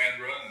towards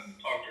Glandra and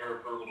talk to her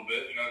for a little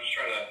bit. Just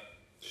try to.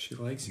 She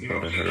likes You you. know,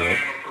 since I am a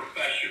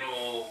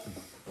professional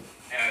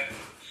at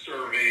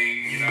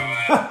serving,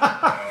 as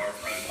our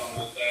friend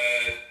Humble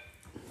said,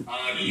 just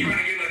trying to get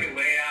like a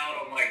layout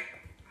on like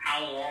how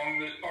long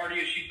this party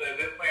is. She's the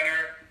event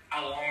planner.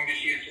 How long does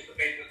she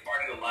anticipate this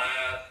party to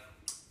last?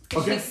 Is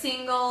Okay. she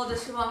single?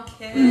 Does she want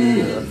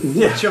kids?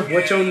 Yeah.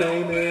 What your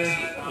name is?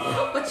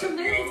 What's your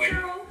name, like,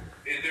 girl?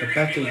 Is there The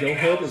gonna back be, of like, your an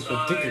head is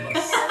outside, ridiculous.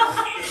 Like,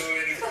 fireworks show,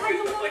 any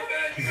stuff like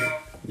that,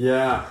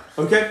 Yeah.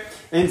 Okay.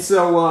 And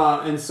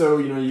so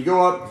you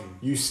go up,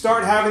 you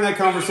start having that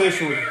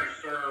conversation with. better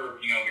serve,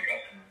 the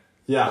customer.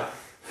 Yeah.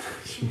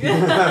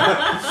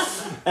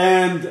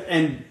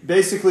 and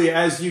basically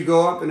as you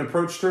go up and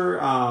approached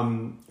her,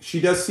 she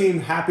does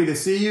seem happy to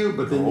see you,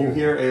 but then you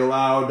hear a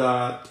loud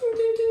ting,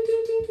 ting, ting,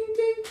 ting, ting, ting,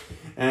 ting.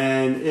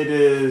 And it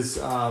is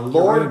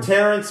Lord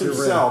Terrence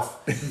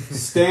himself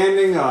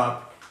standing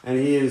up, and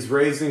he is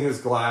raising his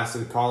glass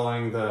and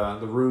calling the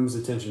room's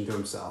attention to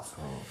himself.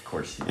 Oh, of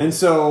course. And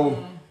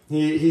so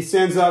he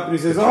stands up and he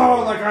says,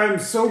 "Oh, like I'm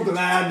so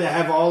glad to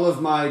have all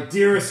of my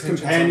dearest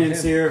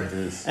companions here, It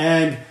is.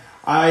 and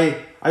I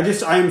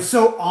am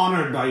so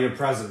honored by your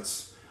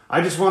presence. I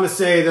just want to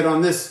say that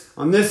on this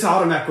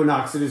autumn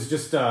equinox, it is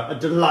just a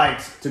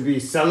delight to be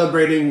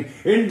celebrating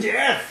in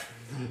death."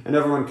 And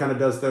everyone kind of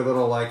does their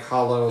little like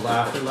hollow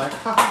laughter, like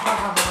ha ha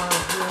ha ha ha,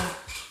 yeah,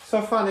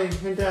 so funny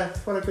in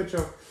death. What a good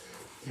joke.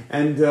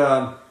 And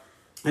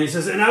he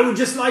says, "And I would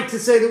just like to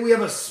say that we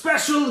have a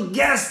special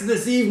guest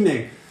this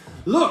evening.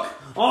 Look,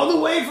 all the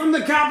way from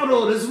the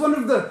capital, it is one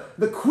of the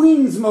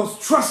Queen's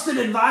most trusted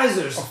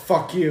advisors,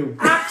 Fuck you.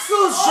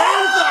 Axel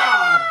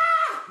Shanthar."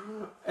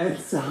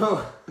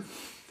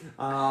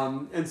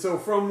 And so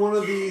from one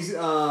of these,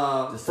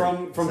 This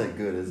from ain't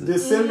good, is it?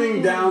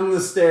 descending down the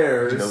He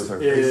stairs knows our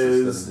faces,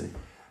 is doesn't he?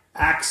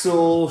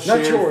 Axel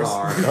Not yours.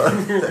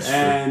 Shanthar.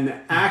 And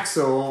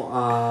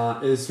Axel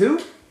is who?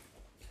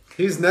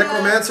 He's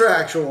Necromancer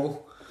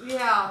Actual.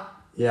 Yeah.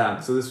 Yeah,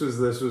 so this was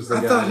the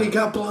I guy. thought he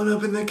got blown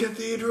up in the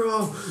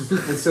cathedral.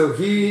 And so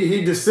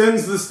he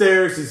descends the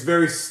stairs. He's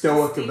very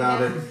stoic Steve about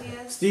knows it. who he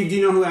is? Steve, do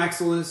you know who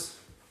Axel is?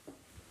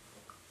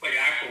 Like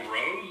Axl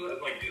Rose?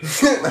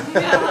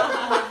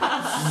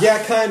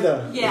 Yeah,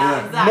 kinda.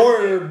 Yeah,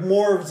 exactly.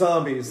 More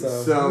zombies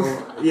though.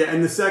 So yeah,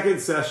 in the second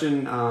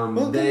session,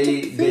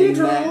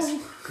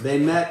 they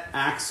met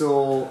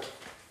Axel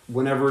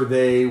whenever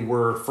they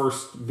were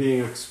first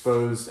being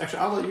exposed. Actually,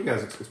 I'll let you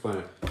guys explain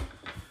it.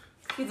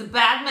 He's a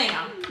bad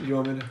man. You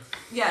want me to?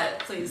 Yeah,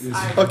 please.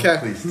 Okay.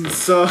 Please.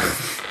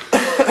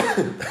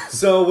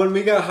 So when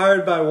we got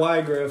hired by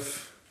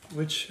Wygriff,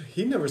 which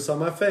he never saw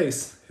my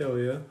face. Hell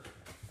yeah.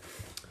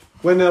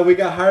 When we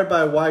got hired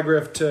by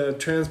Wygriff to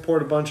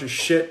transport a bunch of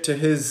shit to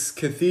his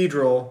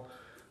cathedral,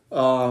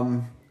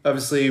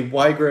 obviously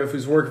Wygriff,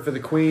 who's working for the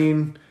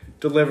Queen,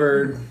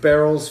 delivered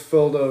barrels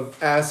filled of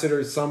acid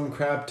or some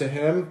crap to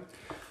him.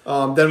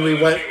 Then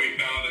we went. Shit we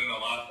found in the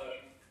last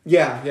session.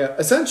 Yeah.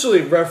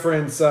 Essentially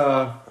reference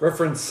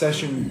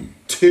session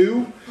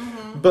 2,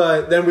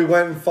 but then we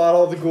went and fought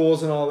all the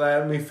ghouls and all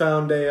that, and we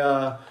found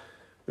a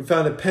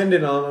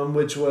pendant on him,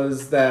 which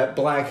was that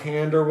black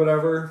hand or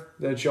whatever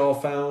that y'all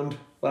found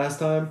last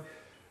time.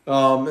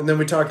 And then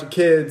we talked to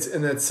kids,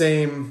 and that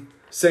same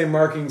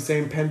marking,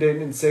 same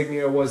pendant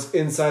insignia was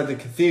inside the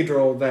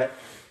cathedral that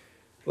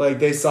Like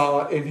they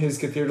saw in his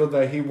cathedral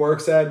that he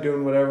works at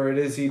doing whatever it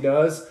is he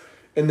does,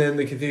 and then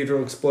the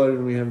cathedral exploded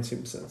and we haven't seen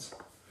him since.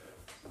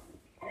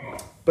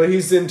 But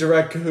he's in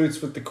direct cahoots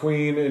with the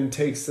queen and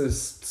takes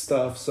this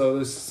stuff, so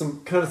there's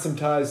some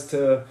ties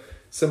to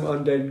some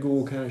undead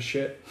ghoul kind of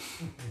shit.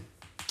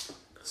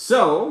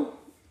 So,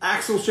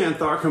 Axel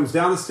Shanthar comes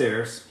down the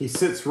stairs. He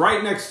sits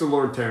right next to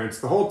Lord Terrence.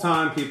 The whole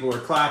time people are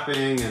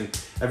clapping and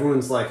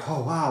everyone's like,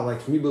 oh wow,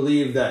 like can you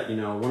believe that,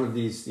 one of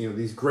these,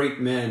 these great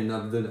men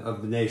of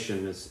the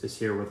nation is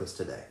here with us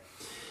today.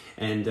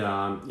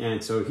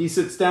 And so he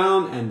sits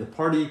down and the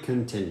party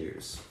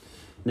continues.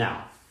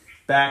 Now,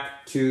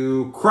 back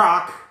to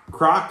Croc.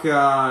 Croc,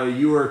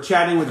 you were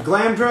chatting with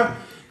Glamdra.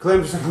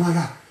 Glamdra's like, oh my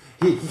god,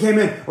 he came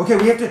in. Okay,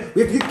 we have to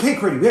get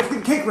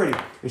cake ready.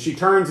 And she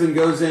turns and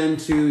goes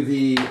into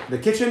the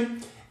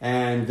kitchen,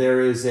 and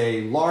there is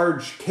a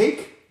large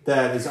cake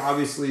that is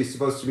obviously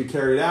supposed to be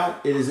carried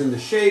out. It is in the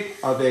shape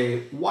of a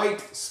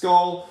white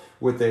skull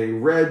with a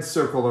red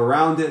circle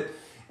around it.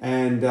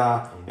 And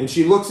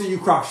she looks at you,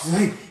 Croc. She says,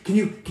 hey, can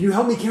you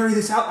help me carry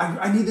this out?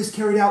 I need this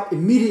carried out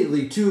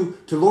immediately to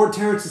Lord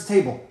Terrence's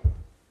table.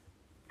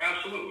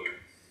 Absolutely.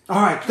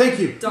 All right, thank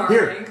you. Darling.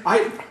 Here,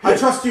 I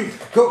trust you.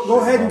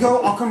 Go ahead and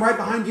go. I'll come right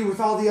behind you with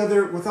all the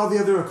other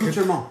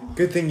accoutrements.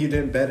 Good thing you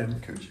didn't bet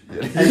him.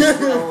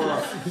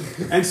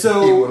 And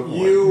so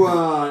you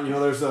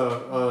there's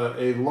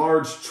a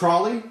large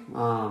trolley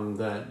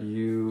that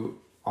you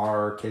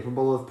are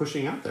capable of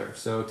pushing out there.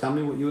 So tell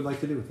me what you would like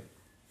to do with it.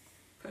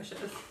 Push it.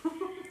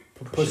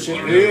 Push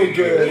it real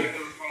good.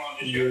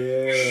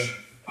 Yeah.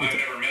 I've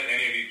never met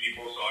any of these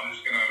people, so I'm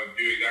just gonna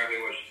do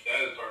exactly what she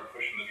says. Start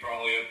pushing the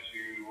trolley up to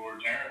Lord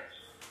Terrence.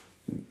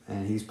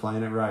 And he's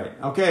playing it right.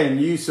 Okay,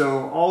 and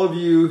so all of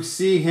you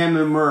see him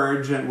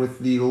emerge with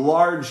the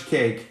large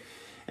cake.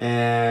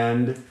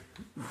 And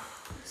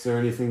is there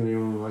anything that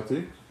you would like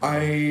to do?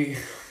 There's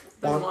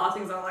a lot of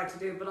things I like to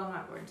do, but I'm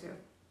not going to.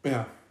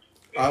 Yeah.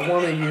 I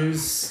want to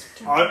use...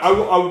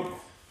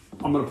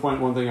 I'm going to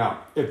point one thing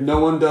out. If no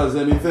one does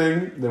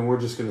anything, then we're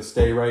just going to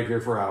stay right here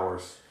for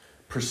hours.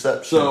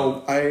 Perception.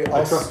 So I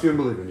trust you and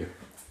believe in you.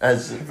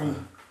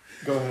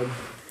 Go ahead.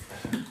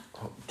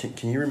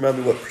 Can you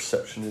remember what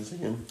perception is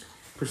again?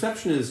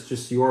 Perception is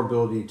just your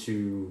ability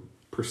to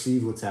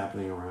perceive what's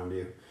happening around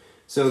you.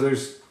 So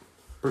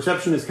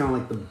perception is kind of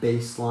like the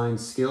baseline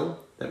skill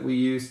that we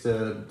use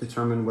to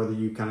determine whether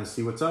you kind of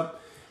see what's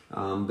up.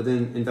 But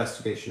then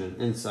investigation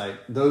and insight,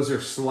 those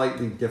are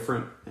slightly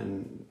different,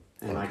 and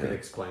okay. I could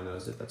explain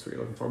those if that's what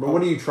you're looking for. But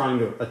what are you trying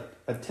to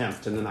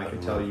attempt? And then I can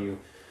tell you.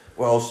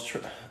 Well,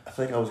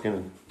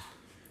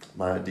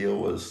 my idea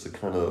was to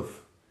kind of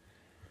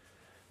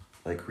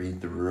like read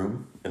the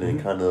room and then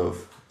kind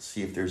of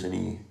see if there's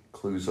any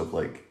clues of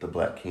like the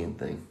black can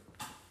thing.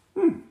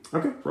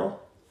 Okay, roll.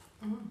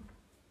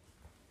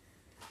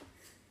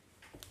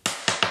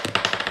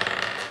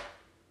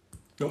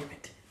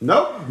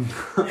 Nope.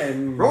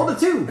 And roll the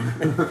 2.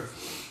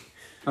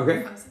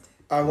 Okay.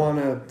 I want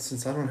to,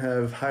 since I don't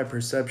have high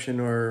perception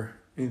or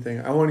anything,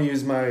 I want to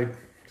use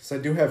because I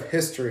do have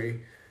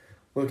history,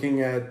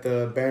 looking at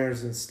the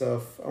banners and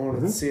stuff. I want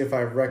to see if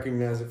I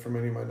recognize it from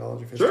any of my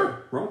knowledge of history.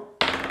 Sure, roll.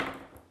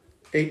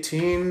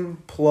 18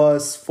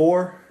 plus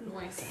 4.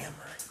 Nice. Damn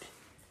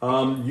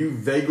right. You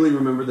vaguely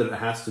remember that it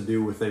has to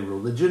do with a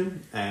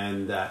religion,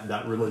 and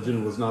that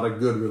religion was not a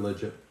good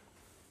religion.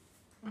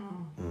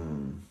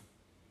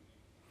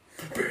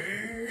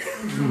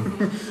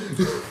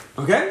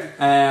 Okay,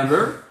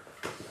 Amber,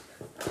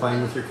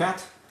 playing with your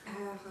cat.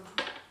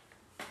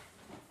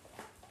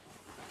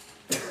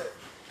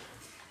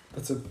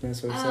 That's a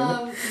nice way of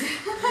saying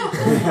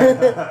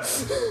it.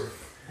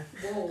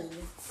 Whoa.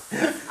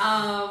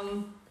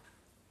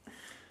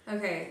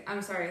 Okay,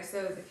 I'm sorry.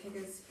 So the cake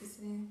is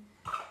sitting.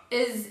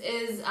 Is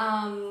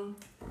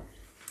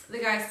the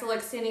guy still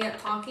like standing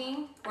up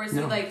talking, or is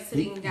he like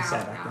sitting down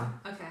now?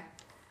 Okay.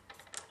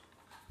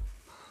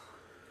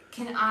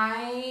 Can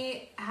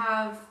I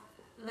have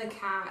the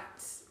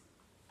cat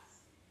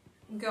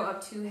go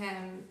up to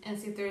him and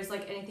see if there's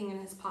like anything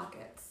in his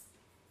pockets?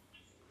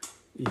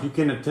 You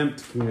can attempt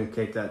to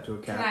communicate that to a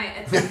cat. Can I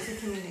attempt to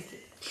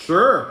communicate?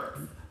 Sure.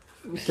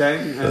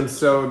 Okay, and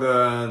so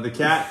the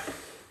cat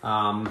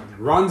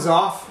runs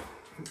off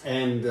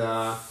and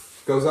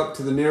goes up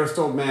to the nearest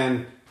old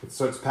man and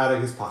starts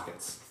patting his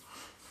pockets.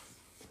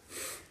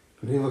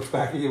 And he looks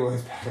back at you while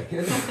he's patting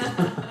it.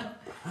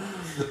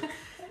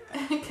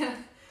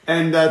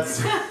 And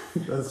that's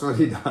what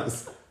he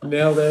does.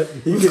 Nailed it.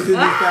 He continues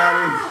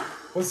patting.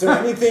 Was there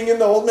anything in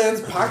the old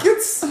man's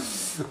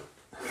pockets?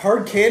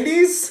 Hard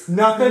candies?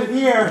 Nothing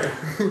here.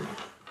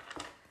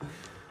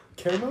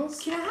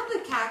 Caramels? Can I have the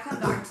cat come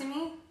back to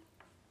me?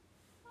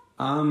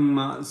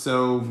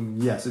 So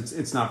yes,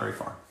 it's not very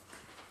far.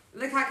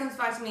 The cat comes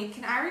back to me.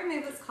 Can I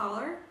remove its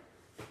collar?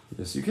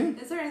 Yes, you can.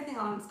 Is there anything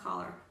on its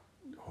collar?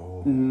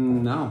 Oh.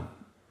 No.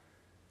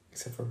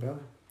 Except for belly.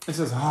 It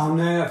says, oh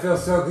man, that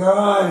feels so good.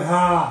 Oh,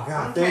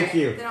 God, Okay. thank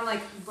you. Then I'm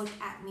like, look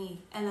at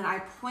me. And then I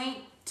point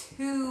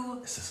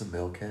to... Is this a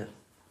male cat?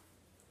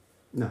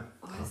 No.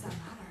 Why does that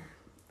matter?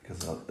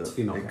 Because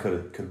female it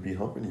cat. could be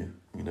humping you.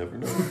 You never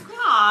know.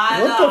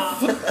 God.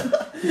 What the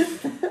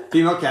fuck?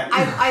 Female cat.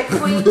 I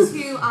point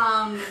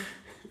to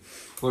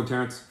Lord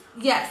Terrence,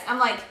 yes. I'm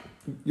like,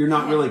 you're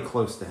not really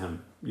close to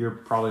him. You're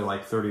probably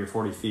like 30 or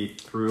 40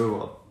 feet through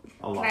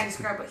a lot. can I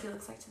describe what he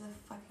looks like to the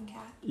fucking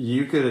cat?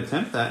 You could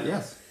attempt that,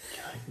 yes.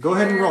 Go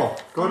ahead and roll.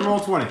 Go ahead and roll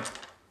 20.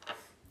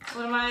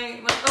 What am I?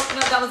 What, oh no,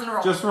 that wasn't a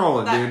roll. Just roll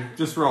it, That- dude.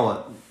 Just roll it.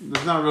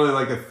 There's not really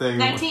like a thing.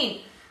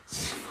 19.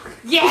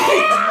 Yeah.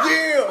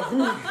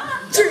 Yeah!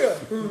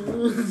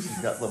 She's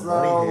got the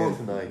money hand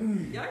tonight.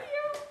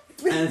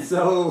 And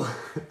so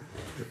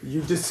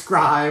you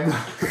describe.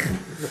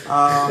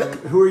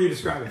 Who are you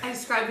describing? I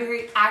described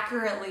very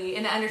accurately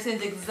and it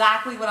understands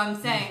exactly what I'm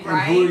saying, And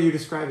right? who are you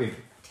describing?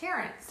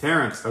 Terrence.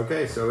 Terrence.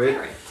 Okay, so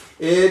Terrence.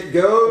 it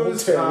goes Old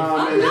Terrence. and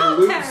Oh, it no,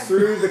 loops Terrence.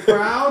 through the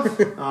crowd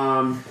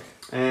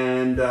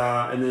and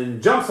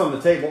then jumps on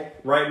the table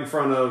right in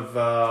front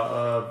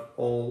of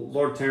old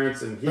Lord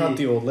Terrence, and he Not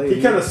the old lady.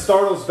 He kind of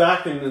startles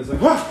back and is like,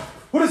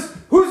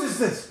 who's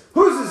this?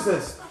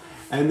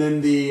 And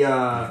then the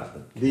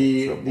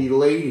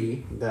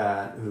lady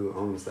who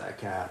owns that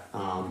cat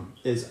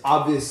is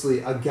obviously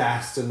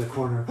aghast in the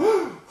corner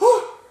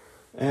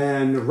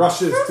and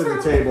rushes to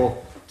the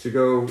table to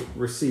go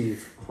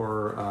receive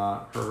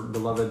her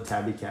beloved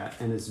tabby cat,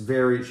 and she's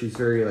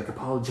very like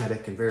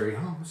apologetic and very,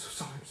 oh, I'm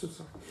so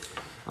sorry.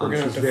 We're gonna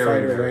have she's to fight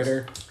her embarrassed.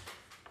 later.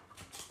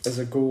 As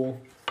a ghoul.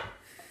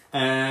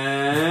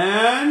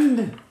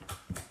 And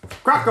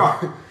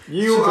Krokar,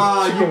 you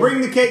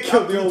bring the cake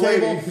up to the old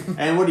table, lady.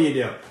 and what do?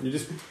 You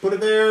just put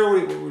it there?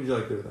 What would you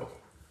like to do with it?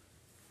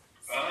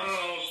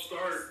 I'll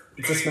start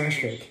It's a smash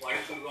cake.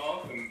 slices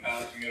off and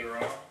passing it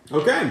around.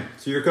 Okay,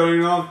 so you're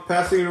cutting it off,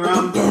 passing it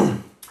around,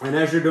 and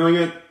as you're doing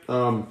it,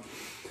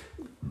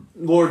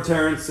 Lord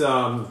Terrence,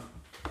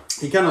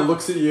 he kind of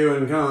looks at you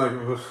and kind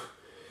of like, ugh,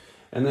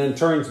 and then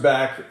turns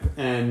back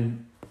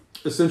and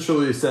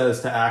essentially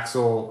says to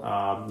Axel,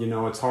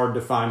 it's hard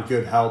to find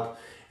good help,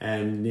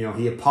 and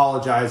he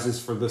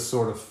apologizes for this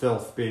sort of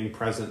filth being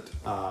present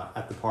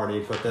at the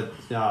party, but that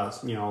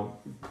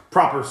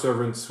proper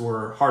servants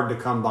were hard to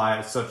come by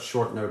at such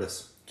short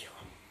notice.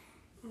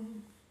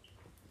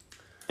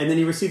 And then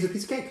he receives a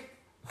piece of cake.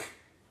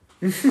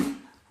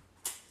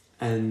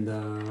 And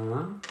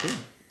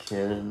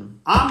yeah.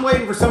 I'm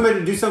waiting for somebody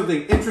to do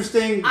something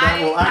interesting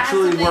that will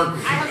actually work. I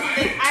have I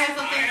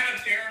something.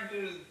 have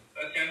Terrence's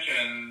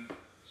attention,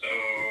 so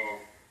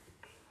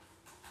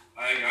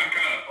I'm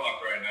kind of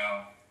fucked right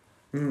now.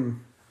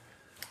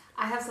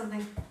 I have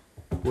something.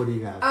 What do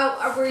you have?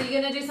 Oh, were you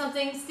gonna do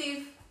something,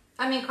 Steve?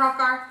 I mean,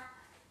 Krokar?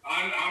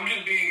 I'm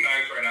just being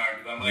nice right now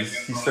because I'm like He's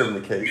in front serving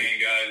of the cake. main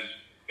guy's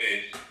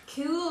face.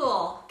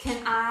 Cool.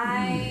 Can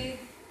I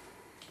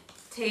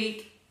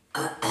take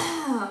the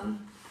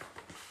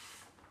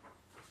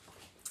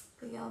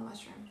yellow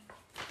mushroom?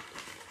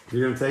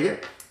 You're gonna take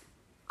it?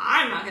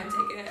 I'm not gonna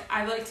take it.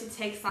 I like to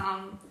take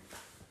some,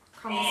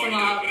 crumble Oh, some you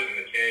just up, put it in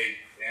the cake.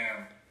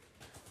 Damn.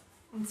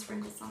 and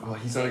sprinkle some. Oh,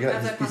 he's already got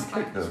As his I piece pass of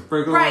by. cake though.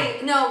 Sprinkle.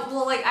 Right. No.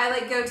 Well,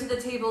 I go to the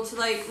table to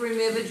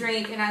remove a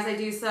drink, and as I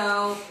do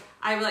so,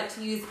 I would like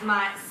to use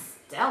my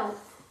stealth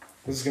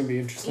This is gonna be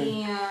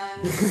interesting.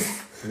 and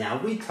Now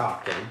we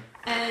talking.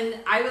 and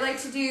I would like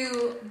to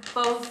do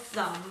both of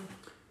them.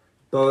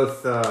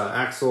 Both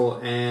Axel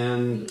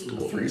and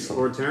Threesome.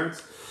 Lord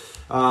Terrence.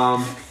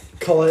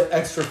 Call it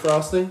extra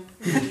frosting.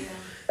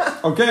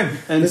 Okay,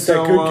 and This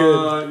so guy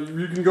good.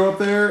 you can go up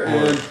there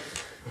and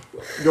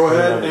go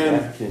ahead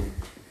and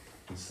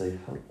say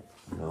hello.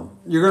 No.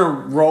 you're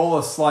gonna roll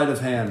a sleight of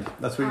hand.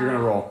 That's what you're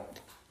gonna roll.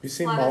 You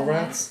seen Lot of mall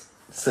rats?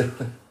 Say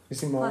You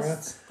seen mall Plus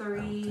rats?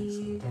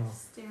 3 Oh.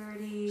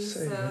 dexterity,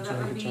 Say, so would you that like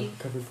would a be chocolate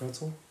covered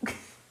pretzel?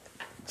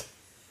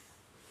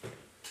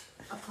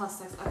 a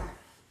 +6. Okay.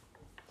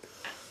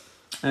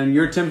 And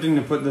you're attempting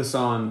to put this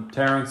on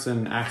Terrence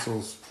and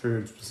Axel's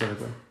food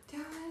specifically. Do I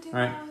want to do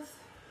Right. both?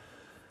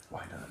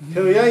 why not?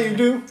 Hell yeah, you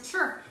do.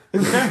 Sure.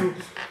 Okay.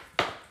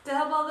 Did I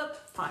have all the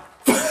 5?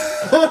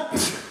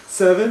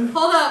 7.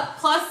 Hold up.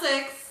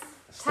 +6.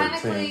 It's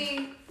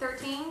Technically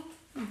 13.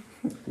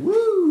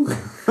 Woo!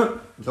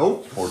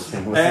 Nope.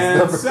 14 was his And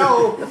number.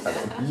 so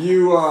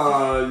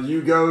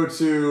you go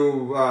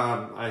to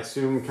I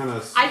assume kind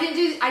of. I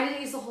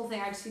didn't use the whole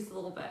thing. I just used a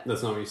little bit.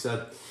 That's not what you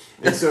said.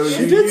 And so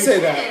She you did use- say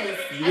that. I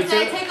did said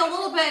say I take a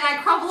little bit and I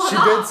crumble it She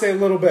up. did say a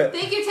little bit.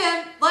 Thank you,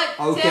 Tim. Look,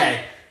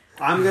 Okay,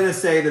 I'm gonna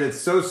say that it's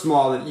so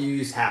small that you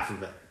use half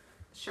of it. Tim.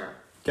 Sure.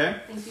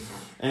 Okay. Thank you, Tim.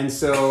 And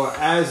so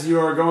as you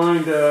are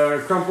going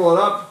to crumple it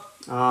up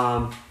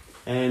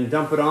and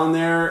dump it on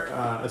there,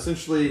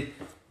 essentially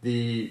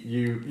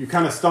you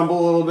kind of stumble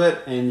a little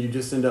bit and you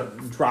just end up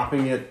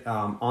dropping it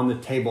on the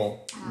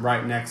table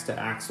right next to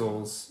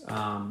Axel's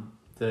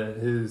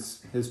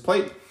his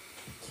plate,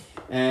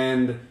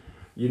 and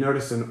you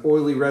notice an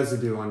oily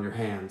residue on your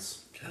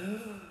hands.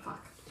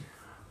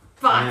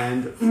 Fuck.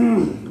 And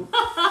No.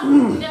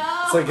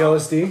 It's like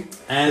LSD.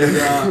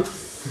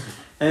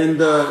 and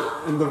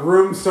the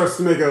room starts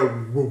to make a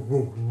woo,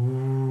 woo,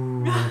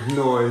 woo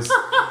noise,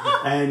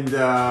 and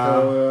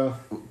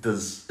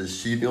Is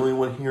she the only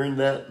one hearing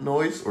that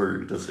noise, or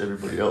does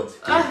everybody else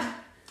hear it?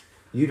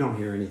 You don't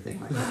hear anything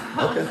like that.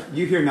 Okay,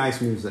 You hear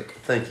nice music.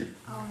 thank you.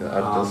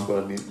 That's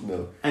what I need to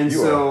know. And you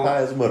so- are high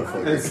as a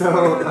motherfucker.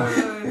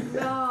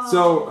 And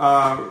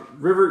so,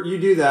 River, you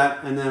do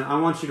that, and then I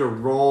want you to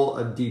roll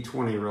a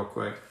d20 real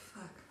quick.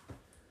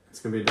 It's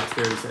going to be a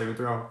dexterity saving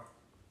throw.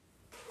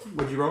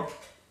 What'd you roll?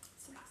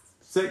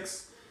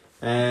 6.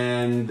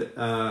 And,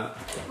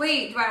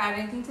 Wait, do I add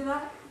anything to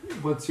that?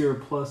 What's your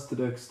plus to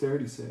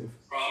dexterity save?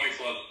 Probably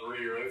plus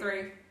 3, right?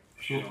 3.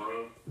 She's in a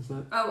row. Is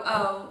that?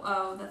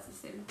 Oh, that's the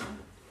same thing.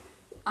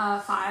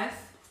 5.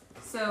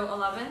 So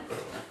 11.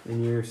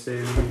 and your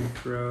saving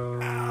throw.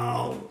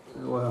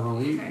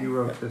 Well, you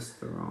wrote this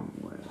the wrong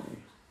way.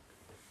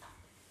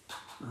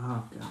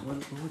 Oh, God.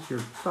 What's your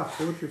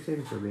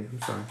saving throw be?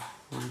 I'm sorry.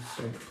 What did you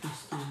say?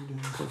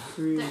 Plus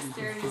 3.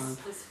 Dexterity plus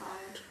is 5. 5.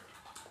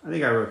 I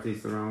think I wrote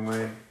these the wrong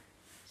way.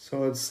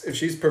 So it's if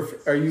she's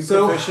are you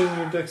So- proficient in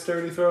your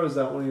dexterity throw? Is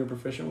that one of your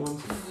proficient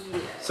ones? Yeah.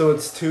 So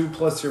it's 2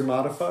 plus your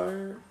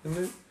modifier,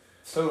 isn't it?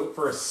 So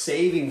for a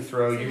saving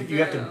throw, Saving you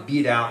have to throw.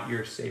 beat out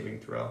your saving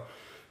throw.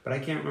 But I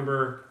can't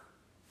remember.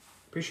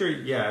 Pretty sure,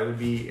 yeah, it would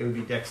be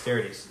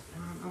dexterities.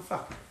 Oh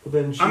fuck! Well,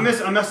 then I'm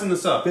messing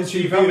this up. Then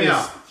she you help me beat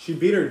out. her. She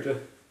beat her to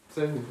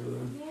saving throw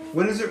then.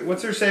 When is it?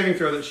 What's her saving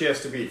throw that she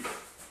has to beat?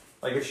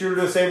 Like if she were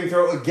to do a saving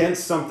throw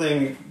against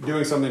something,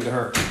 doing something to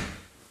her,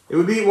 it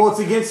would be it's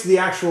against the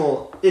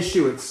actual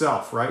issue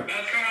itself, right?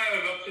 That's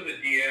kind of up to the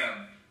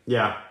DM.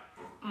 Yeah.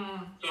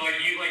 So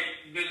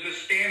the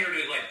standard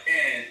is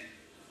 10,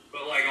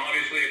 but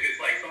obviously if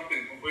it's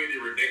something completely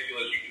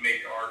ridiculous, you can make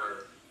it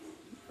harder.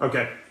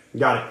 Okay,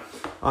 got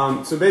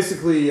it. So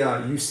basically,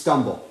 you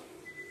stumble,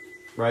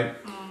 right?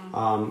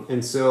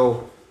 And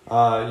so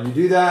you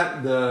do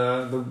that.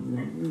 The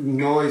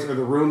noise or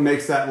the room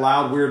makes that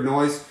loud, weird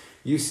noise.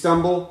 You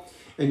stumble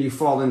and you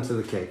fall into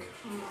the cake.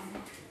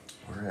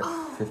 We're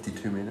at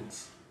 52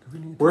 minutes.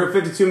 We're at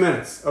 52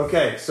 minutes.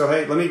 Okay, so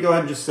hey, let me go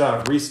ahead and just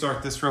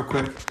restart this real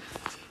quick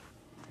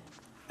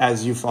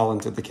as you fall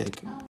into the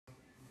cake.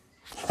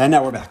 And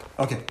now we're back.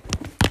 Okay.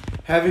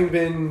 Having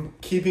been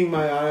keeping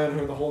my eye on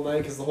her the whole night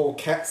because the whole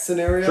cat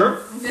scenario.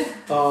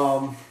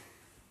 Sure.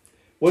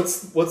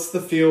 What's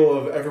the feel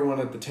of everyone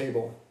at the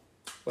table?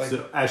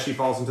 So as she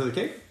falls into the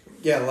cake?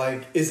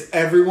 Yeah, is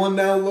everyone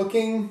now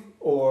looking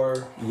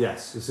or?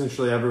 Yes,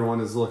 essentially everyone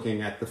is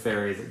looking at the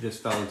fairy that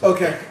just fell into the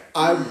Okay,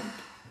 cake.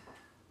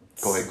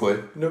 Go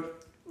ahead.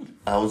 Nope.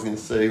 I was going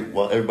to say,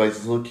 while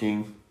everybody's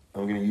looking,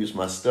 I'm going to use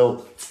my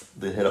stealth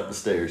to head up the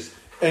stairs.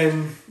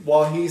 And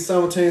while he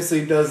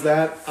simultaneously does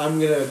that, I'm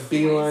gonna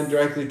beeline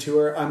directly to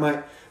her. I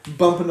might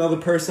bump another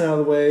person out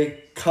of the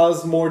way,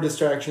 cause more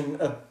distraction,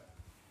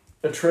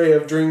 a tray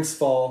of drinks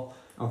fall.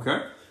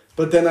 Okay.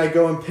 But then I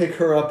go and pick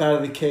her up out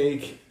of the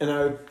cake, and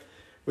I,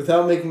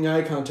 without making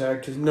eye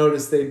contact,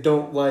 notice they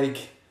don't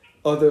like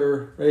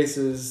other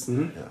races.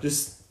 Mm-hmm.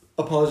 Just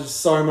apologize.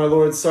 Sorry, my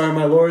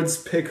lords.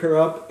 Pick her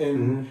up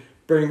and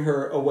bring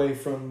her away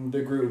from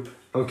the group.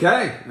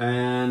 Okay,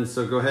 and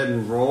so go ahead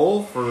and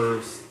roll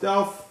for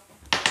stealth.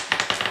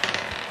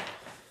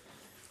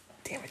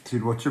 Damn it.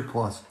 Dude, what's your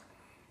plus?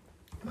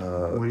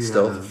 What do you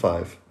Stealth have?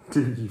 5.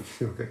 Dude,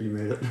 okay, you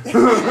made it.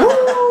 Barely.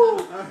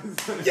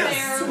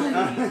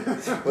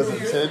 Was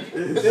it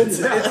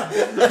 10?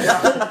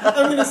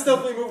 I'm gonna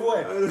stealthily move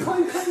away.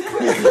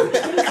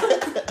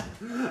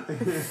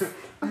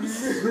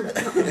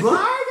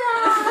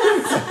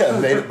 I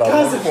made it by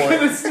Guys, 1 I'm point.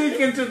 gonna sneak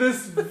into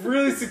this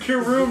really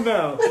secure room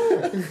now.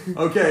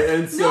 Okay,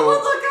 and so... No one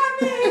look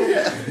at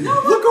me!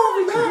 Look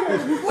over there.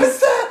 What's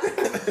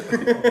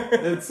that?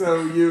 And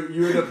so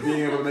you end up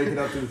being able to make it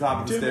up to the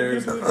top of the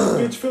stairs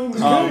Bitch film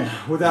today.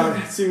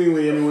 without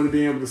seemingly anyone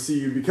being able to see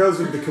you because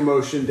of the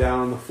commotion down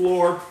on the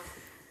floor.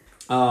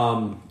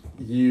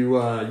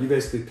 You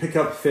basically pick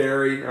up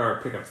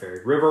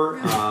River,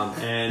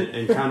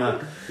 and kind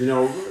of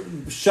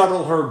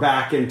shuttle her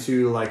back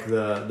into like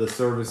the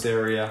service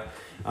area.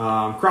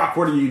 Croc,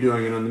 what are you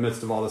doing in the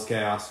midst of all this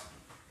chaos?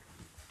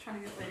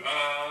 Trying to get laid.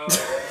 I'm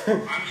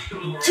still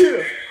right next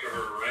to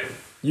her, right?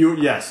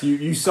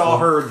 You saw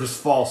her just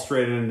fall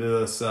straight into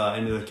this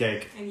into the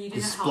cake. And you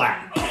didn't Just help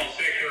splat. me. I'll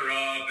pick her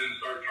up and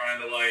start trying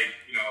to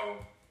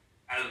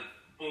as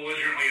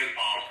belligerently as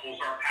possible,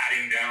 start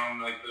patting down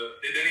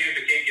did any of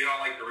the cake get on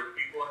the rich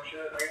people and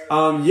shit, I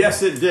guess?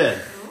 Yes, it did.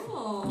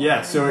 Ooh.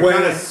 Yeah, so it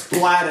kind of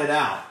splatted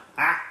out.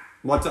 Ah,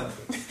 what's up?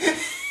 Yeah,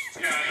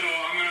 so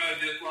I'm gonna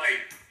just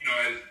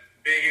as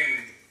big and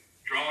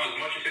draw as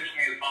much attention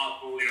as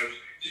possible,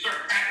 just start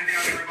patting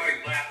down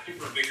everybody's lap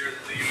super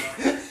vigorously,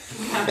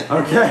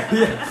 Okay,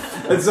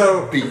 yeah. And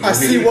so I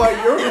see why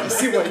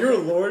you're a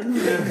lord.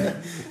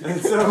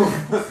 and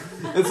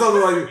so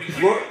like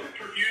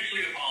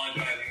profusely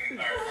apologizing the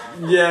entire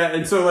time. yeah,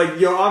 and so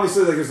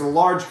obviously there's a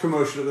large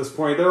commotion at this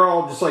point. They're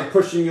all just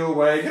pushing you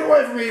away. Get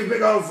away from me, you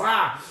big old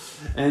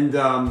and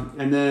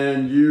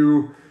then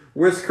you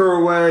whisk her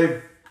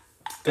away.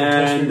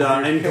 And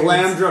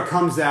Glamdra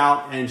comes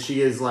out and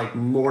she is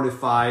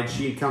mortified.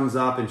 She comes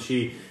up and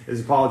she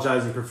is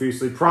apologizing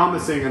profusely,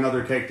 promising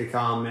another cake to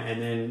come,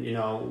 and then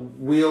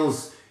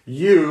wheels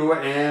you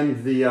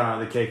and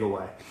the cake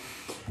away.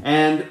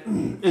 And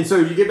so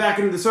you get back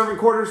into the servant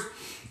quarters,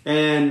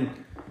 and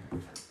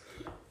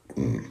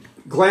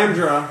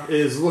Glamdra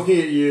is looking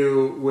at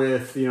you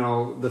with,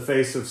 the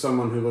face of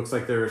someone who looks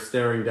like they're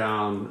staring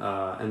down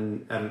at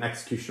an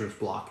executioner's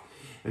block.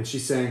 And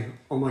she's saying,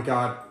 "Oh my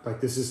God, like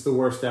this is the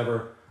worst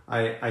ever.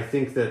 I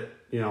think that,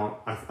 I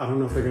don't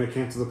know if they're going to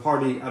cancel the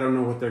party. I don't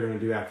know what they're going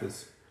to do after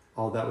this."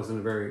 All that was in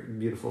a very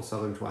beautiful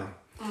southern twang.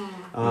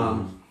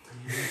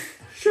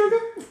 Sugar.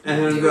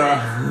 And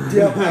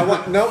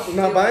Yep. Nope, I'm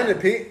not buying it,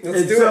 Pete.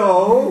 Let's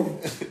do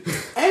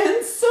it.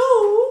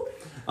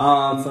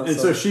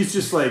 So she's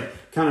just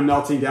like kind of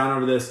melting down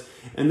over this,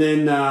 and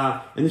then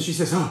she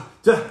says, "Oh,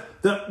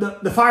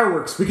 the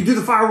fireworks. We can do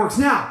the fireworks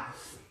now."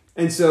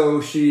 And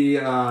so she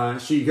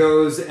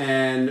goes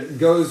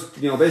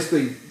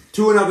basically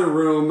to another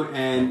room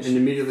and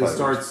immediately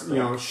starts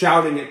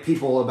shouting at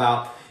people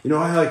about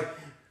like,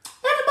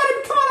 "Everybody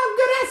come on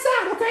good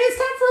outside, okay? It's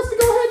time for us to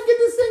go ahead and get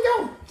this thing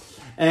going."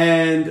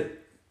 And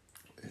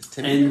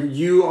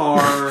you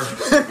are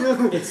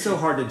it's so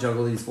hard to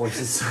juggle these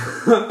voices.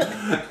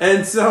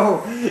 and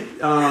so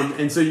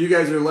you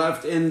guys are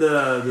left in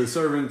the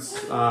servants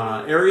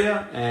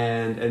area,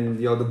 and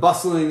the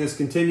bustling is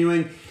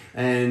continuing,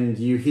 and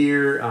you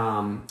hear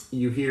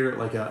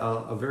like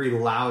a very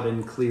loud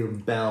and clear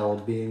bell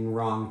being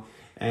rung,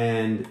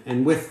 and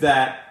with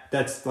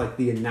that's like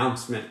the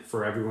announcement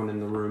for everyone in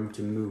the room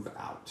to move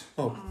out.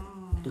 Oh,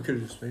 we could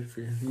have just waited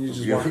for you. You just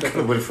You walked could up.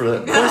 have waited for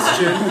that.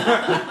 Question: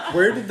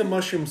 where did the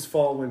mushrooms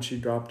fall when she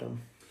dropped them?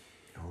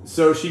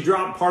 So she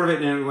dropped part of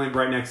it, and it went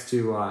right next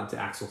to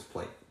Axel's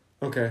plate.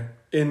 Okay.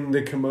 In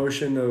the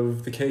commotion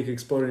of the cake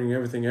exploding and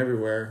everything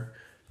everywhere,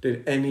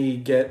 did any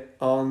get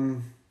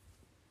on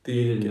the...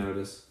 You didn't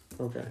notice.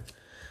 Okay.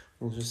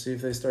 We'll just see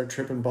if they start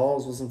tripping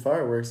balls with some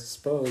fireworks, I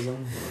suppose.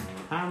 Am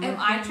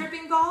I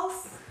tripping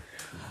balls?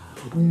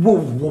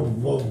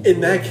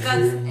 In that case...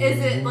 Is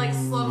it like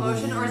slow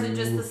motion or is it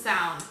just the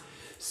sound?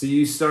 So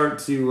you start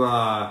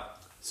to...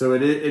 So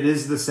it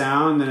is the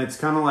sound, and it's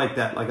kind of like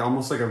that, like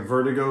almost like a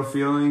vertigo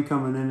feeling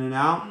coming in and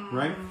out,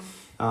 right?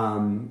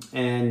 And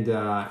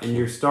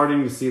you're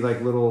starting to see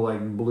like little like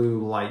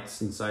blue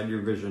lights inside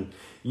your vision.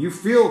 You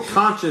feel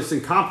conscious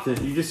and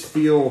competent. You just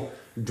feel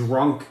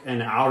drunk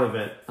and out of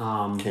it.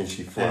 Can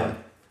she fly?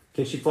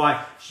 Can she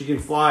fly? She can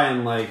fly,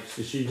 and like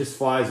she just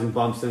flies and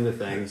bumps into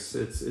things.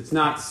 It's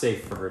not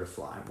safe for her to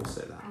fly. We'll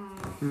say that.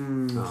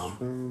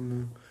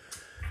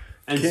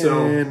 And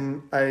so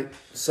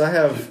I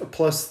have a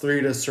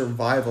 +3 to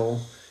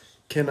survival.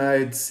 Can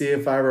I see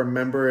if I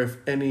remember if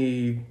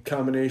any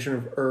combination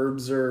of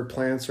herbs or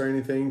plants or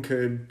anything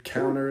could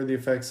counter the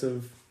effects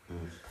of...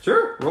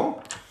 Sure,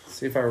 roll.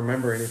 See if I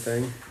remember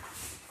anything.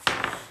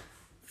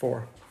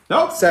 4.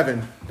 Nope.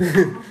 7.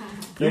 You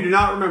do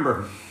not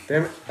remember.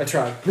 Damn it, I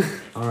tried.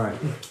 All right.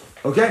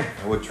 Okay.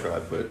 I would try,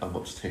 but I'm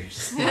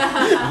upstairs.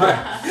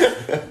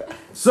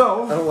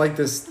 So I don't like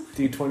this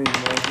D20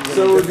 anymore.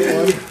 So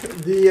the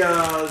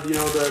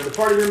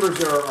party members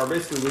are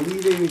basically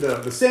leaving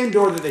the same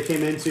door that they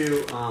came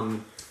into.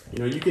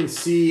 You can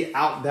see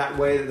out that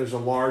way that there's a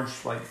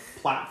large like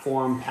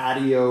platform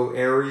patio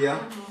area,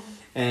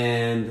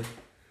 and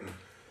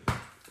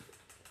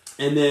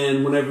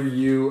then whenever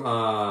you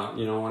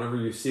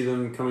see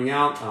them coming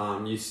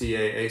out, you see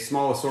a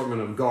small assortment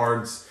of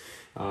guards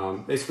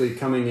basically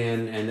coming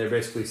in, and they're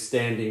basically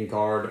standing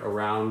guard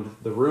around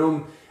the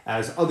room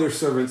as other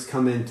servants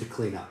come in to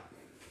clean up.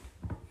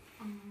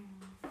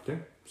 Okay,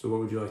 so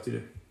what would you like to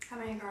do? How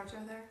many guards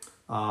are there?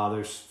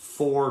 There's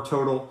 4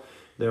 total.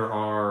 There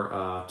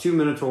are 2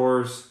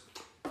 minotaurs.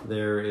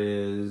 There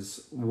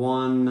is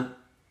one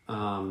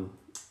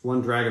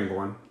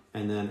dragonborn,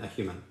 and then a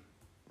human.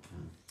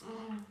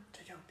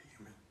 Take out the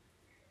human.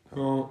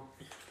 Well,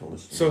 Don't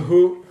listen. so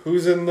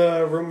who's in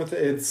the room with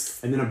it?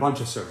 And then a bunch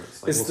of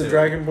servants. It's the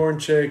Dragonborn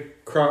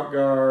chick,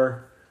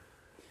 Krotgar,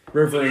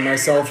 River, and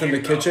myself in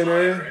the kitchen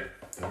area.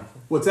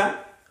 What's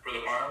that? For the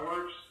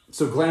fireworks?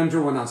 So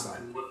Glamdra went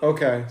outside.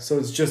 Okay, so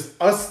it's just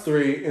us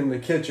 3 in the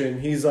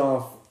kitchen. He's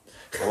off.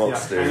 I'm Yeah,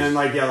 upstairs. and then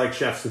like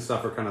chefs and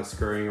stuff are kind of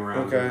scurrying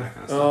around. Okay. And that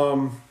kind of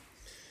stuff.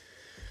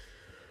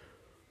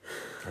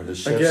 Are the I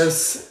chefs-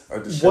 guess are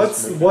the chefs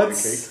what's making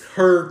what's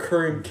her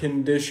current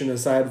condition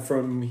aside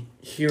from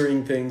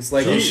hearing things?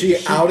 Like, is she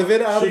She out of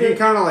it? Out She of can it?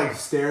 kind of like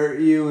stare at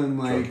you and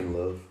cake? like Drunken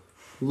love.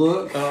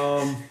 look.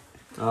 Um,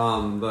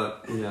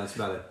 But yeah, that's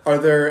about it. are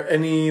there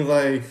any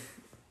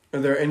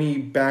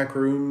back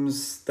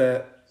rooms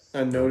that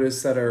I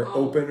noticed that are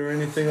open or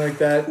anything like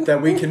that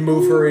we can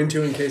move her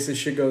into in case this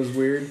shit goes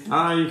weird?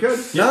 You could.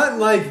 Not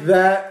like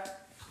that.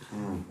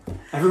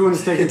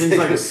 Everyone's taking things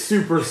like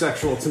super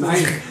sexual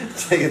tonight.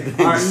 Taking things.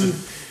 All right.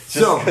 Just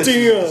So 'cause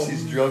Damn.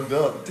 she's drugged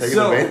up, taking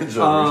advantage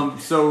of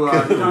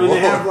her. they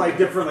have like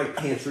different like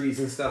pantries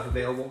and stuff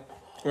available.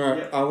 All right,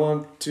 Yep. I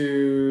want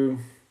to.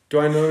 Do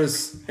I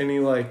notice any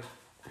like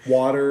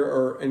water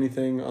or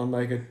anything on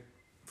like a?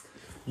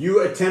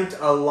 You attempt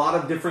a lot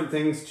of different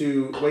things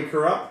to wake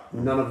her up.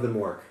 None of them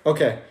work.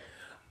 Okay,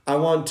 I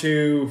want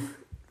to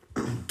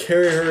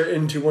carry her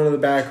into one of the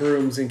back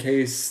rooms in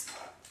case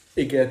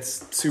it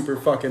gets super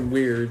fucking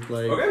weird.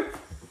 Like, Okay.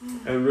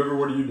 And River,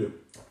 what do you do?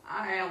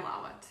 I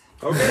allow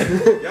it.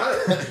 Okay.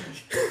 Got it.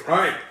 All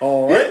right.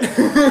 all right.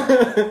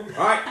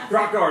 All right.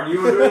 Crockguard, do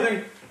you want to do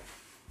anything?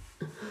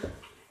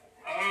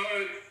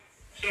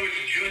 So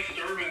it's just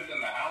servants in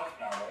the house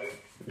now, right?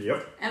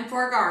 Yep. And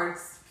 4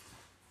 guards.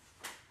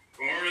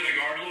 Where are the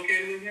guards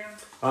located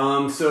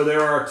again? So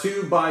there are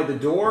 2 by the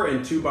door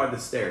and 2 by the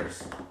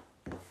stairs.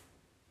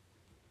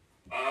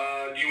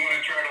 Do you want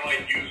to try to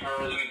like use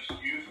her as an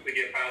excuse to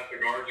get past the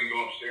guards and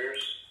go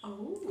upstairs?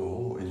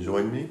 Oh, and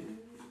join me?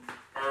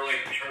 Or like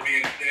her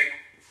being sick?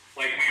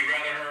 Like we'd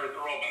rather her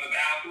throw up in the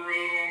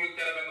bathroom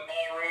instead of in the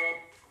ballroom?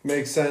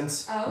 Makes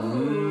sense. Oh.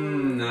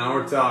 Now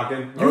we're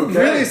talking. You're Okay.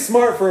 really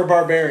smart for a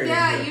barbarian.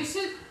 Yeah, you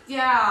should.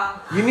 Yeah.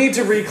 You need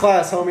to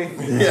reclass, homie.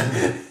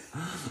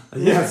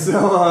 Yeah.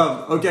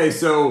 So okay.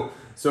 So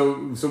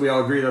we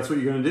all agree that's what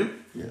you're gonna do.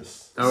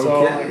 Yes. Okay.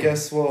 So I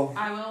guess we'll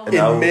I will.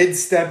 in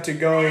mid-step to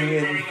going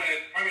in.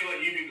 Probably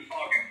let you do the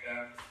talking,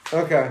 Tim.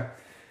 Okay.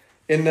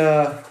 In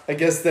I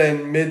guess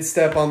then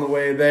mid-step on the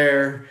way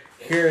there,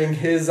 hearing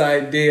his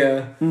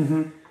idea,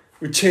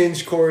 we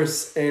change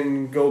course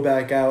and go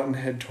back out and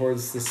head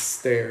towards the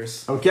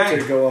stairs. Okay.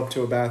 To go up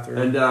to a bathroom.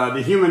 And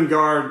the human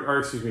guard, or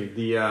excuse me,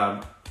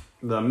 the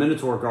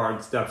Minotaur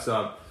guard steps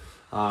up.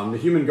 The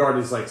human guard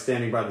is like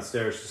standing by the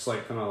stairs, just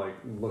like kind of like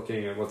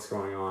looking at what's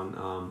going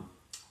on.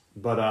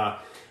 But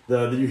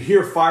you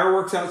hear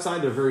fireworks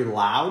outside; they're very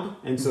loud,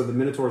 and so the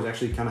Minotaur is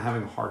actually kind of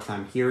having a hard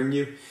time hearing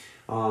you.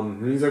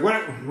 And he's like,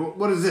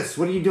 "What is this?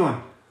 What are you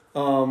doing?"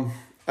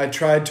 I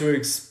tried to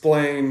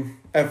explain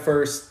at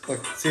first,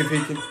 like, see if he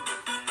can.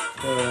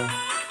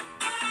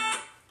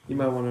 You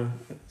might want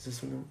to. Is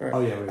this one? All right.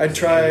 Oh, yeah, wait.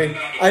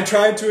 I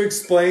tried to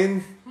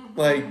explain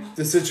like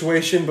the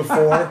situation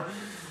before.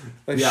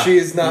 Like Yeah. she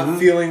is not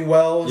feeling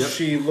well. Yep.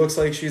 She looks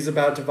like she's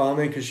about to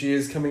vomit because she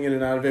is coming in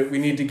and out of it. We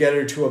need to get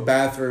her to a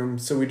bathroom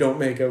so we don't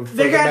make a.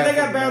 They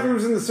got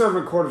bathrooms in the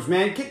servant quarters,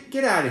 man.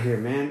 Get out of here,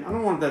 man. I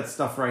don't want that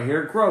stuff right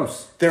here.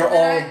 Gross. They're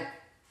And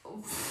all.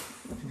 then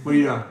What are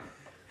you doing?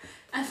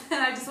 And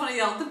then I just want to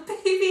yell, "The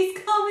baby's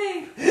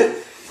coming!"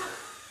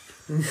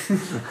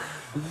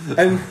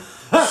 And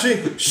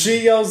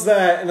she yells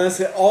that, and I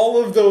said,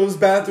 all of those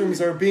bathrooms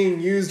are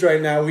being used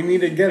right now. We need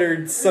to get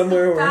her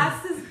somewhere where.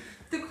 That's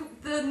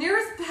the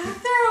nearest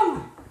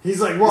bathroom. He's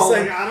like, well, It's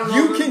like, I don't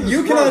know.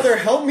 you can either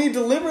help me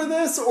deliver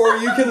this or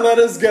you can let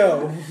us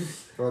go.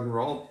 Go ahead and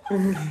roll.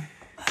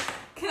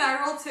 Can I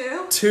roll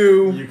 2?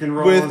 2 You can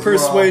roll with as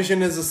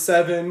persuasion is a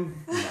 7.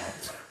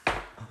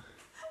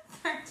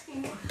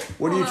 13.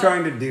 What are you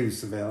trying to do,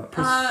 Savannah?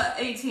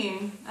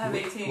 18. I have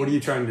 18. What are you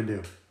trying to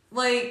do?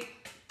 Like,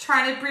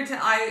 trying to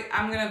pretend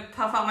I'm gonna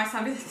puff out my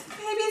son and be like, the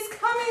baby's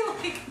coming.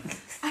 Like,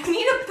 I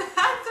need a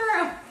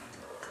bathroom.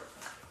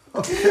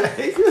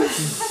 Okay.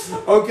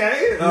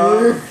 Okay.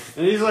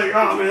 And he's like,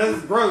 oh man, this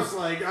is gross.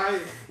 Like,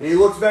 and he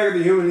looks back at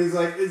the human. And he's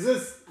like, is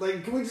this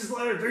like? Can we just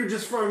let her through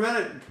just for a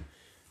minute?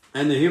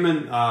 And the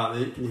human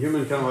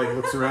kind of like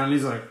looks around. And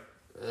he's like,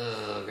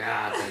 oh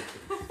god.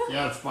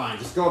 Yeah, it's fine.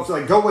 Just go up.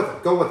 Like, go with him.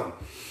 Go with him.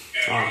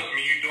 Yeah, trust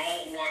me, you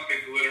don't want the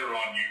glitter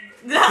on you.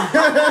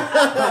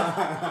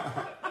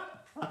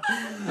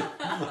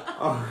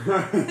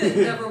 It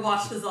never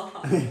washes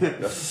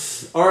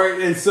off. All right,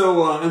 and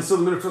so the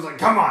Minotaur's like,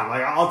 come on,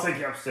 like I'll take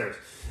you upstairs.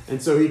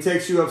 And so he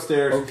takes you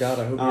upstairs. Oh God,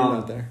 I hope you're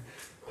not there.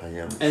 I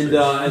am.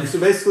 And so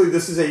basically,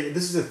 this is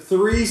a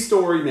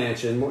 3-story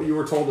mansion. What you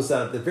were told is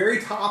that the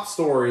very top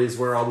story is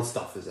where all the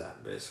stuff is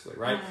at, basically,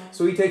 right?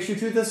 So he takes you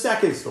to the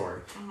 2nd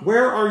story.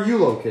 Where are you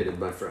located,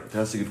 my friend?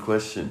 That's a good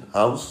question.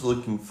 I was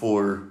looking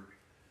for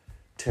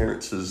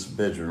Terrence's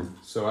bedroom.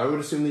 So I would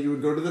assume that you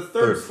would go to the 3rd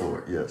Third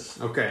floor. floor,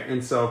 yes. Okay,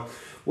 and so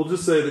we'll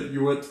just say that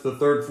you went to the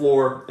 3rd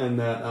floor and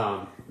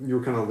that you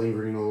were kind of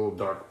lingering in a little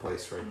dark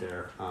place right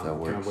there, That kind of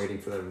works. waiting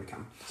for them to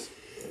come.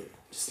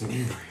 Just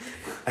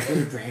like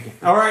a dragon.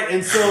 All right,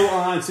 and so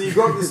you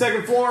go up to the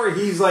 2nd floor.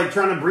 He's like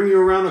trying to bring you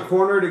around the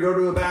corner to go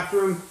to the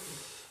bathroom.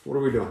 What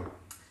are we doing?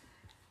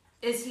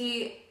 Is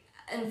he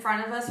in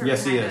front of us or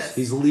Yes, he behind is. us?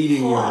 He's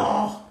leading you.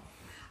 Oh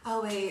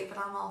wait, but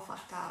I'm all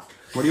fucked up.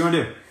 What do you want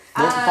to do?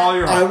 Follow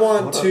your I heart.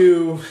 want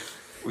to,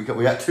 We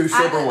got 2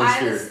 silver ones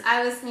here.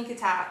 I was sneak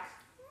attack.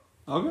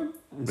 Okay.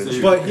 And so But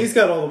you- but he's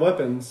got all the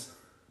weapons.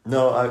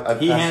 No, I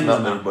he passed handed them out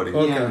them to out. everybody. He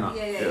Okay. handed them out.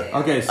 Yeah.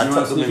 Okay, so I you want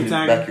tucked to them sneak in the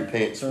attack? back of your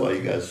pants while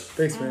you guys.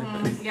 Thanks,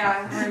 man.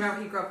 Yeah, I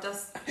remember he groped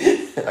us.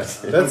 I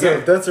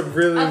said, That's a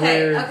really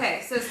weird.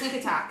 Okay, so sneak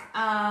attack.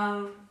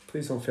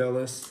 Please don't fail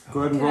this. Go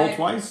ahead and roll Okay.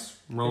 twice.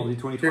 Roll d20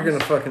 twice. You're gonna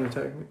fucking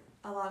attack me.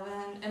 11.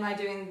 Am I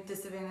doing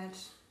disadvantage?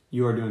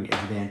 You are doing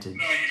advantage.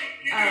 No, you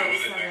do Oh, it with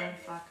it 7. there.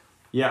 Fuck.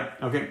 Yeah,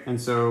 okay. And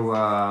so,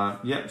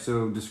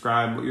 so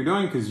describe what you're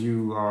doing because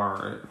you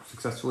are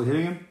successfully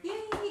hitting him. Yay.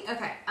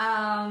 Okay.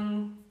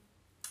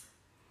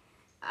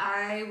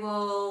 I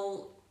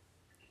will.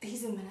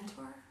 He's a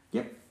Minotaur?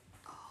 Yep.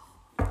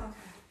 Okay.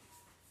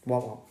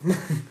 Wow.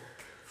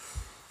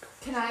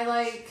 Can I,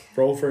 like,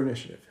 Roll for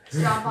initiative.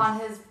 jump on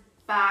his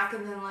back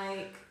and then,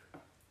 like,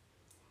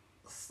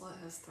 slit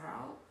his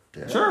throat?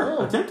 yeah.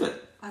 Sure, attempt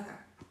it. Okay.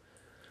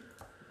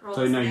 roll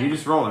So this no, again? you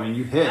just roll. I mean,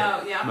 you hit.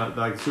 Oh, yeah. But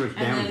like, see what And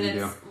damage then you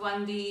do. it's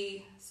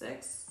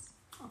 1d6.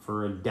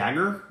 For a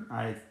dagger,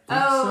 I think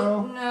Oh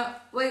so. no!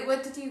 Wait,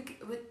 what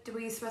did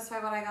we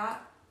specify what I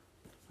got?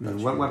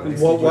 And what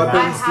weapons? What did you have?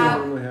 weapons do you have-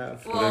 normally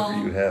have?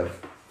 Whatever you have.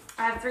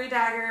 I have 3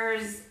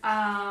 daggers,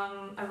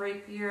 a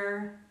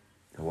rapier.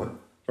 A what?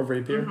 A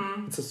rapier?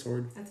 Mhm. It's a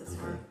sword. It's a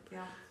sword.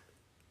 Yeah.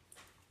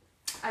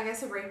 I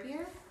guess a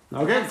rapier.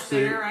 Okay, That's so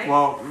bigger, right?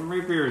 well,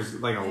 rapier is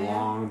like a Yeah.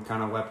 long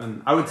kind of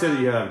weapon. I would say that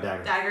you have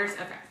dagger. Daggers.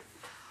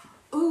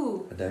 Okay.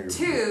 Ooh. A dagger.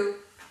 2.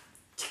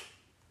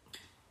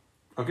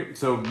 Okay,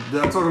 so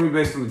that's all gonna be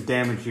based on the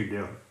damage you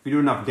do. If you do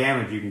enough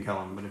damage, you can kill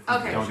him. But if you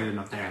Okay, don't sure. do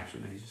enough damage,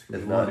 then he's just gonna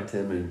If be not, wounded.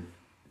 Tim and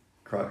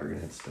Croc are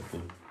gonna have to step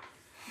in.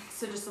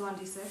 So just a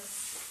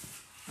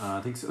 1d6. I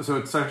think so. So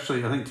it's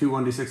actually, I think 2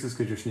 1d6s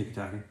because you're sneak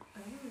attacking.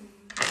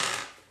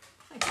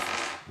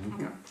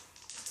 Okay.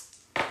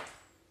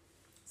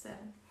 7.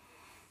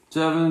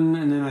 7,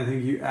 and then I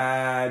think you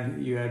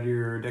add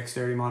your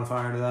dexterity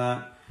modifier to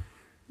that,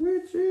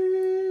 which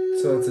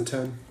is So that's a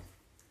 10.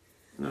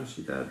 no,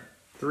 she had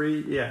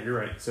 3. Yeah, you're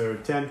right. So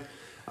 10.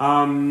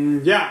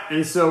 Yeah,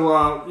 and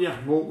so yeah,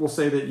 we'll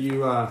say that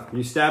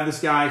you stab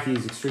this guy.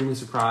 He's extremely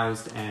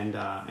surprised, and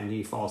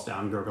he falls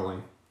down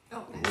gurgling.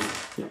 Oh,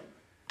 nice. Yeah.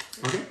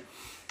 Okay.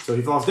 So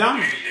he falls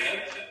down.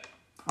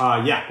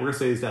 Yeah, we're gonna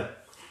say he's dead.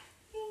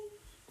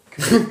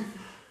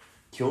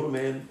 Killed a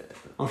man.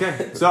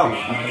 Okay. So Are we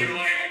like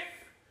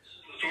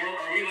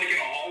in a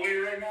hallway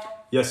right now?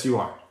 yes, you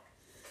are.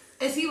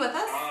 Is he with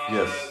us?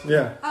 Yes.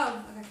 Yeah.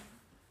 Oh, okay.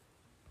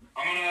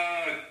 I'm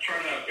gonna try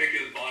to pick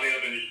his body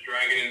up and just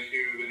drag it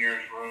into the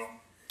nearest room,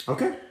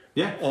 Okay.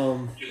 Yeah.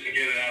 just to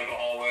get it out of the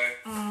hallway.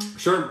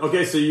 Sure.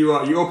 Okay. So you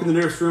open the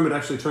nearest room. It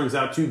actually turns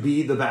out to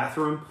be the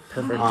bathroom.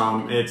 Perfect.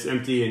 It's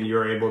empty, and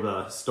you're able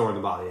to store the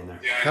body in there.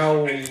 Yeah,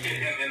 How- I just get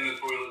him in the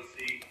toilet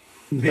seat.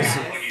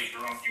 Yeah. Like he's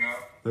drunk, you know?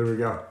 There we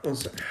go.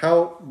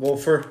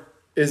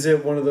 Is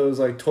it one of those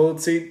like toilet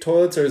seat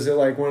toilets, or is it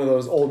like one of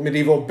those old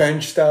medieval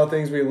bench style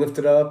things where you lift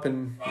it up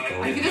and?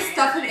 Are you gonna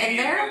stuff him in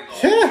there?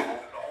 Yeah.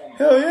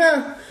 Hell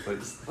yeah!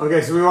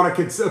 Okay. So we want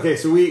to. Okay.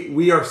 So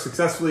we are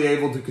successfully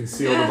able to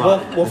conceal the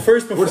body. Well,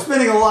 first We're before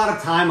spending a lot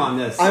of time on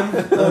this.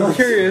 I'm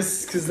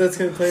curious because that's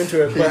gonna play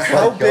into it. But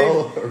how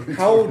big,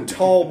 how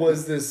tall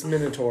was this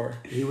minotaur?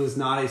 He was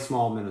not a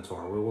small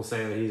minotaur. We will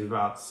say that he's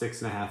about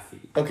 6.5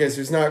 feet. Okay, so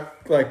he's not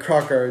like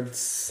Crockard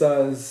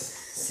size.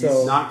 So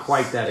He's not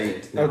quite that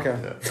big. no. okay,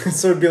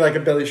 so it'd be like a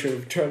belly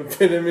shirt trying to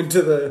fit him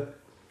into the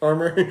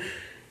armor.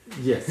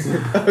 Yes.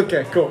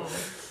 Okay, cool.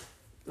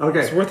 Okay.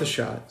 It's worth a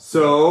shot.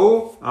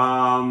 So,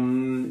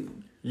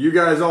 you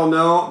guys all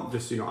know,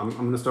 just so you know, I'm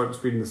going to start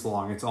speeding this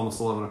along. It's almost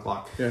 11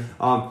 o'clock. Yeah.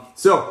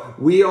 So,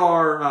 we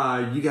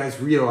are, you guys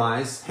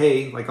realize,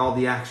 hey, like all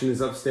the action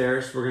is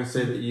upstairs. We're going to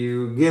say that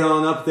you get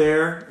on up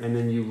there, and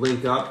then you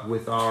link up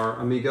with our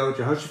amigo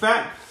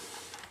Jehoshaphat.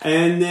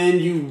 And then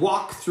you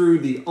walk through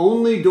the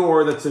only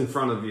door that's in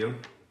front of you,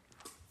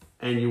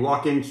 and you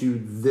walk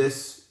into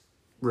this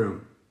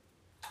room.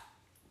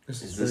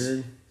 This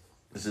Is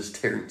this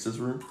Terrence's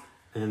room?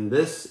 And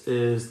this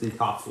is the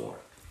top floor.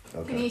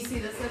 Can you see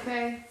this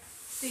okay,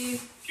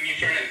 Steve? Can you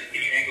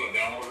angle it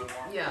down a little bit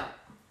more? Yeah.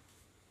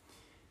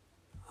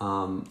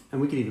 And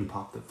we could even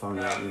pop the phone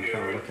out and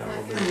kind of look at it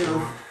a little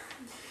bit.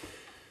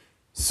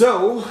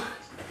 So,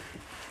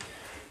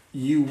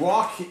 you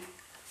walk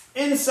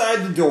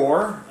inside the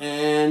door,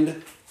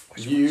 and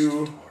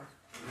you...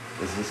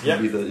 Is this Yep.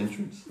 gonna be the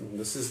entrance?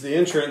 This is the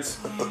entrance.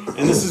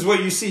 And this is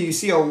what you see. You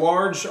see a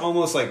large,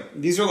 almost like...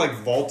 These are like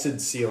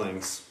vaulted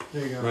ceilings.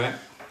 There you go. Right?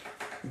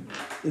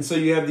 And so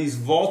you have these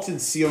vaulted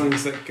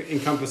ceilings that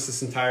encompass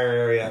this entire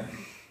area.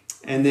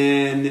 And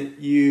then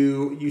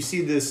you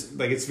see this,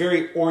 like it's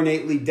very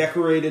ornately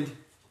decorated.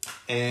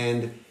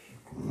 And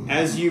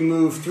as you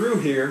move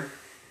through here,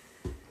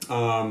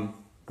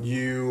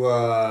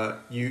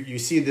 you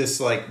see this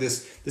like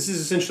this is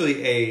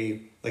essentially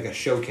a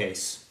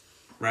showcase,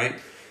 right?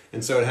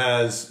 And so it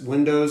has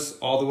windows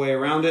all the way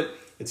around it.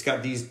 It's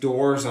got these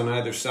doors on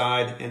either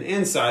side, and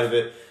inside of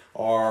it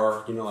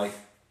are, like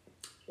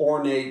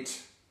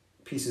ornate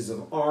pieces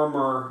of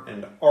armor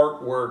and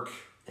artwork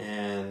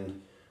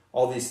and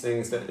all these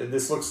things that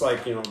this looks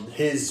like,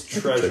 his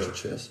treasure.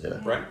 Chest, yeah.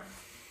 Right.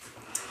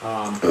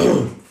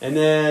 And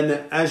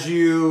then as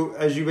you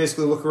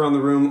basically look around the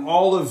room,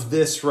 all of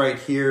this right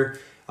here,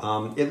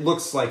 it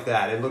looks like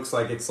that. It looks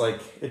like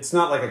it's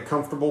not like a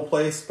comfortable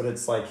place, but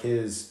it's like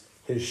his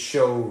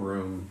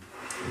showroom.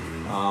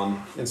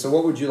 And so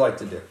what would you like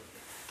to do?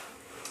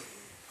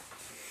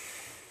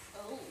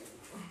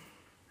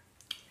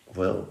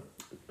 Well,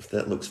 if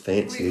that looks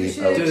fancy, We I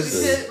should, would we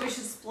say should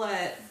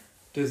split.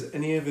 Does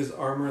any of his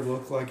armor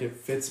look like it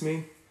fits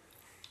me?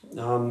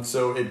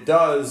 So it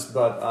does,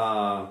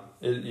 but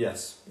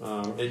yes,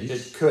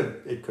 it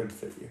could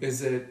fit you.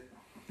 Is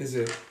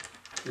it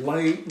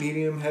light,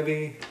 medium,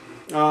 heavy?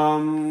 We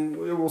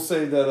will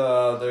say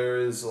that there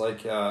is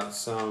like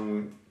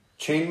some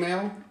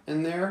chainmail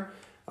in there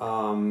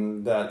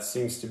that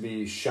seems to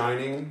be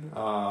shining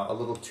a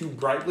little too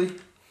brightly,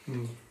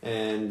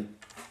 and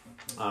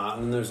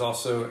then there's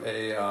also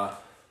a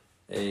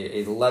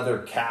a leather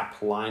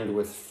cap lined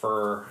with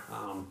fur,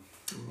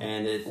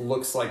 and it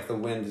looks like the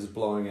wind is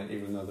blowing it,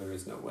 even though there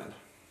is no wind.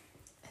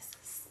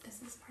 Is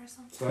this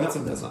person? So that's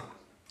No, that's not.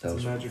 That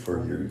was magic for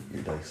wand.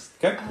 your dice.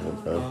 Okay.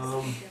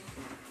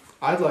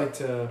 I'd like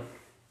to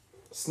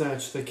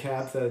snatch the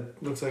cap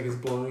that looks like it's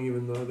blowing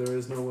even though there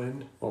is no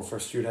wind. Well,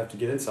 first you'd have to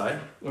get inside.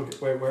 Okay,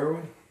 wait, where are we?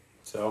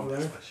 So, Over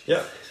there?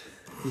 yep.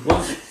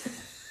 Well,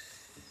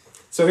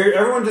 so here,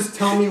 everyone, just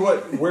tell me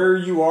where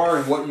you are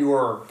and what you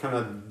are kind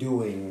of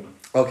doing.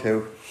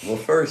 Okay, well,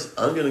 first,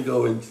 I'm going to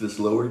go into this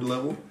lowered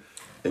level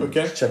and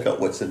Okay. check out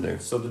what's in there.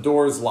 So the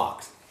door is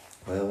locked.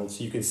 Well,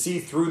 So you can see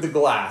through the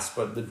glass,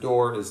 but the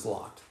door is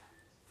locked.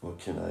 well,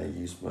 can I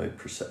use my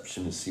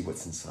perception to see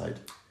what's inside?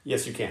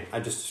 Yes, you can. I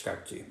just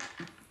described it to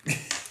you.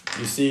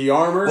 You see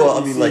armor. Well, I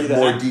you mean, see like, the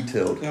more hat.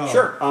 detailed. Oh.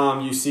 Sure.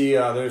 You see,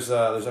 there's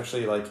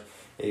actually like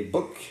a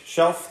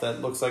bookshelf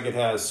that looks like it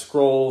has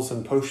scrolls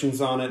and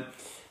potions on it,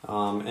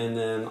 and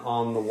then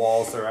on the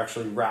walls there are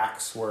actually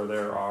racks where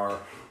there are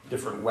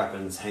different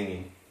weapons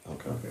hanging.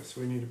 Okay. Okay,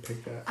 so we need to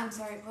pick that. I'm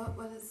sorry,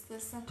 what is the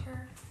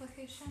center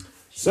location?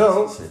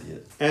 So, Jesus,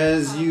 idiot.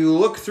 as you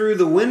look through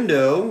the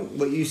window,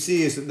 what you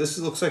see is that this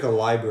looks like a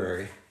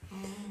library,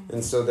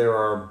 and so there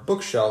are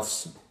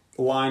bookshelves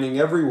lining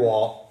every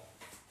wall,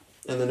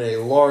 and then a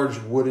large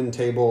wooden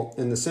table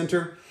in the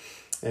center.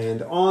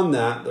 And on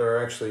that, there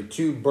are actually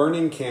 2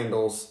 burning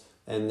candles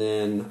and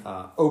then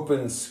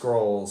open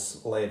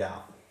scrolls laid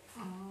out.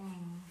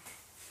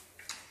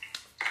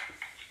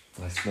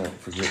 Let's not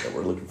forget that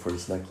we're looking for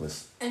this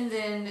necklace. And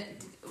then,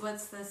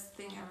 what's this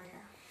thing over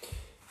here?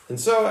 And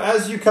so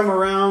as you come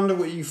around,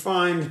 what you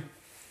find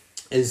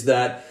is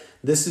that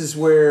this is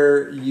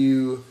where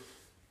you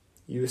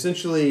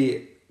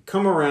essentially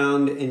come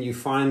around and you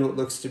find what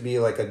looks to be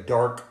like a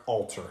dark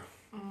altar.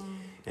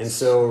 And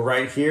so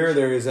right here,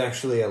 there is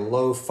actually a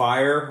low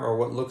fire, or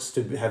what looks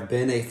to have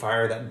been a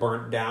fire that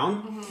burnt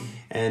down.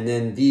 And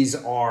then these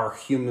are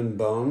human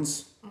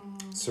bones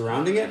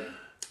surrounding it.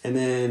 And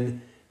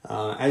then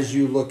as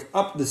you look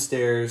up the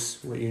stairs,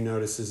 what you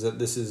notice is that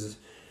this is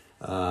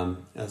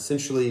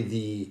essentially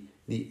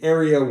the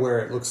area where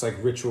it looks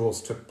like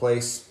rituals took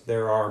place.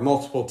 There are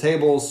multiple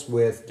tables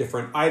with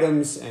different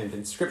items and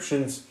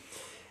inscriptions.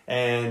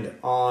 And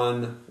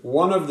on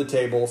one of the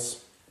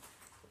tables,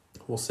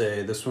 we'll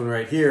say this one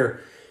right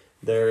here,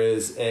 there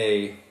is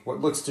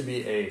what looks to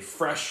be a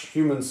fresh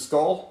human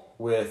skull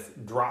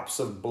with drops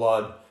of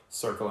blood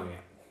circling it.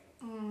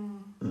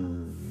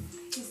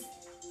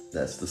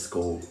 That's the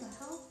skull. The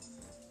hell?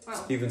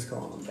 Well, Steven's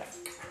calling him back.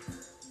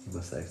 You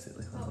must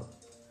accidentally hung up.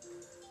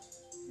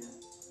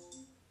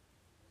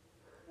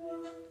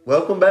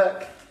 Welcome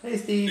back. Hey,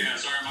 Steve. Yeah,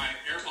 sorry, my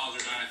AirPods are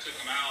done. I took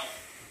them out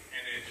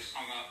and it just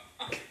hung up.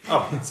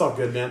 Oh, it's all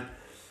good, man.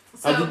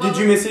 So Did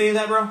you miss any of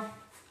that, bro?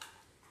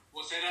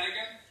 We'll say that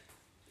again.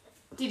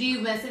 Did you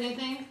miss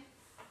anything?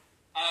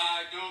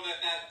 I know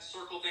that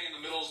circle thing in the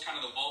middle is kind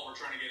of the vault we're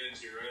trying to get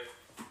into, right?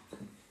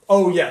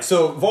 Oh, yeah.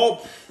 So,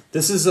 Vault,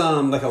 this is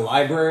like a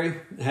library.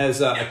 It has,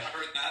 Yeah, I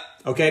heard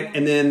that. okay,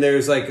 and then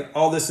there's like,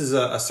 all this is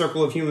a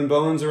circle of human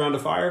bones around a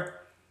fire.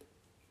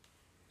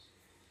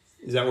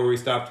 Is that where we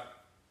stopped?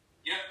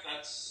 Yep,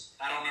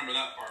 I don't remember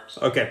that part.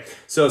 So. Okay,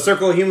 so a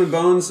circle of human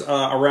bones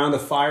around a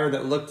fire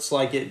that looks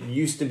like it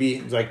used to be,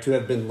 like to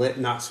have been lit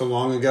not so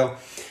long ago.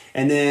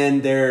 And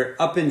then there,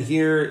 up in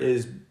here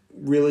is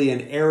really an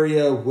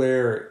area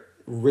where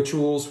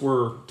rituals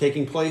were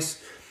taking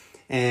place.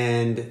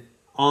 And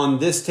on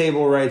this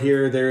table right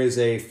here, there is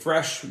a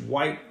fresh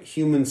white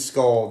human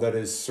skull that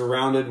is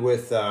surrounded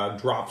with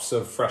drops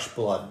of fresh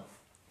blood.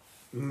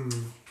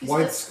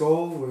 White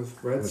skull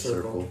with red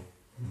circle.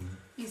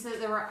 You said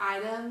there were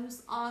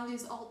items on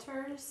these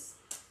altars.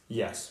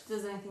 Yes.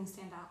 Does anything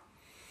stand out?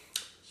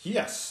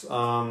 Yes.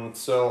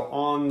 So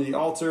on the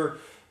altar,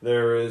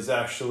 there is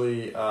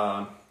actually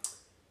almost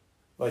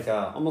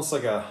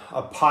like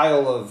a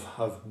pile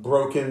of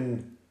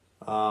broken,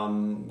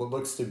 what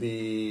looks to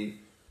be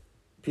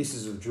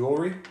pieces of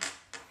jewelry.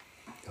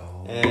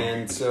 Oh.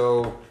 And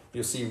so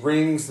you'll see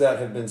rings that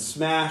have been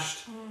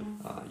smashed.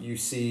 You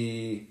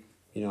see,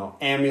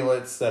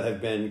 amulets that have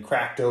been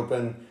cracked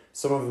open.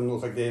 Some of them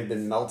look like they have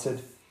been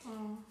melted.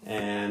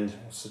 And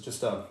so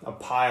just a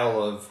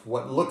pile of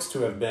what looks to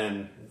have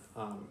been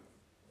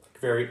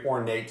very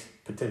ornate,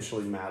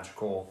 potentially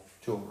magical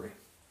jewelry.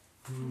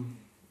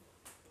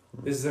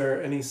 Is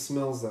there any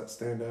smells that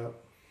stand out?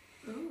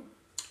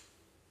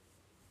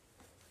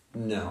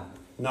 No.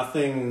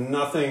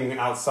 Nothing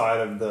outside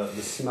of the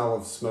smell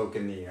of smoke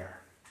in the air.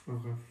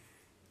 Okay.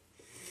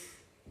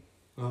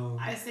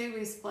 I say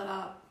we split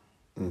up.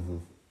 Mm-hmm.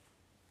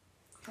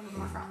 Kind of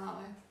walk around that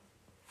way.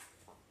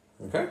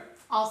 Okay.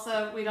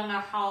 Also, we don't know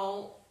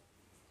how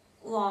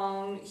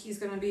long he's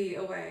going to be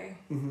away.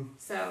 Mhm.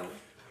 So.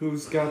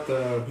 Who's got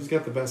the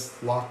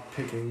best lock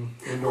picking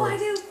Oh, indoor? I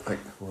do. I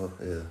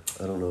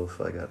don't know if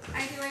I got that.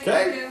 I do.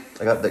 Okay.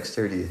 I got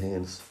dexterity of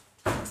hands.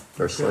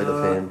 Or sleight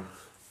of hand.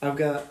 I've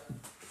got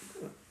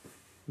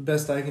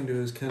best I can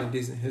do is kind of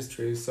decent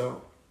history,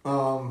 so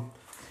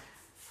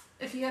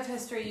If you have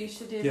history, you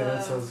should do yeah, the.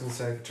 that's what I was gonna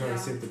say. I could try Yeah. to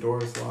see if the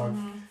door is locked.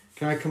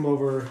 Can I come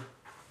over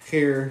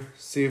here,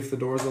 see if the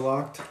doors are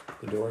locked?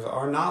 The doors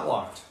are not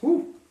locked.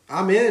 Woo,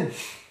 I'm in.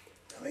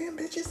 I'm in,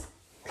 bitches.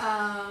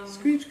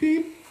 Screep,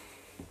 screep.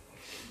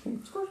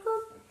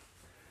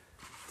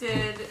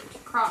 Did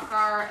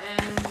Krokgar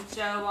and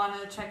Joe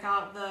want to check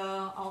out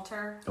the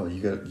altar? Oh,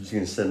 you're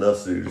gonna send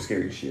us to do the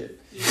scary shit.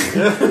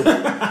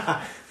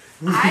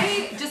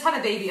 I just had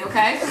a baby,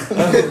 okay?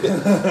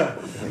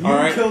 You All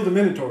right. killed the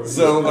Minotaur.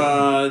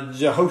 So,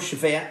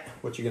 Jehoshaphat,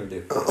 what you gonna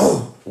do?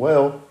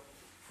 Well,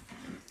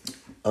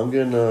 I'm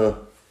gonna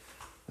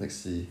let's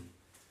see.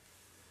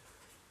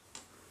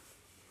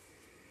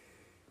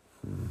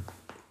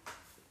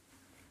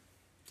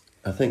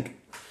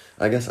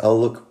 I guess I'll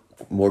look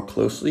more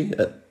closely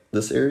at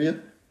this area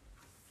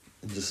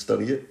and just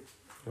study it.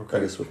 Okay. I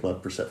guess with my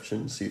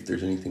perception, see if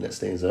there's anything that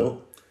stands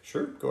out.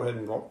 Sure. Go ahead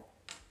and roll.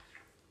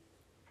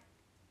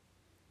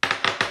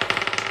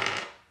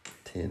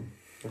 10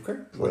 Okay.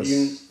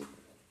 plus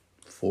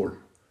 4.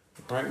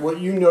 Right. What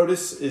you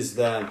notice is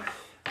that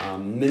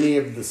many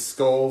of the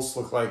skulls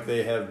look like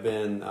they have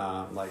been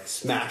like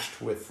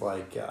smashed with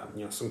like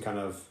some kind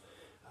of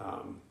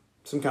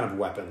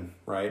weapon,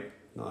 right?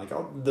 Like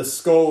the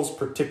skulls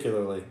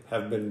particularly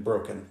have been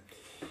broken,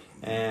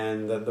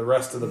 and the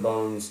rest of the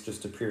bones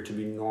just appear to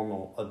be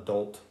normal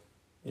adult,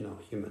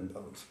 human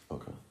bones.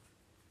 Okay.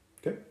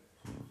 Okay.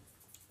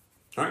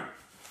 All right,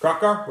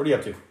 Krokgar, what are you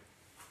up to?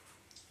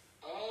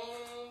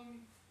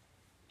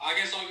 I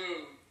guess I'll go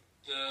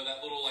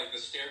that little the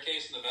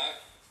staircase in the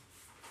back.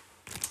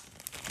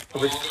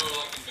 I'll go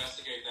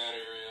investigate that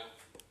area.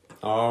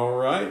 All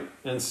right,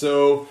 and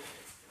so.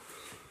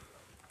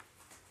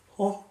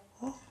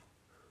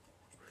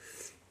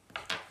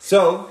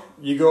 So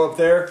you go up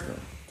there,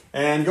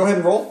 and go ahead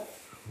and roll.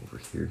 Over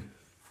here.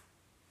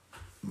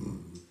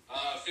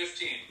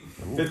 15.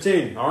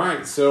 15. All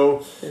right.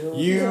 So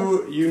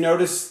you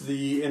notice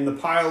in the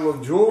pile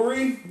of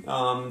jewelry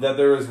that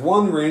there is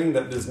one ring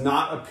that does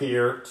not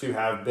appear to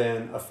have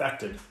been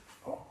affected.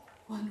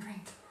 One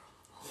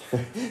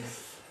ring.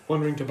 One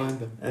ring to bind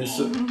them. And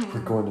so, We're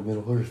going to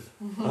Middle Earth.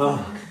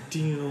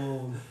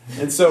 Damn.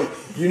 and so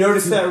you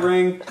notice that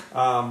ring.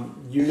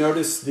 You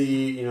notice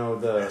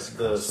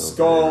the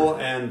skull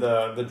and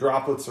the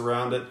droplets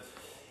around it,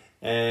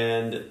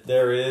 and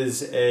there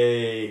is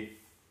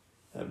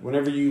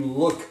whenever you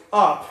look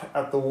up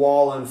at the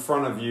wall in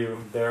front of you,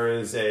 there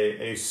is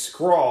a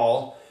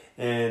scrawl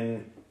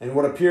and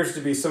what appears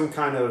to be some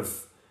kind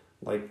of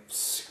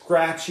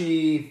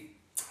scratchy,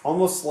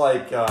 almost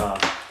like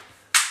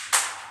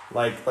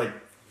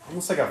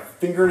almost like a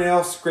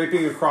fingernail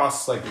scraping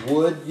across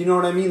wood. You know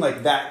what I mean?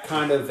 Like that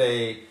kind of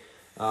a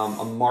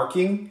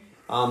marking.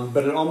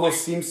 But it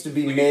almost seems to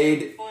be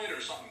made. Or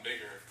something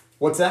bigger.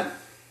 What's that?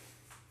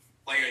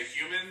 Like a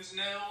human's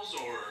nails,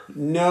 or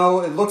No,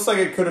 it looks like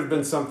it could have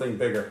been something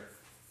bigger.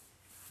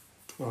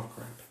 Oh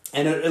crap.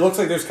 And it looks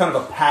like there's kind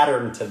of a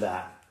pattern to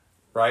that,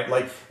 right?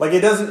 Like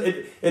it doesn't.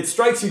 It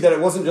strikes you that it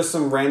wasn't just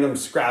some random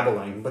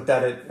scrabbling, but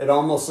that it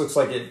almost looks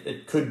like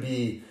it could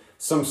be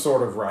some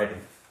sort of writing.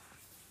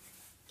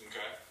 okay.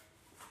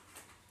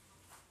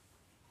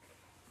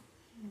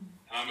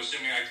 I'm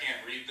assuming I can't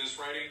read this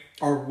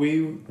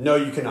writing. No,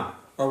 you cannot.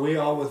 Are we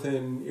all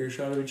within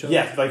earshot of each other?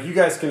 Yeah, you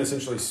guys can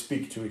essentially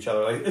speak to each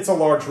other. It's a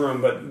large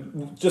room,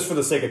 but just for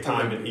the sake of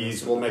time and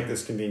ease, we'll make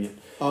this convenient.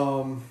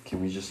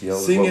 Can we just yell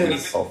Seeing what we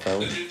as- all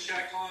found? Did you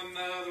check on the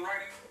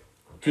writing?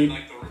 Can you-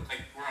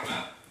 Where I'm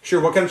at?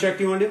 Sure, what kind of check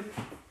do you want to do?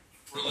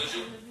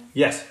 Religion?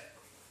 Yes.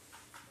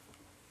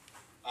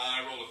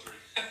 I rolled a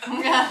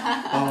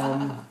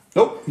 3.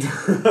 Nope.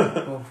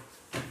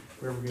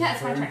 Where are we Yeah,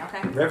 it's my going? turn,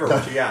 okay. River,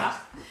 what you got?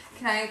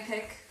 Can I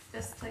pick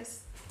this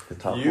place? The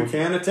top You one?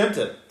 can attempt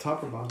it.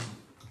 Top or bottom?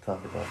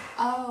 Top or bottom?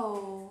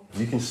 Oh.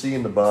 You can see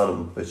in the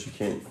bottom, but you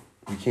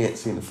can't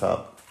see in the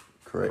top.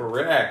 Correct.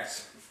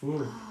 Correct.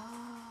 Ooh.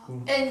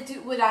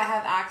 And would I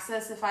have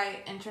access if I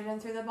entered in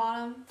through the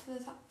bottom to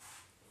the top?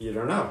 You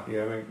don't know.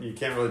 You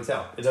can't really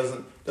tell. It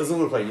doesn't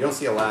look like you don't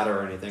see a ladder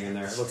or anything in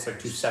there. It looks like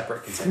two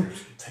separate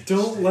containers.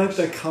 Don't let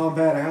the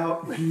combat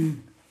out.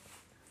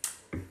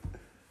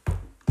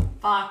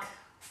 Fuck.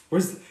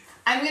 Where's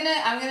I'm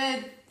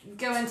gonna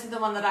go into the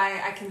one that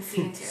I can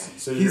see into.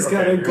 So He's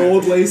got a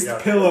gold-laced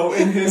pillow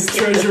in his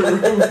treasure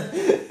room.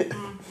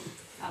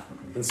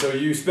 And so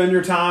you spend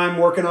your time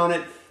working on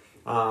it,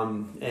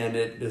 and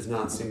it does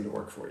not seem to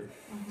work for you.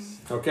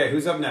 Mm-hmm. Okay,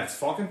 who's up next?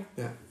 Falcon?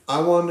 Yeah.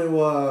 I want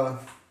to,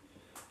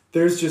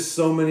 there's just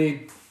so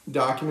many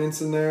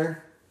documents in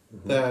there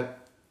that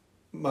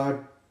my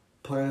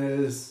plan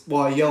is,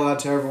 I yell out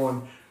to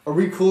everyone, are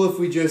we cool if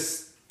we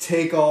just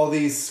take all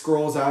these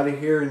scrolls out of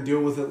here and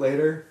deal with it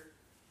later?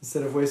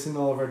 Instead of wasting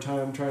all of our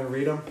time trying to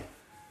read them?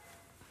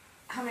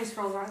 How many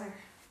scrolls are there?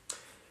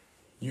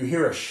 You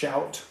hear a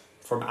shout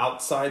from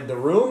outside the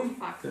room,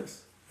 Fuck.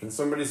 Yes. and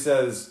somebody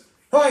says,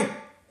 "Hey,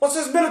 what's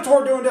this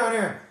Minotaur doing down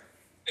here?"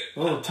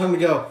 Oh, time to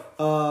go.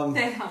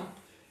 Damn.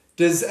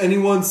 Does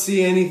anyone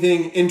see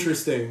anything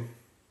interesting?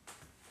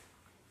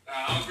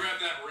 I'll grab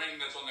that ring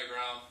that's on the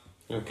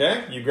ground.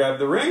 Okay, you grab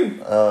the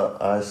ring.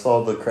 I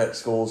saw the cracked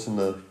skulls in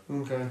the.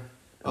 Okay.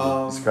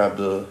 Describe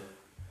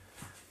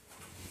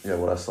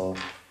what I saw.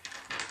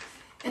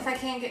 If I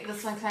can't get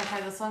this one, can I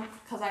try this one?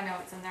 Because I know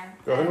it's in there.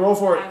 Go ahead and roll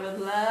for it. I would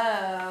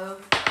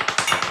love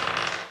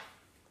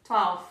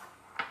 12.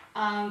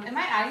 Am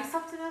I adding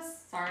stuff to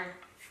this? Sorry.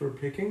 For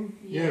picking?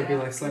 Yeah, it'd be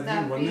like would sleight of that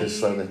hand, wouldn't be- it? It's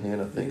sleight of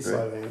hand, I think, Sleight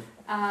right? of hand.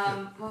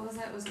 What was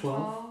it? Was it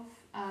 12?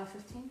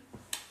 15?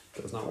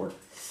 Does not work.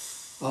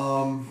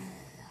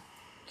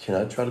 Can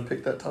I try to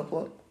pick that top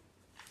lock?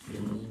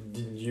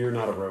 You're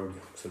not a rogue,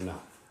 so no.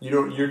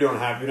 You're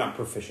not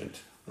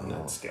proficient in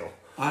that skill.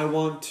 I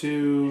want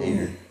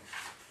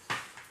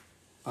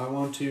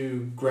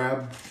to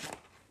grab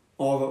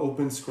all the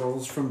open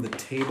scrolls from the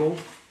table,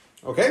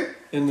 Okay.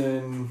 and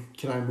then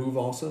can I move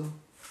also?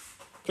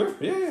 Sure.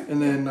 Yeah.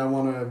 And then I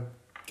want to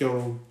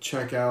go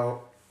check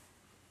out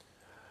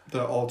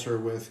the altar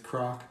with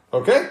Croc.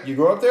 Okay. You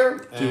go up there.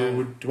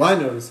 Do I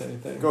notice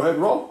anything? Go ahead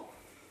and roll.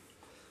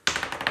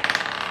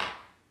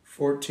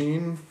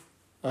 14.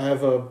 I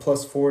have a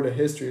 +4 to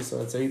history, so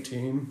that's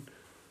 18.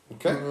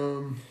 Okay.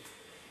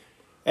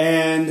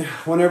 And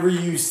whenever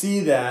you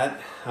see that,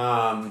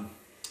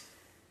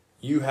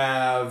 you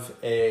have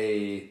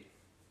a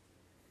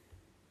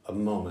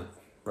moment,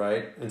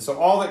 right? And so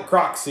all that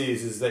Croc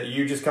sees is that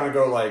you just kind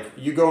of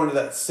you go into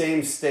that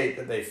same state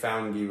that they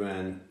found you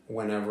in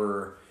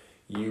whenever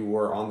you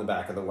were on the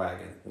back of the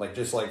wagon,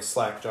 just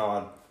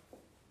slack-jawed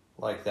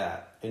like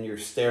that, and you're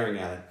staring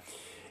at it.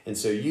 And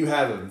so you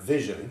have a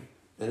vision,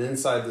 and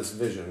inside this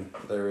vision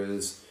there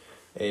is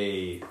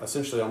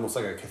essentially almost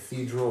like a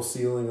cathedral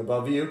ceiling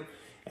above you,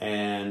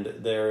 and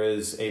there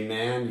is a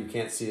man. You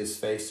can't see his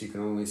face, you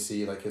can only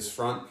see his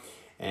front,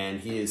 and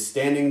he is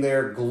standing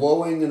there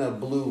glowing in a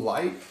blue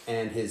light,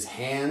 and his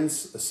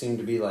hands seem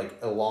to be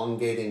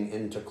elongating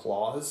into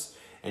claws,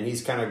 and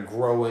he's kind of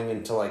growing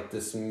into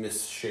this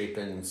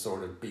misshapen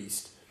sort of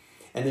beast.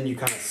 And then you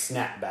kind of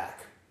snap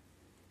back.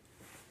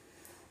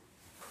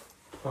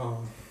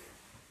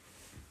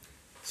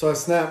 So I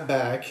snap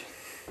back.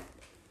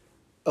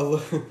 I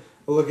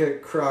look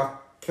at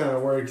Croc kind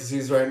of worried because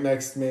he's right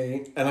next to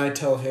me, and I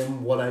tell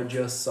him what I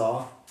just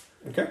saw.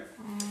 Okay.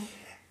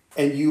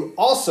 And you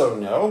also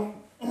know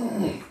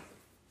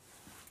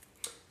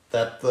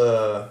that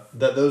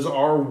those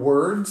are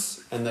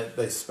words, and that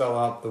they spell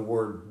out the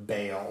word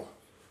Baal,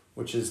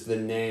 which is the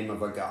name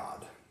of a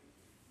god.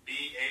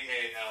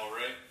 B-A-A-L,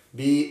 right?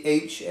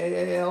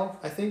 Bhaal,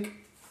 I think.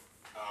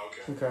 Oh,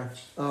 okay. Okay.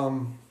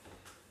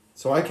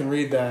 So I can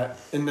read that,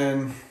 and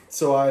then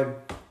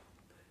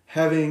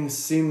having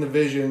seen the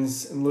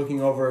visions and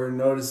looking over and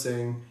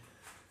noticing,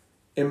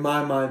 in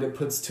my mind it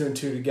puts 2 and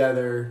 2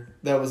 together.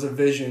 That was a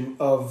vision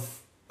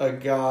of a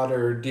god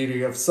or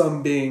deity of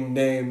some being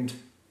named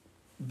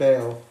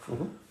Baal.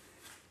 Mm-hmm.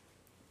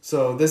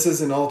 So this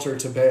is an altar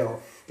to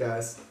Baal,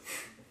 guys.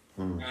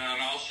 And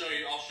I'll show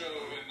in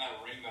that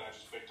ring that I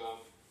just picked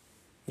up.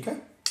 Okay.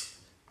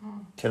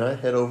 Can I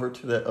head over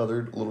to that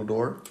other little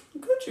door?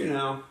 Could you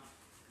now?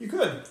 You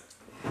could.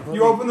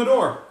 You open the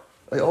door.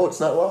 Oh, it's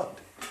not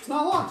locked. It's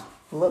not locked.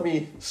 Let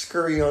me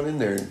scurry on in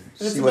there and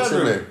It's see a what's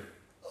bedroom. in there.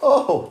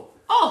 Oh!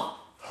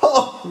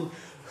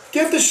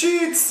 Get the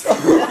sheets!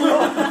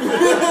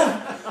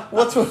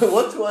 What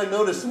do I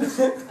notice in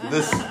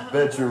this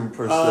bedroom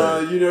per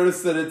se? You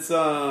notice that it's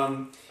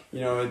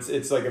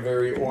it's like a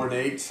very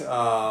ornate,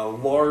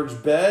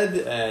 large bed.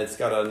 It's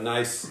got a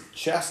nice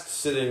chest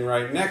sitting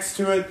right next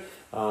to it.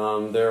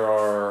 There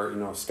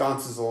are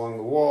sconces along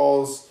the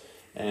walls,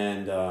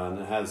 and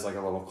it has a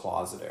little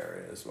closet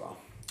area as well.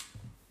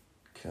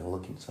 Can I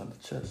look inside the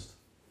chest?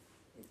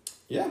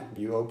 Yeah,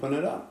 you open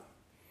it up,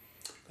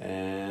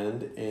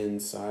 and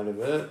inside of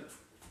it.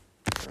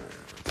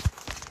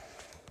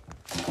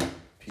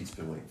 Pete's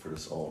been waiting for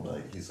this all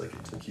night. He's like,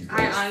 it took you I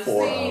guys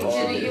 4 honestly hours.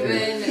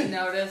 didn't even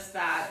notice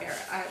that.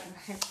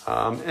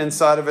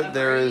 Inside of it,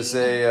 there's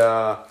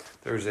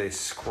a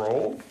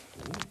scroll,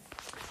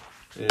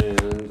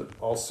 and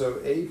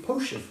also a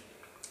potion.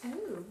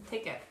 Ooh,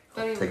 take it.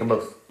 Don't even Take them read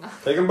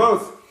both. Take them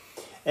both.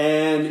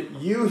 And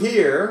you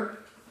hear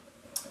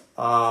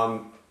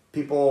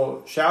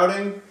people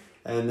shouting,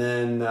 and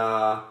then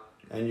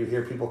and you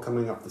hear people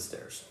coming up the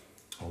stairs.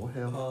 Oh,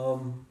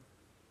 hell.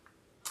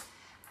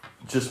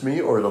 Just me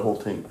or the whole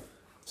team?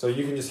 So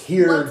you can just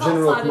hear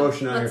general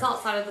commotion out What's here.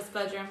 outside of this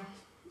bedroom?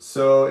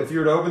 So if you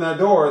were to open that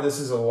door, this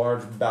is a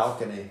large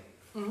balcony.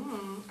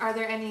 Are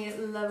there any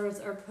lovers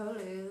or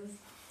polies?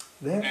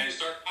 There. And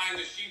start tying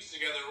the sheets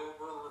together.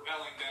 We're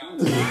rappelling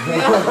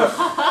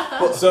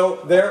down.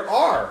 So there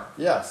are,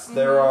 yes,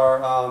 there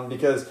are,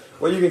 because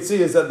what you can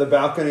see is that the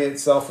balcony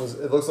itself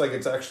it looks like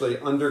it's actually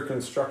under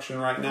construction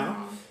right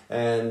now,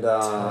 and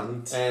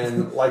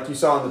like you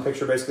saw in the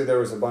picture, basically there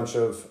was a bunch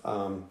of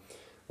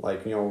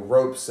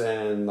ropes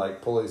and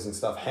pulleys and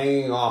stuff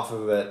hanging off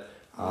of it,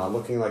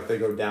 looking like they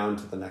go down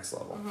to the next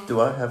level.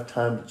 Do I have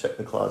time to check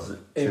the closet?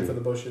 Aim too? for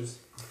the bushes.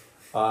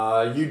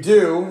 You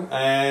do,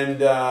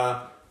 and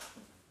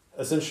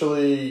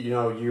essentially,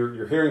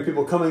 you're hearing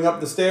people coming up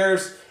the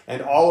stairs,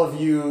 and all of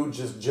you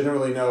just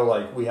generally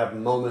know, we have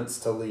moments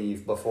to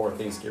leave before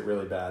things get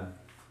really bad.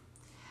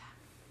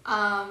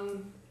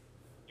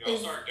 Yeah, I'll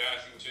start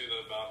dashing to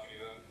the balcony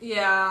then.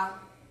 Yeah.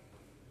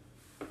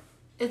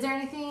 Is there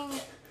anything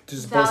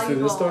Just valuable?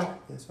 bust through this door?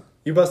 Yes, sir.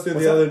 You bust through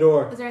What's the that? other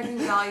door. Is there anything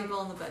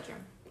valuable in the bedroom?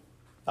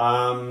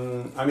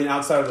 I mean,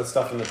 outside of the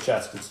stuff in the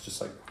chest, it's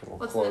just like little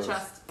What's clothes. in the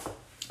chest?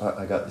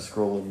 I got the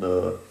scroll and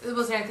the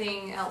Was there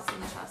anything else in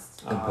the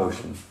chest?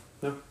 potion.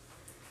 No.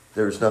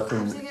 There's I have to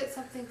nothing. get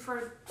something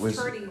for Was-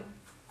 Turdy.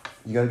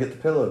 You gotta get the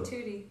pillow.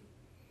 Tootie.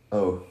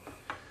 Oh.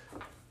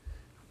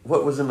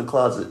 What was in the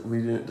closet? We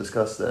didn't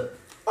discuss that.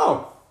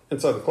 Oh,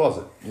 inside the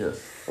closet. Yes.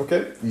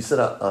 Okay. You said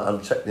I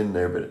checked in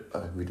there,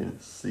 but we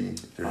didn't see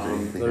if there's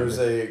anything. There's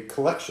in there. a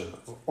collection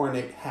of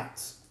ornate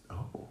hats.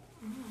 Oh.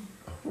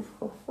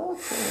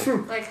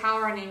 Like how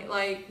ornate?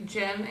 Like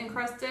gem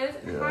encrusted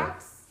Yeah.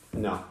 hats?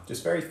 No,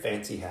 just very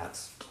fancy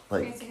hats.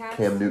 Like Fancy hats?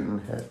 Cam Newton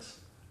hats.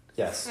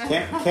 Yes,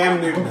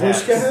 Cam Newton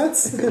hats. Babushka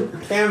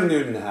hats? Cam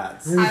Newton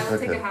hats. I will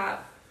take Okay. a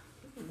hat.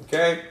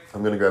 Okay.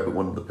 I'm gonna grab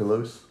one of the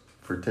pillows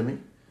for Timmy.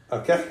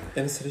 Okay.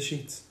 And a set of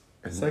sheets.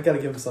 So I gotta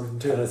give him something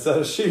And too. a set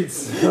of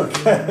sheets.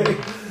 Okay.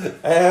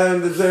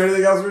 And is there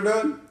anything else we're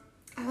doing?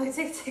 I would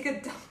take a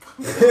dump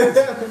on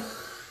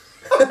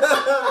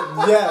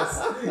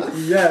Yes.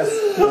 Yes.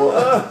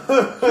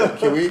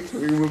 Can we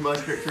move my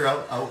character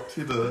out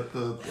to the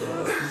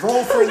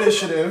Roll for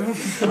initiative.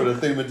 for the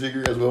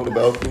thingamajigger as well on the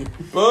balcony?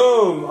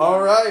 Boom.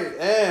 All right.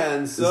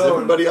 And Is so.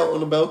 everybody out on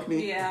the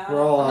balcony? Yeah.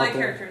 We're all my out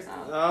there. character's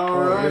out. All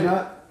You're right.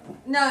 not.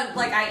 No,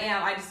 like I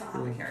am. I just don't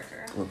have a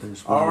character. Well,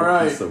 there's one All more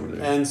right, piece over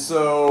there. and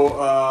so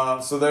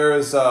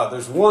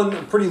there's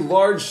one pretty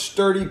large,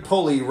 sturdy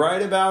pulley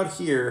right about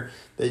here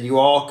that you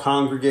all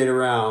congregate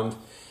around,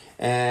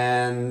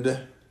 and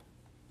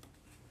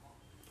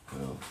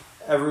Well,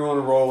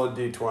 everyone roll a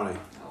d20.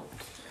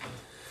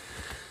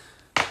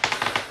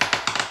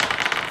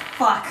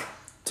 Fuck.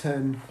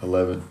 10.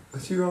 11.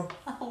 What's your roll?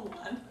 Oh,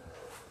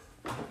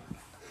 one.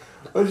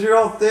 What's your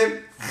roll,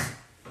 Thick?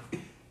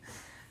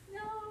 No.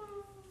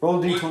 Roll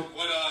Would, d20.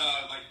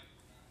 like,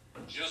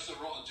 just a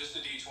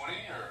D20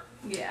 or?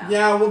 Yeah.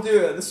 Yeah, we'll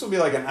do it. This will be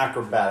like an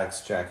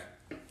acrobatics check.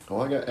 Oh,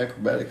 I got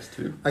acrobatics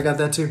too. I got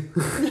that too.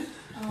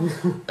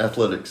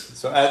 Athletics.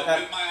 So With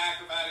at my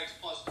acrobatics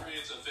plus 3,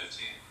 it's a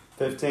 15.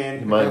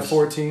 15. Mine's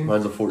 14.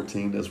 Mine's a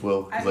 14 as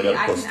well. I 'cause mean, got a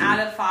I plus can 3.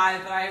 add a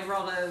 5, but I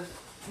rolled a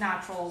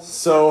natural.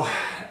 So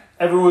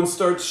everyone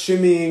starts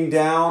shimmying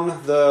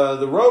down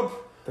the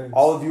rope. Thanks.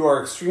 All of you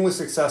are extremely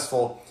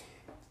successful.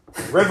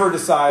 River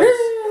decides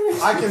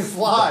I can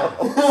fly.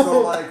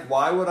 So like,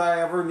 why would I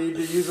ever need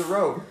to use a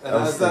rope? And I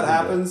was as that thinking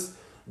happens,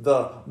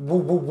 the woo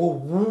woo woo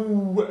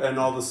woo, and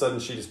all of a sudden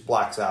she just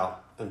blacks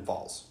out and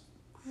falls.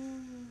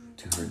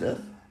 To her death.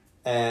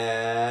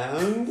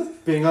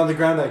 And Being on the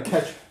ground, I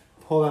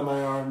hold out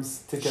my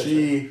arms to catch her.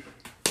 she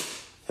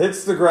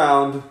hits the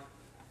ground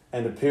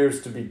and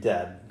appears to be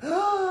dead.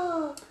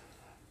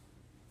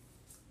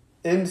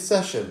 End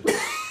session.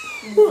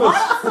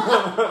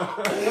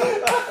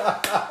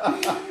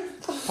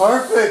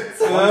 Perfect.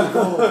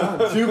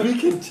 To be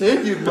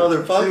continued,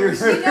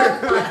 motherfuckers. You know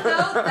what,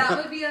 though? That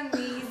would be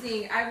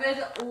amazing. I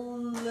would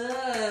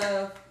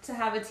love to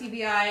have a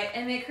TBI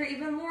and make her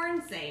even more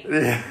insane.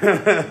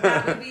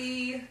 That would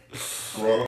be. Well,